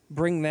to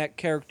bring that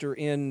character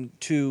in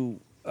to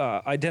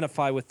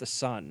identify with the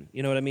son.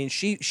 You know what I mean?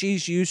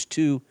 She's used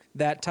to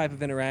that type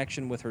of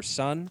interaction with her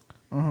son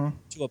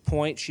to a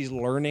point. She's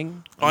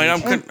learning. Oh,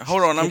 and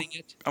hold on, getting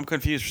it. I'm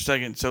confused for a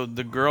second. So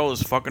the girl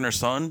is fucking her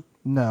son?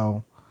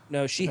 no.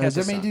 No, she has.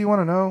 I a mean, son. do you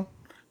want to know?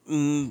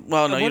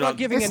 Well, no, We're you not don't.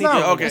 giving It's anything.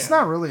 not. Okay. It's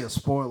not really a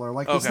spoiler.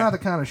 Like, it's Okay. not the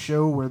kind of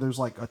show where there's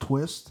like a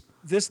twist.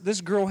 This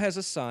girl has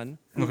a son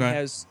who Okay.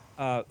 has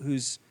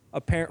who's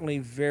apparently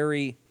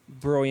very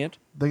brilliant.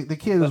 The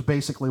kid is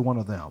basically one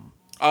of them.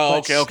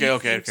 Oh, but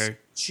okay.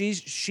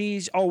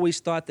 She's always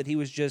thought that he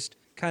was just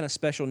kind of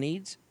special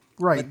needs.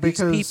 Right, But these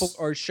because people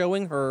are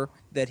showing her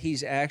that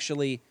he's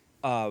actually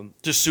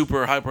Just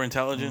super hyper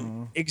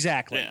intelligent.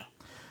 exactly. Yeah.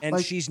 And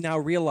Like- she's now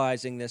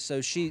realizing this. So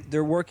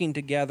they're working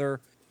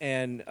together,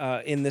 and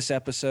in this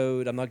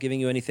episode, I'm not giving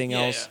you anything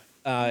Yeah, else.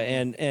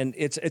 And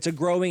it's a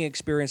growing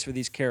experience for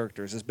these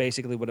characters. Is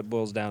basically what it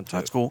boils down to.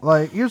 That's cool.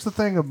 like, here's the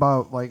thing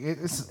about, like,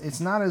 it's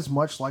not as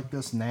much like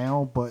this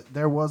now, but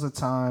there was a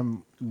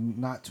time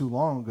not too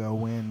long ago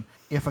when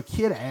if a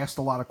kid asked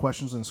a lot of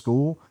questions in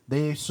school,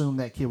 they assumed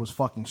that kid was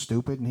fucking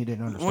stupid and he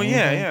didn't understand Well, yeah,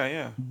 anything.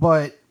 yeah.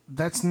 But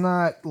that's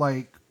not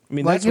like. I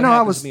mean, like, that's you what know, I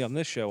happens was to me on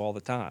this show all the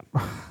time.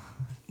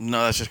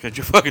 No, that's just because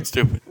you're fucking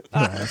stupid.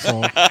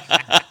 asshole.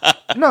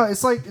 No,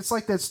 it's like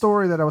that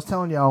story that I was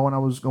telling y'all when I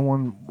was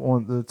going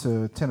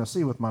to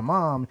Tennessee with my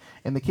mom,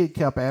 and the kid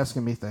kept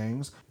asking me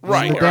things.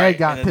 Right, And the dad right.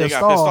 got And they pissed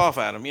got pissed off off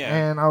at him, yeah.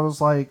 And I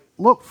was like,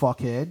 "Look,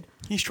 fuckhead."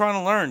 He's trying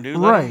to learn, dude.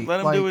 Right.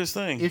 Let him like, do his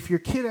thing. If your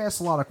kid asks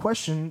a lot of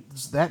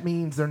questions, that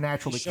means they're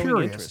naturally He's showing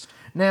curious. interest.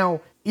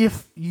 Now,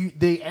 if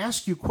they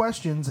ask you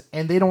questions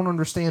and they don't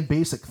understand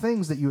basic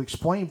things that you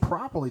explain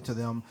properly to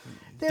them,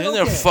 then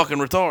they're okay. fucking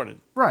retarded.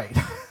 Right.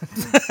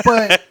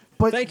 but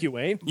Thank you,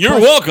 Wayne. You're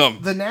but welcome.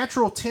 The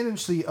natural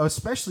tendency,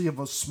 especially of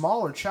a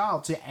smaller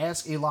child, to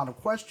ask a lot of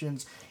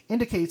questions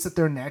indicates that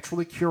they're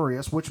naturally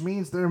curious, which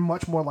means they're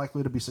much more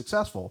likely to be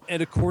successful.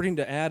 And according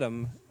to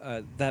Adam,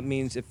 that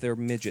means if they're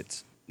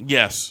midgets,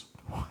 Yes.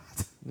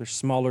 they're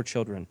smaller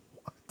children.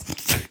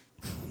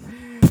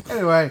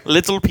 Anyway,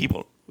 Little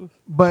people.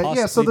 but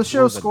yeah, so Possibly the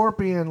show dwarven.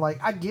 Scorpion, like,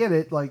 I get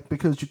it, like,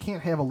 because you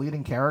can't have a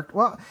leading character.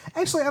 Well,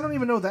 actually, I don't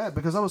even know that,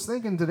 because I was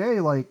thinking today,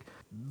 like,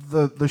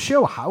 the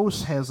show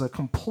House has a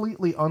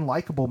completely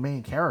unlikable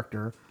main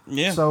character.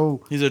 Yeah.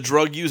 So He's a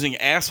drug using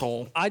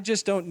asshole. I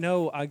just don't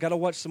know. I got to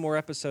watch some more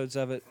episodes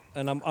of it,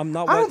 and I'm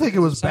not. I don't watching think it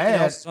was something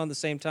bad. else on the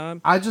same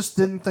time. I just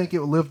didn't think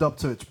it lived up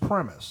to its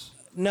premise.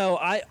 No,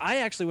 I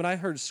actually when I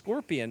heard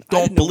Scorpion, I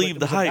Don't didn't know what believe it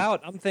the was hype.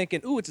 about. I'm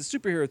thinking, ooh, it's a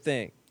superhero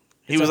thing.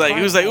 He It's was a like,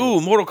 crime ooh,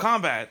 film. Mortal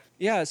Kombat.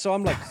 Yeah, so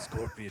I'm like,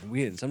 Scorpion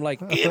wins. I'm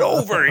like, Get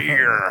over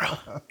here.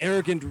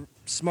 arrogant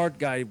smart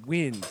guy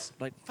wins.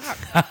 Like,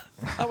 fuck,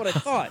 not what I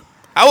thought.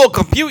 I will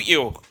compute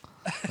you.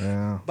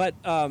 Yeah. But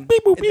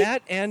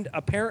that and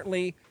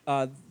apparently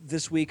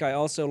this week I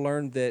also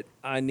learned that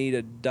I need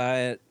a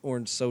diet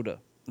orange soda.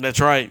 That's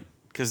right.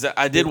 Because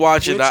I did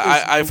watch it. Which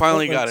I is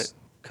finally got Oakland's it.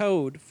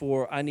 Code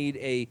for I need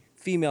a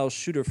female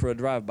shooter for a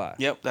drive-by.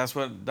 Yep, that's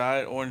what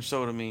Diet Orange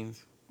Soda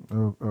means.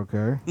 Oh,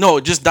 okay. No,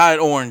 just Diet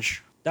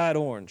Orange. Diet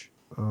orange.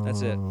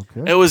 That's it.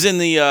 Okay. It was in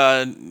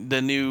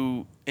the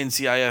new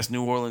NCIS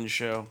New Orleans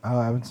show. Oh,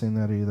 I haven't seen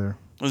that either.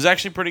 It was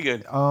actually pretty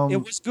good. It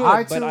was good,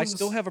 but I iTunes-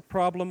 still have a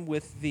problem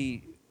with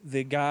the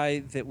guy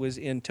that was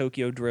in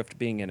Tokyo Drift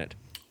being in it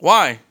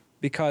Why?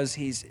 because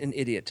he's an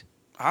idiot.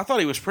 I thought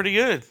he was pretty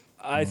good.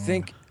 I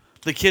think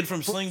The kid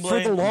from for Sling the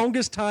Blade.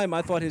 longest time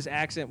I thought his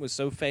accent was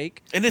so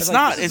fake. And it's I was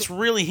like, not. this is It's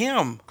really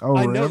him. Oh,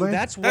 I know really?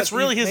 that's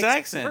really his makes it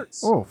accent.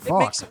 worse. Oh, It fuck.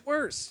 makes it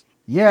worse.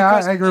 Yeah,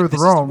 Because I agree I'm with like,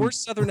 this is the Rome.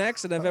 worst Southern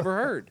accent I've ever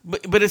heard.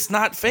 But it's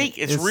not fake.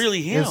 It's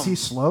really him. Is he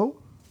slow?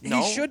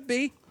 No. He should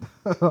be.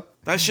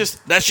 That's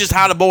just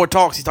how the boy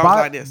talks. He talks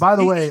like this. By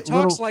the He way, talks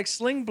little like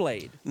Sling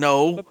Blade.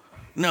 No.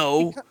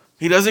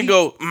 He doesn't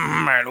go.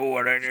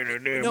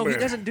 No, he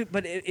doesn't do.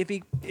 But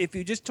if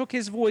you just took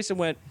his voice and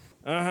went,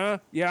 yeah,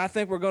 I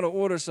think we're gonna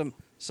order some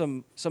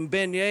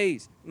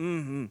beignets.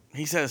 Mm-hmm.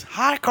 He says,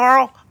 "Hi,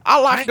 Carl. I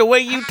like the way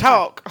you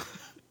talk."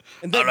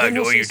 And then, I like then the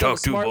he'll way say you talk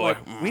something too, smart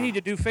boy. like, we need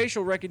to do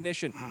facial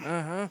recognition.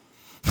 I'm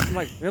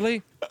like,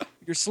 really?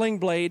 You're Sling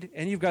Blade,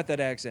 and you've got that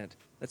accent.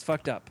 That's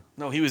fucked up.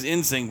 No, he was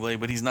in Sling Blade,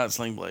 but he's not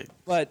Sling Blade.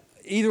 But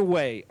either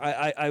way,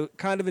 I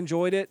kind of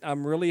enjoyed it.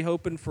 I'm really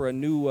hoping for a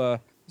new.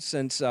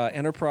 Since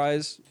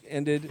Enterprise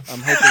ended,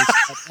 I'm hoping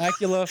Scott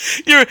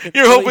Bakula. You're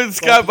really hoping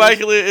Scott focus.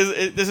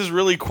 Bakula this is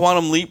really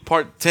Quantum Leap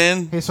Part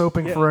 10? he's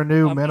hoping Yeah, for a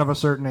new Men of a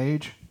Certain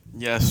Age.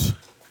 Yes.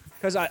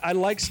 Because I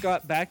like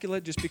Scott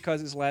Bakula just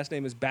because his last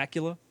name is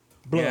Bakula.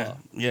 Blah.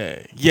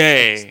 Yeah.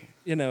 Yay.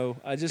 You know,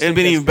 I just It'd think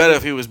been that's even better very-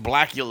 if he was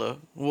Blackula.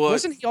 What?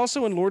 Wasn't he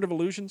also in Lord of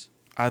Illusions?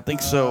 I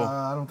think so.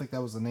 I don't think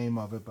that was the name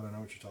of it, but I know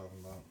what you're talking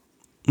about.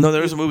 No,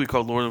 there was a movie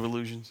called Lord of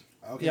Illusions.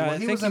 Okay, Yeah, well, I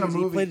he think was in a he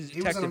movie. played a He was in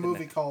a detective in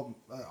movie that. called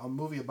a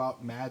movie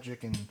about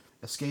magic and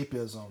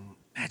escapism.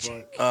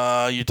 Magic.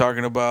 You're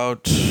talking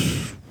about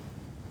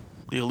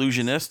The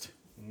Illusionist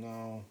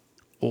No,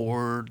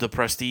 or The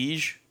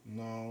Prestige?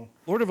 no,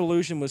 Lord of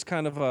Illusion was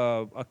kind of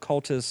a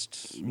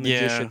cultist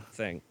magician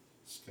thing.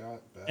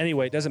 Scott.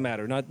 Anyway, it doesn't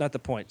matter. Not the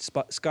point.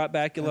 Scott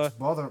Bakula.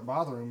 That's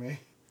bothering me.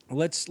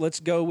 Let's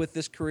go with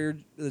this career.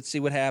 Let's see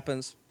what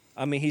happens.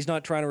 I mean, he's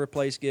not trying to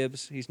replace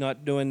Gibbs. He's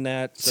not doing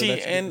that. So See,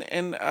 that's good.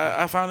 and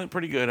I found it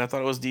pretty good. I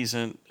thought it was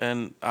decent,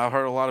 and I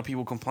heard a lot of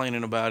people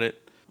complaining about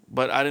it,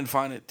 but I didn't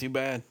find it too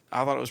bad.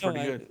 I thought it was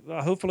pretty good.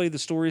 Hopefully, the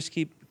stories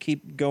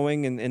keep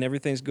going and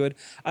everything's good.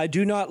 I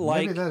do not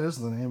like Maybe that is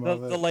the name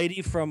of it. the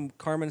lady from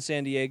Carmen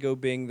Sandiego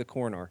being the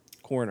coroner.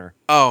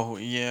 Oh,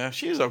 yeah,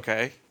 she's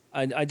okay.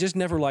 I just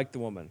never liked the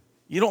woman.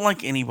 You don't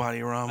like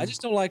anybody, Rom. I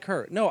just don't like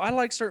her. No, I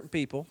like certain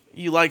people.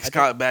 You like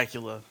Scott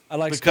Bakula. I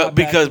like because, Scott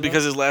because Bakula.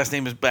 because his last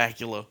name is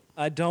Bakula.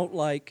 I don't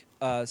like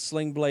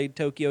Sling Blade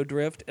Tokyo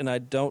Drift, and I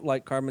don't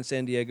like Carmen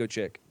Sandiego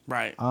chick.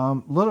 Right.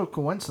 Little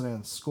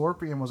coincidence.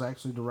 Scorpion was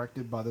actually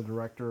directed by the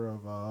director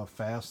of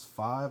Fast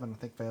 5 and I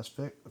think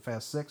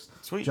Fast 6.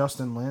 Sweet.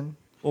 Justin Lin.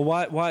 Well,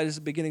 why is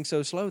it beginning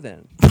so slow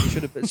then? You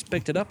should have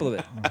picked it up a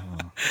little bit.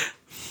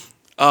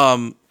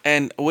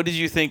 And what did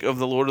you think of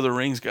the Lord of the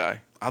Rings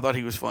guy? I thought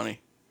he was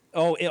funny.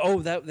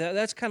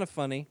 That's kind of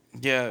funny.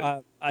 Yeah.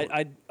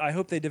 I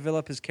hope they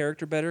develop his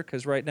character better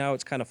because right now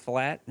it's kind of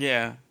flat.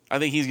 Yeah. I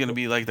think he's going to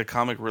be like the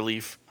comic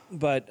relief.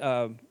 But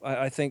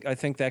I think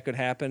that could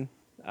happen.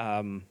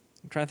 I'm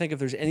trying to think if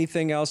there's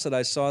anything else that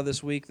I saw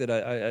this week that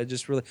I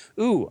just really.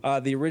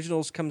 The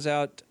Originals comes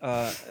out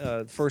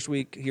first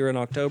week here in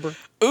October.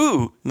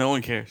 Ooh, no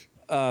one cares.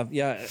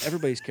 Yeah,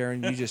 everybody's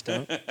caring. You just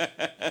don't.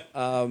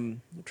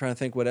 I'm trying to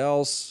think what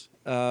else.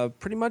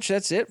 Pretty much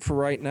that's it for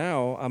right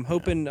now. I'm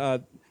hoping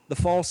the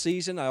fall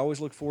season, I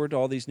always look forward to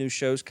all these new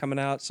shows coming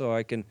out so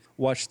I can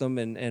watch them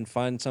and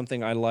find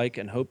something I like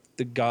and hope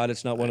to God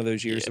it's not one of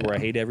those years where I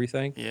hate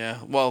everything. Yeah,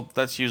 well,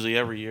 that's usually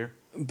every year.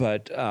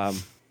 But,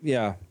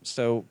 yeah,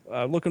 so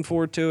looking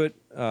forward to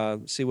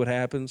it, see what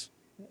happens.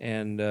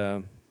 And,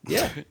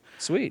 yeah,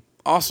 sweet.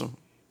 Awesome.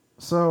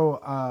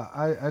 So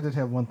I did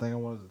have one thing I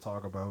wanted to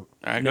talk about.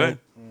 All right, go ahead.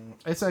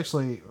 It's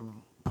actually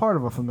part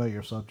of a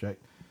familiar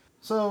subject.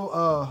 So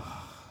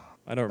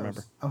I don't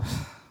remember.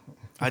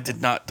 I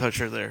did not touch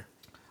her there.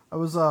 I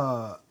was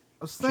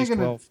She's thinking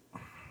 12.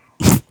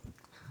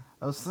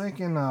 I was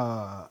thinking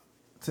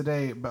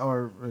today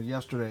or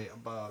yesterday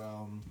about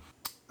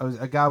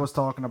a guy was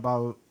talking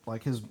about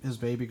like his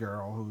baby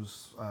girl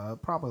who's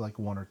probably like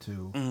 1 or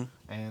 2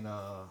 and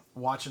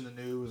watching the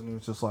news, and it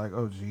was just like,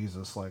 oh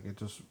Jesus, like it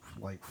just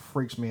like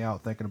freaks me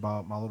out thinking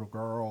about my little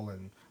girl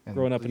and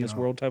Growing up in you this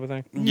know, world type of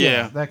thing.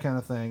 Yeah. that kind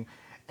of thing.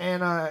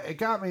 And it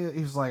got me.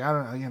 He was like, I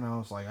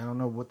don't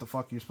know what the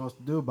fuck you're supposed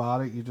to do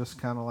about it. You just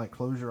kind of like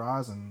close your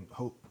eyes and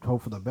hope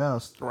for the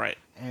best. Right.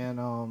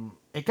 And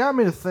it got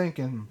me to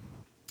thinking.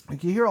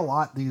 Like you hear a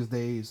lot these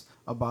days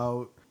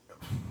about,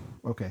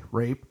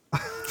 rape.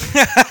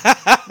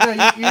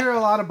 You hear a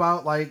lot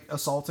about like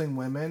assaulting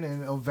women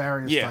and of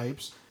various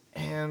types.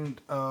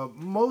 And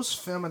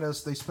most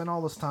feminists, they spend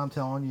all this time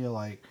telling you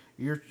like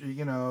you're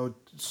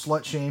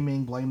slut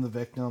shaming, blame the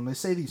victim. They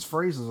say these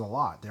phrases a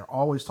lot. They're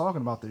always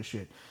talking about this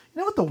shit. You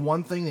know what the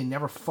one thing they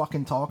never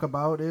fucking talk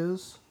about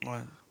is?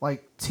 What?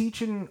 Like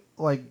teaching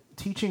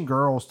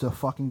girls to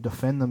fucking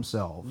defend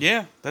themselves.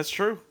 Yeah, that's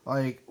true.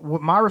 Like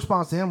what my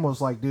response to him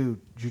was like, dude,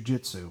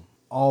 jujitsu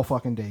all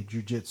fucking day,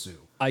 jujitsu.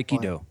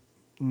 Aikido. Like,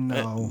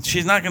 no,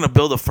 She's not going to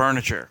build a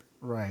furniture.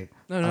 right?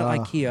 No,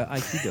 IKEA.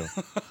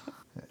 Aikido.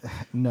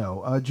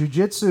 No,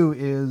 jujitsu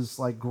is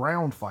like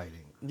ground fighting.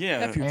 Yeah.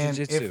 F your And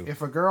jujitsu.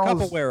 if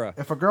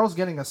a girl's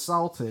getting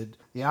assaulted,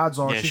 the odds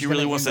are Yeah, she's she really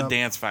gonna wants end a up-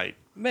 dance fight.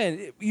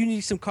 Man, you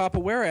need some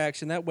capoeira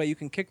action. That way you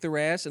can kick their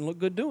ass and look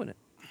good doing it.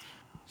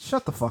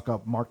 Shut the fuck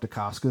up, Mark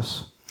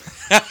Dacascos.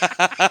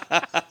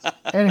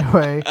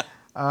 Anyway,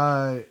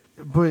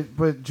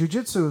 but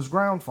jujitsu is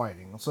ground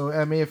fighting. So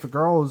I mean, if a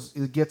girl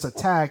gets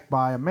attacked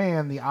by a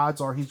man, the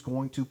odds are he's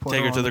going to put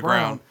Take her her to on the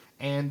ground.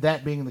 And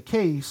that being the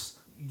case,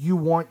 you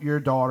want your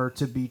daughter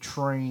to be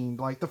trained.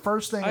 Like the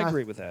first thing I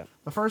agree with that.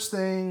 The first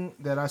thing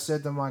that I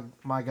said to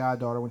my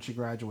goddaughter when she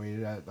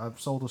graduated, I've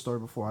told the story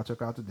before. I took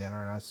her out to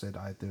dinner and I said,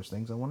 there's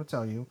things I want to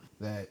tell you,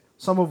 that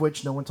some of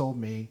which no one told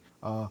me.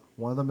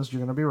 One of them is you're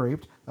going to be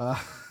raped.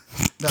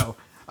 No.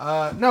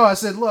 No, I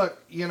said, look,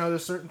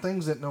 there's certain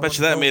things that no one Bet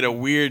you that told made a me.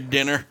 weird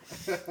dinner.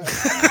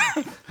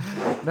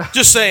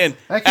 Just saying.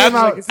 That came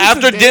out-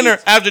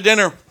 After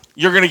dinner,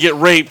 you're going to get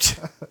raped.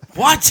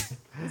 What?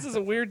 This is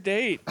a weird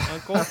date,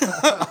 Uncle.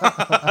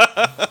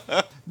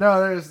 No,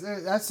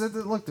 I said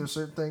that. Look, there's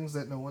certain things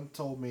that no one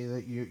told me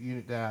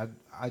that Dad.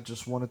 I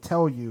just want to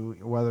tell you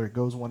whether it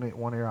goes one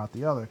ear out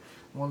the other.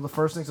 One of the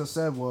first things I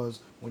said was,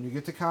 when you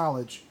get to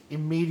college,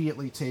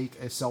 immediately take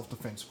a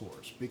self-defense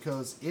course,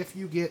 because if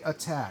you get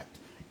attacked,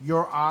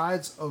 your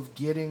odds of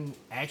getting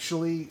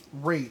actually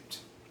raped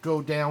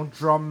go down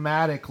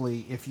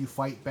dramatically if you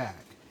fight back.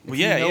 Well,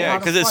 yeah,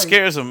 because it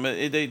scares them.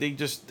 They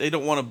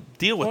don't want to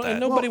deal with that. And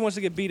nobody wants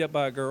to get beat up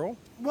by a girl.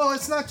 Well,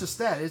 it's not just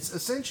that. It's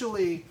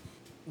essentially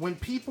when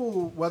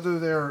people, whether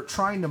they're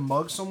trying to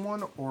mug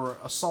someone or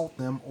assault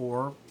them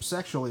or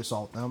sexually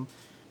assault them,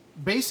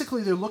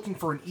 basically they're looking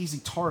for an easy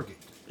target.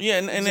 Yeah,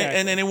 and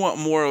then they want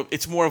more.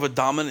 It's more of a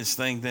dominance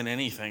thing than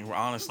anything,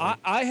 honestly.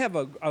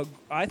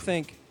 I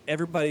think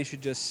everybody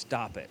should just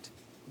stop it.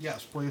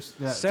 Yes, please.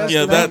 That's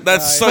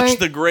such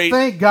the great.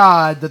 Thank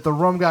God that the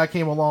rum guy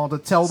came along to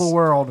tell the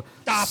world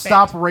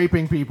stop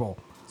raping people.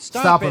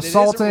 Stop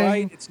assaulting. It isn't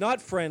right. It's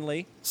not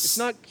friendly. It's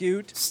not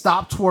cute.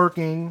 Stop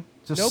twerking.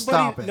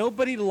 Stop it.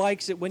 Nobody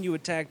likes it when you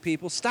attack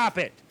people. Stop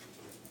it.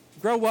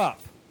 Grow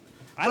up.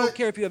 I don't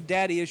care if you have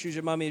daddy issues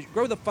or mommy issues.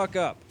 Grow the fuck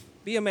up.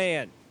 Be a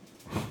man.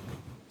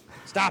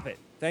 Stop it.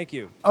 Thank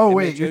you. Oh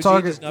wait, you're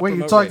talking to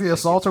the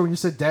assaulter when you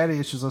said daddy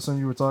issues. I assume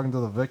you were talking to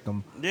the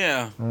victim.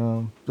 Yeah.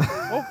 Well,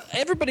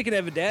 everybody can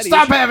have a daddy.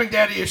 Stop having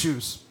daddy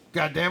issues.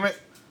 God damn it.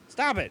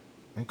 Stop it.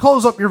 And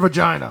close up your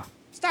vagina.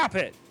 Stop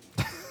it.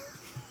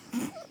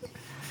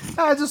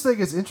 I just think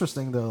it's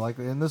interesting though, like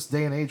in this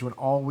day and age when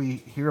all we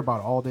hear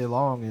about all day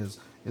long is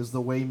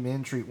the way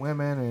men treat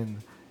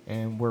women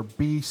and we're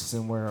beasts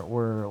and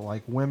we're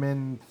like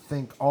women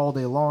think all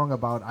day long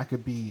about I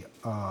could be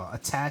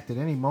attacked at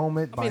any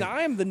moment. I mean,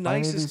 I am the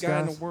nicest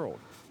guy in the world.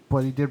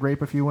 But he did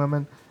rape a few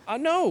women. I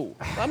know.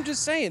 I'm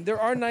just saying there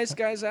are nice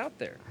guys out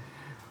there.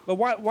 But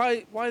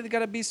why they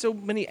gotta be so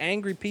many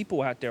angry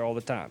people out there all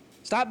the time?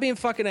 Stop being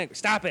fucking angry.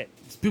 Stop it.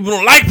 People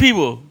don't like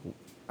people.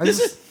 This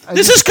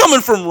is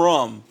coming from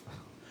Rum.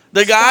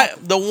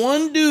 The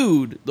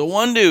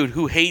one dude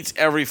who hates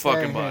every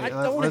fucking body.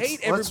 I don't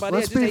hate everybody. Let's I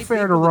just be hate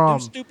fair people to that Rum.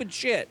 do stupid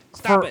shit.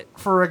 Stop it.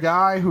 For a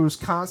guy who's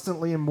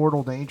constantly in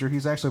mortal danger,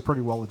 he's actually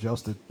pretty well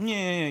adjusted.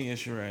 Yeah,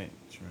 yes, you're right.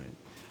 That's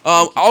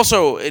right.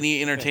 Also,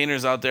 any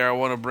entertainers out there, I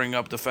want to bring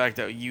up the fact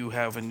that you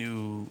have a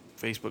new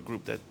Facebook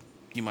group that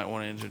you might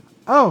want to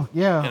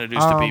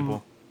introduce to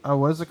people.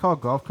 What is it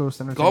called? Gulf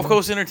Coast Entertainment? Gulf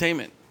Coast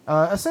Entertainment.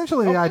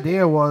 Essentially, the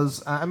idea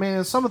was,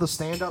 some of the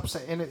stand-ups,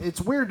 and it's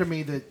weird to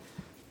me that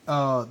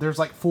there's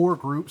like 4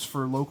 groups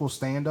for local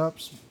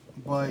stand-ups,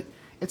 but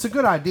it's a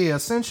good idea.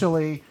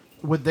 Essentially,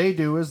 what they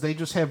do is they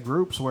just have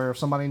groups where if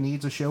somebody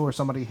needs a show or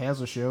somebody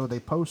has a show, they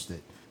post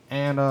it.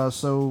 And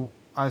so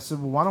I said,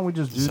 well, why don't we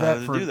just do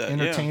that for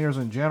entertainers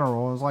in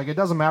general? It's like, it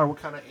doesn't matter what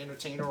kind of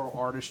entertainer or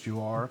artist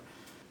you are.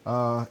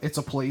 It's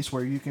a place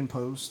where you can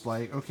post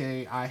like,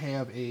 okay, I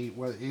have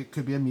it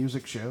could be a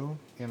music show.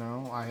 You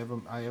know, I have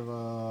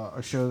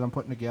a show that I'm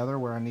putting together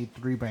where I need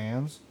 3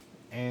 bands.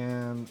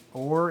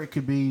 Or it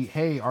could be,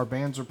 hey, our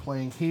bands are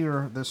playing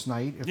here this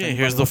night.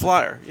 Here's the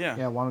flyer.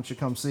 Yeah, why don't you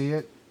come see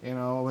it? You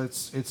know,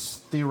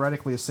 it's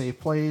theoretically a safe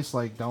place.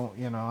 Like,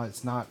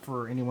 it's not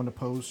for anyone to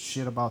post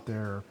shit about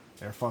their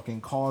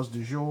fucking cause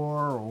du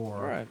jour or.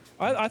 Right.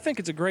 I think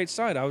it's a great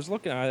site. I was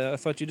looking. I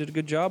thought you did a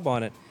good job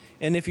on it.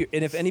 And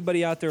if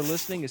anybody out there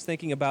listening is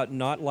thinking about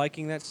not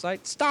liking that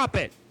site, stop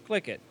it.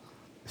 Click it.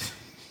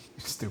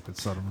 Stupid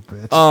son of a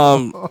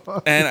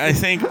bitch. And I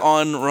think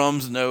on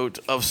Rum's note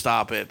of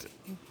stop it,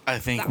 I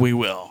think we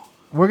will.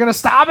 We're gonna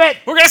stop it.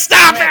 We're gonna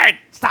stop it.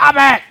 Stop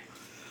it.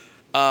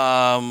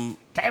 Damn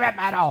it,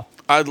 metal.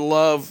 I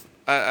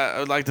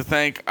would like to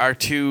thank our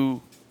 2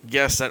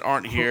 guests that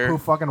aren't here. Who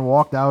fucking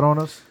walked out on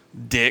us?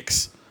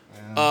 Dicks.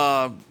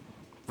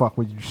 Fuck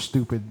with your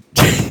stupid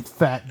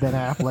fat Ben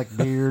Affleck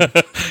beard.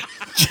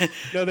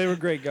 No, they were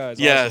great guys.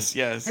 Yes,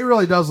 yes. He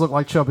really does look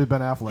like chubby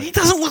Ben Affleck. He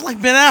doesn't look like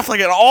Ben Affleck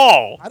at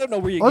all. I don't know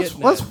where you're getting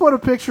that. Let's put a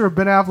picture of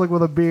Ben Affleck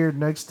with a beard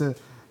next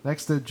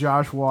to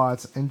Josh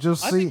Watts and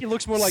just see think he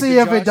looks more like see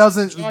the if it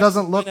Josh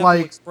doesn't look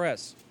like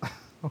Express.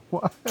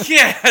 What?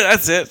 Yeah,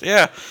 that's it.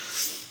 Yeah.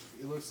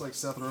 He looks like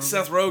Seth Rogen.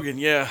 Seth Rogen,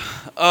 yeah.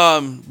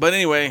 But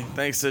anyway,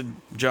 thanks to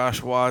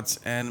Josh Watts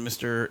and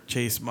Mr.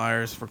 Chase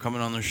Myers for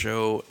coming on the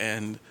show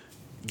and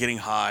getting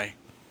high.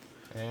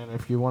 And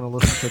if you want to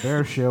listen to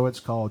their show,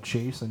 it's called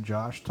Chase and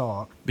Josh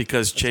Talk.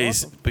 Because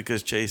Chase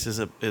is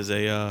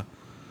a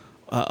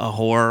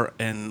whore,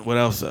 and what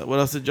else? What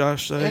else did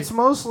Josh say? It's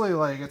mostly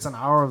like it's an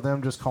hour of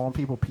them just calling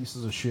people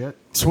pieces of shit.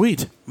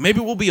 Sweet.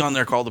 Maybe we'll be on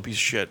there called a piece of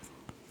shit.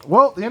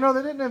 Well, they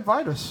didn't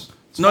invite us.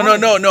 No.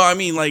 I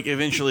mean, like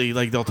eventually,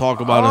 like they'll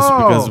talk about us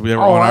because we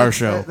were on our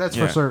show. That's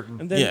for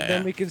certain. And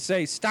then we can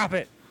say, "Stop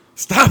it!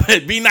 Stop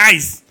it! Be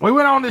nice." We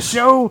went on the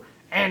show,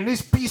 and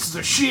these pieces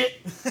of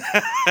shit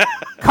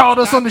called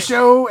us on the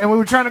show, and we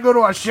were trying to go to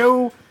our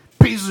show,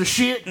 pieces of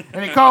shit, and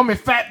they called me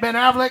Fat Ben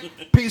Affleck,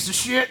 piece of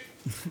shit.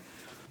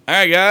 All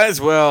right, guys.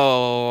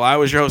 Well, I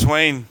was your host,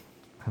 Wayne.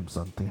 I'm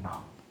Santino.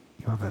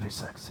 You are very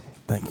sexy.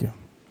 Thank you.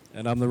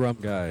 And I'm the rum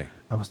guy.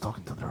 I was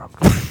talking to the rum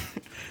guy.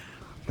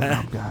 The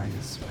rum guy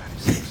is very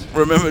sexy.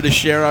 Remember to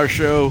share our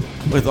show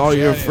with all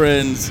your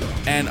friends,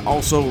 and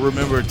also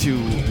remember to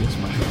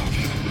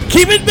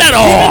keep it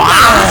metal.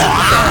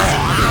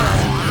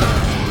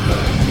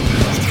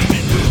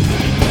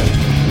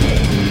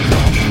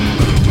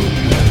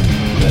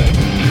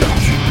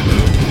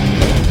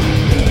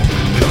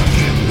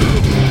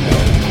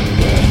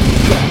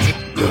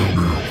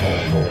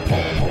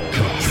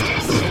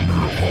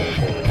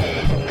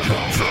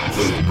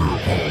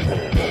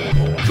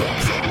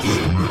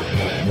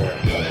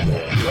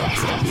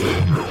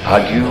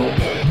 Adieu,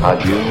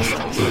 adieu,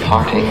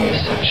 parting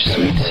is such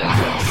sweet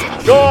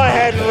sorrow. Go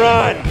ahead and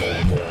run.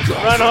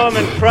 Run home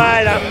and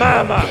cry to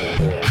mama.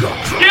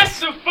 Get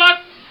the fuck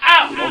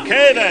out!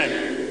 Okay then.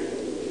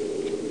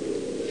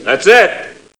 That's it.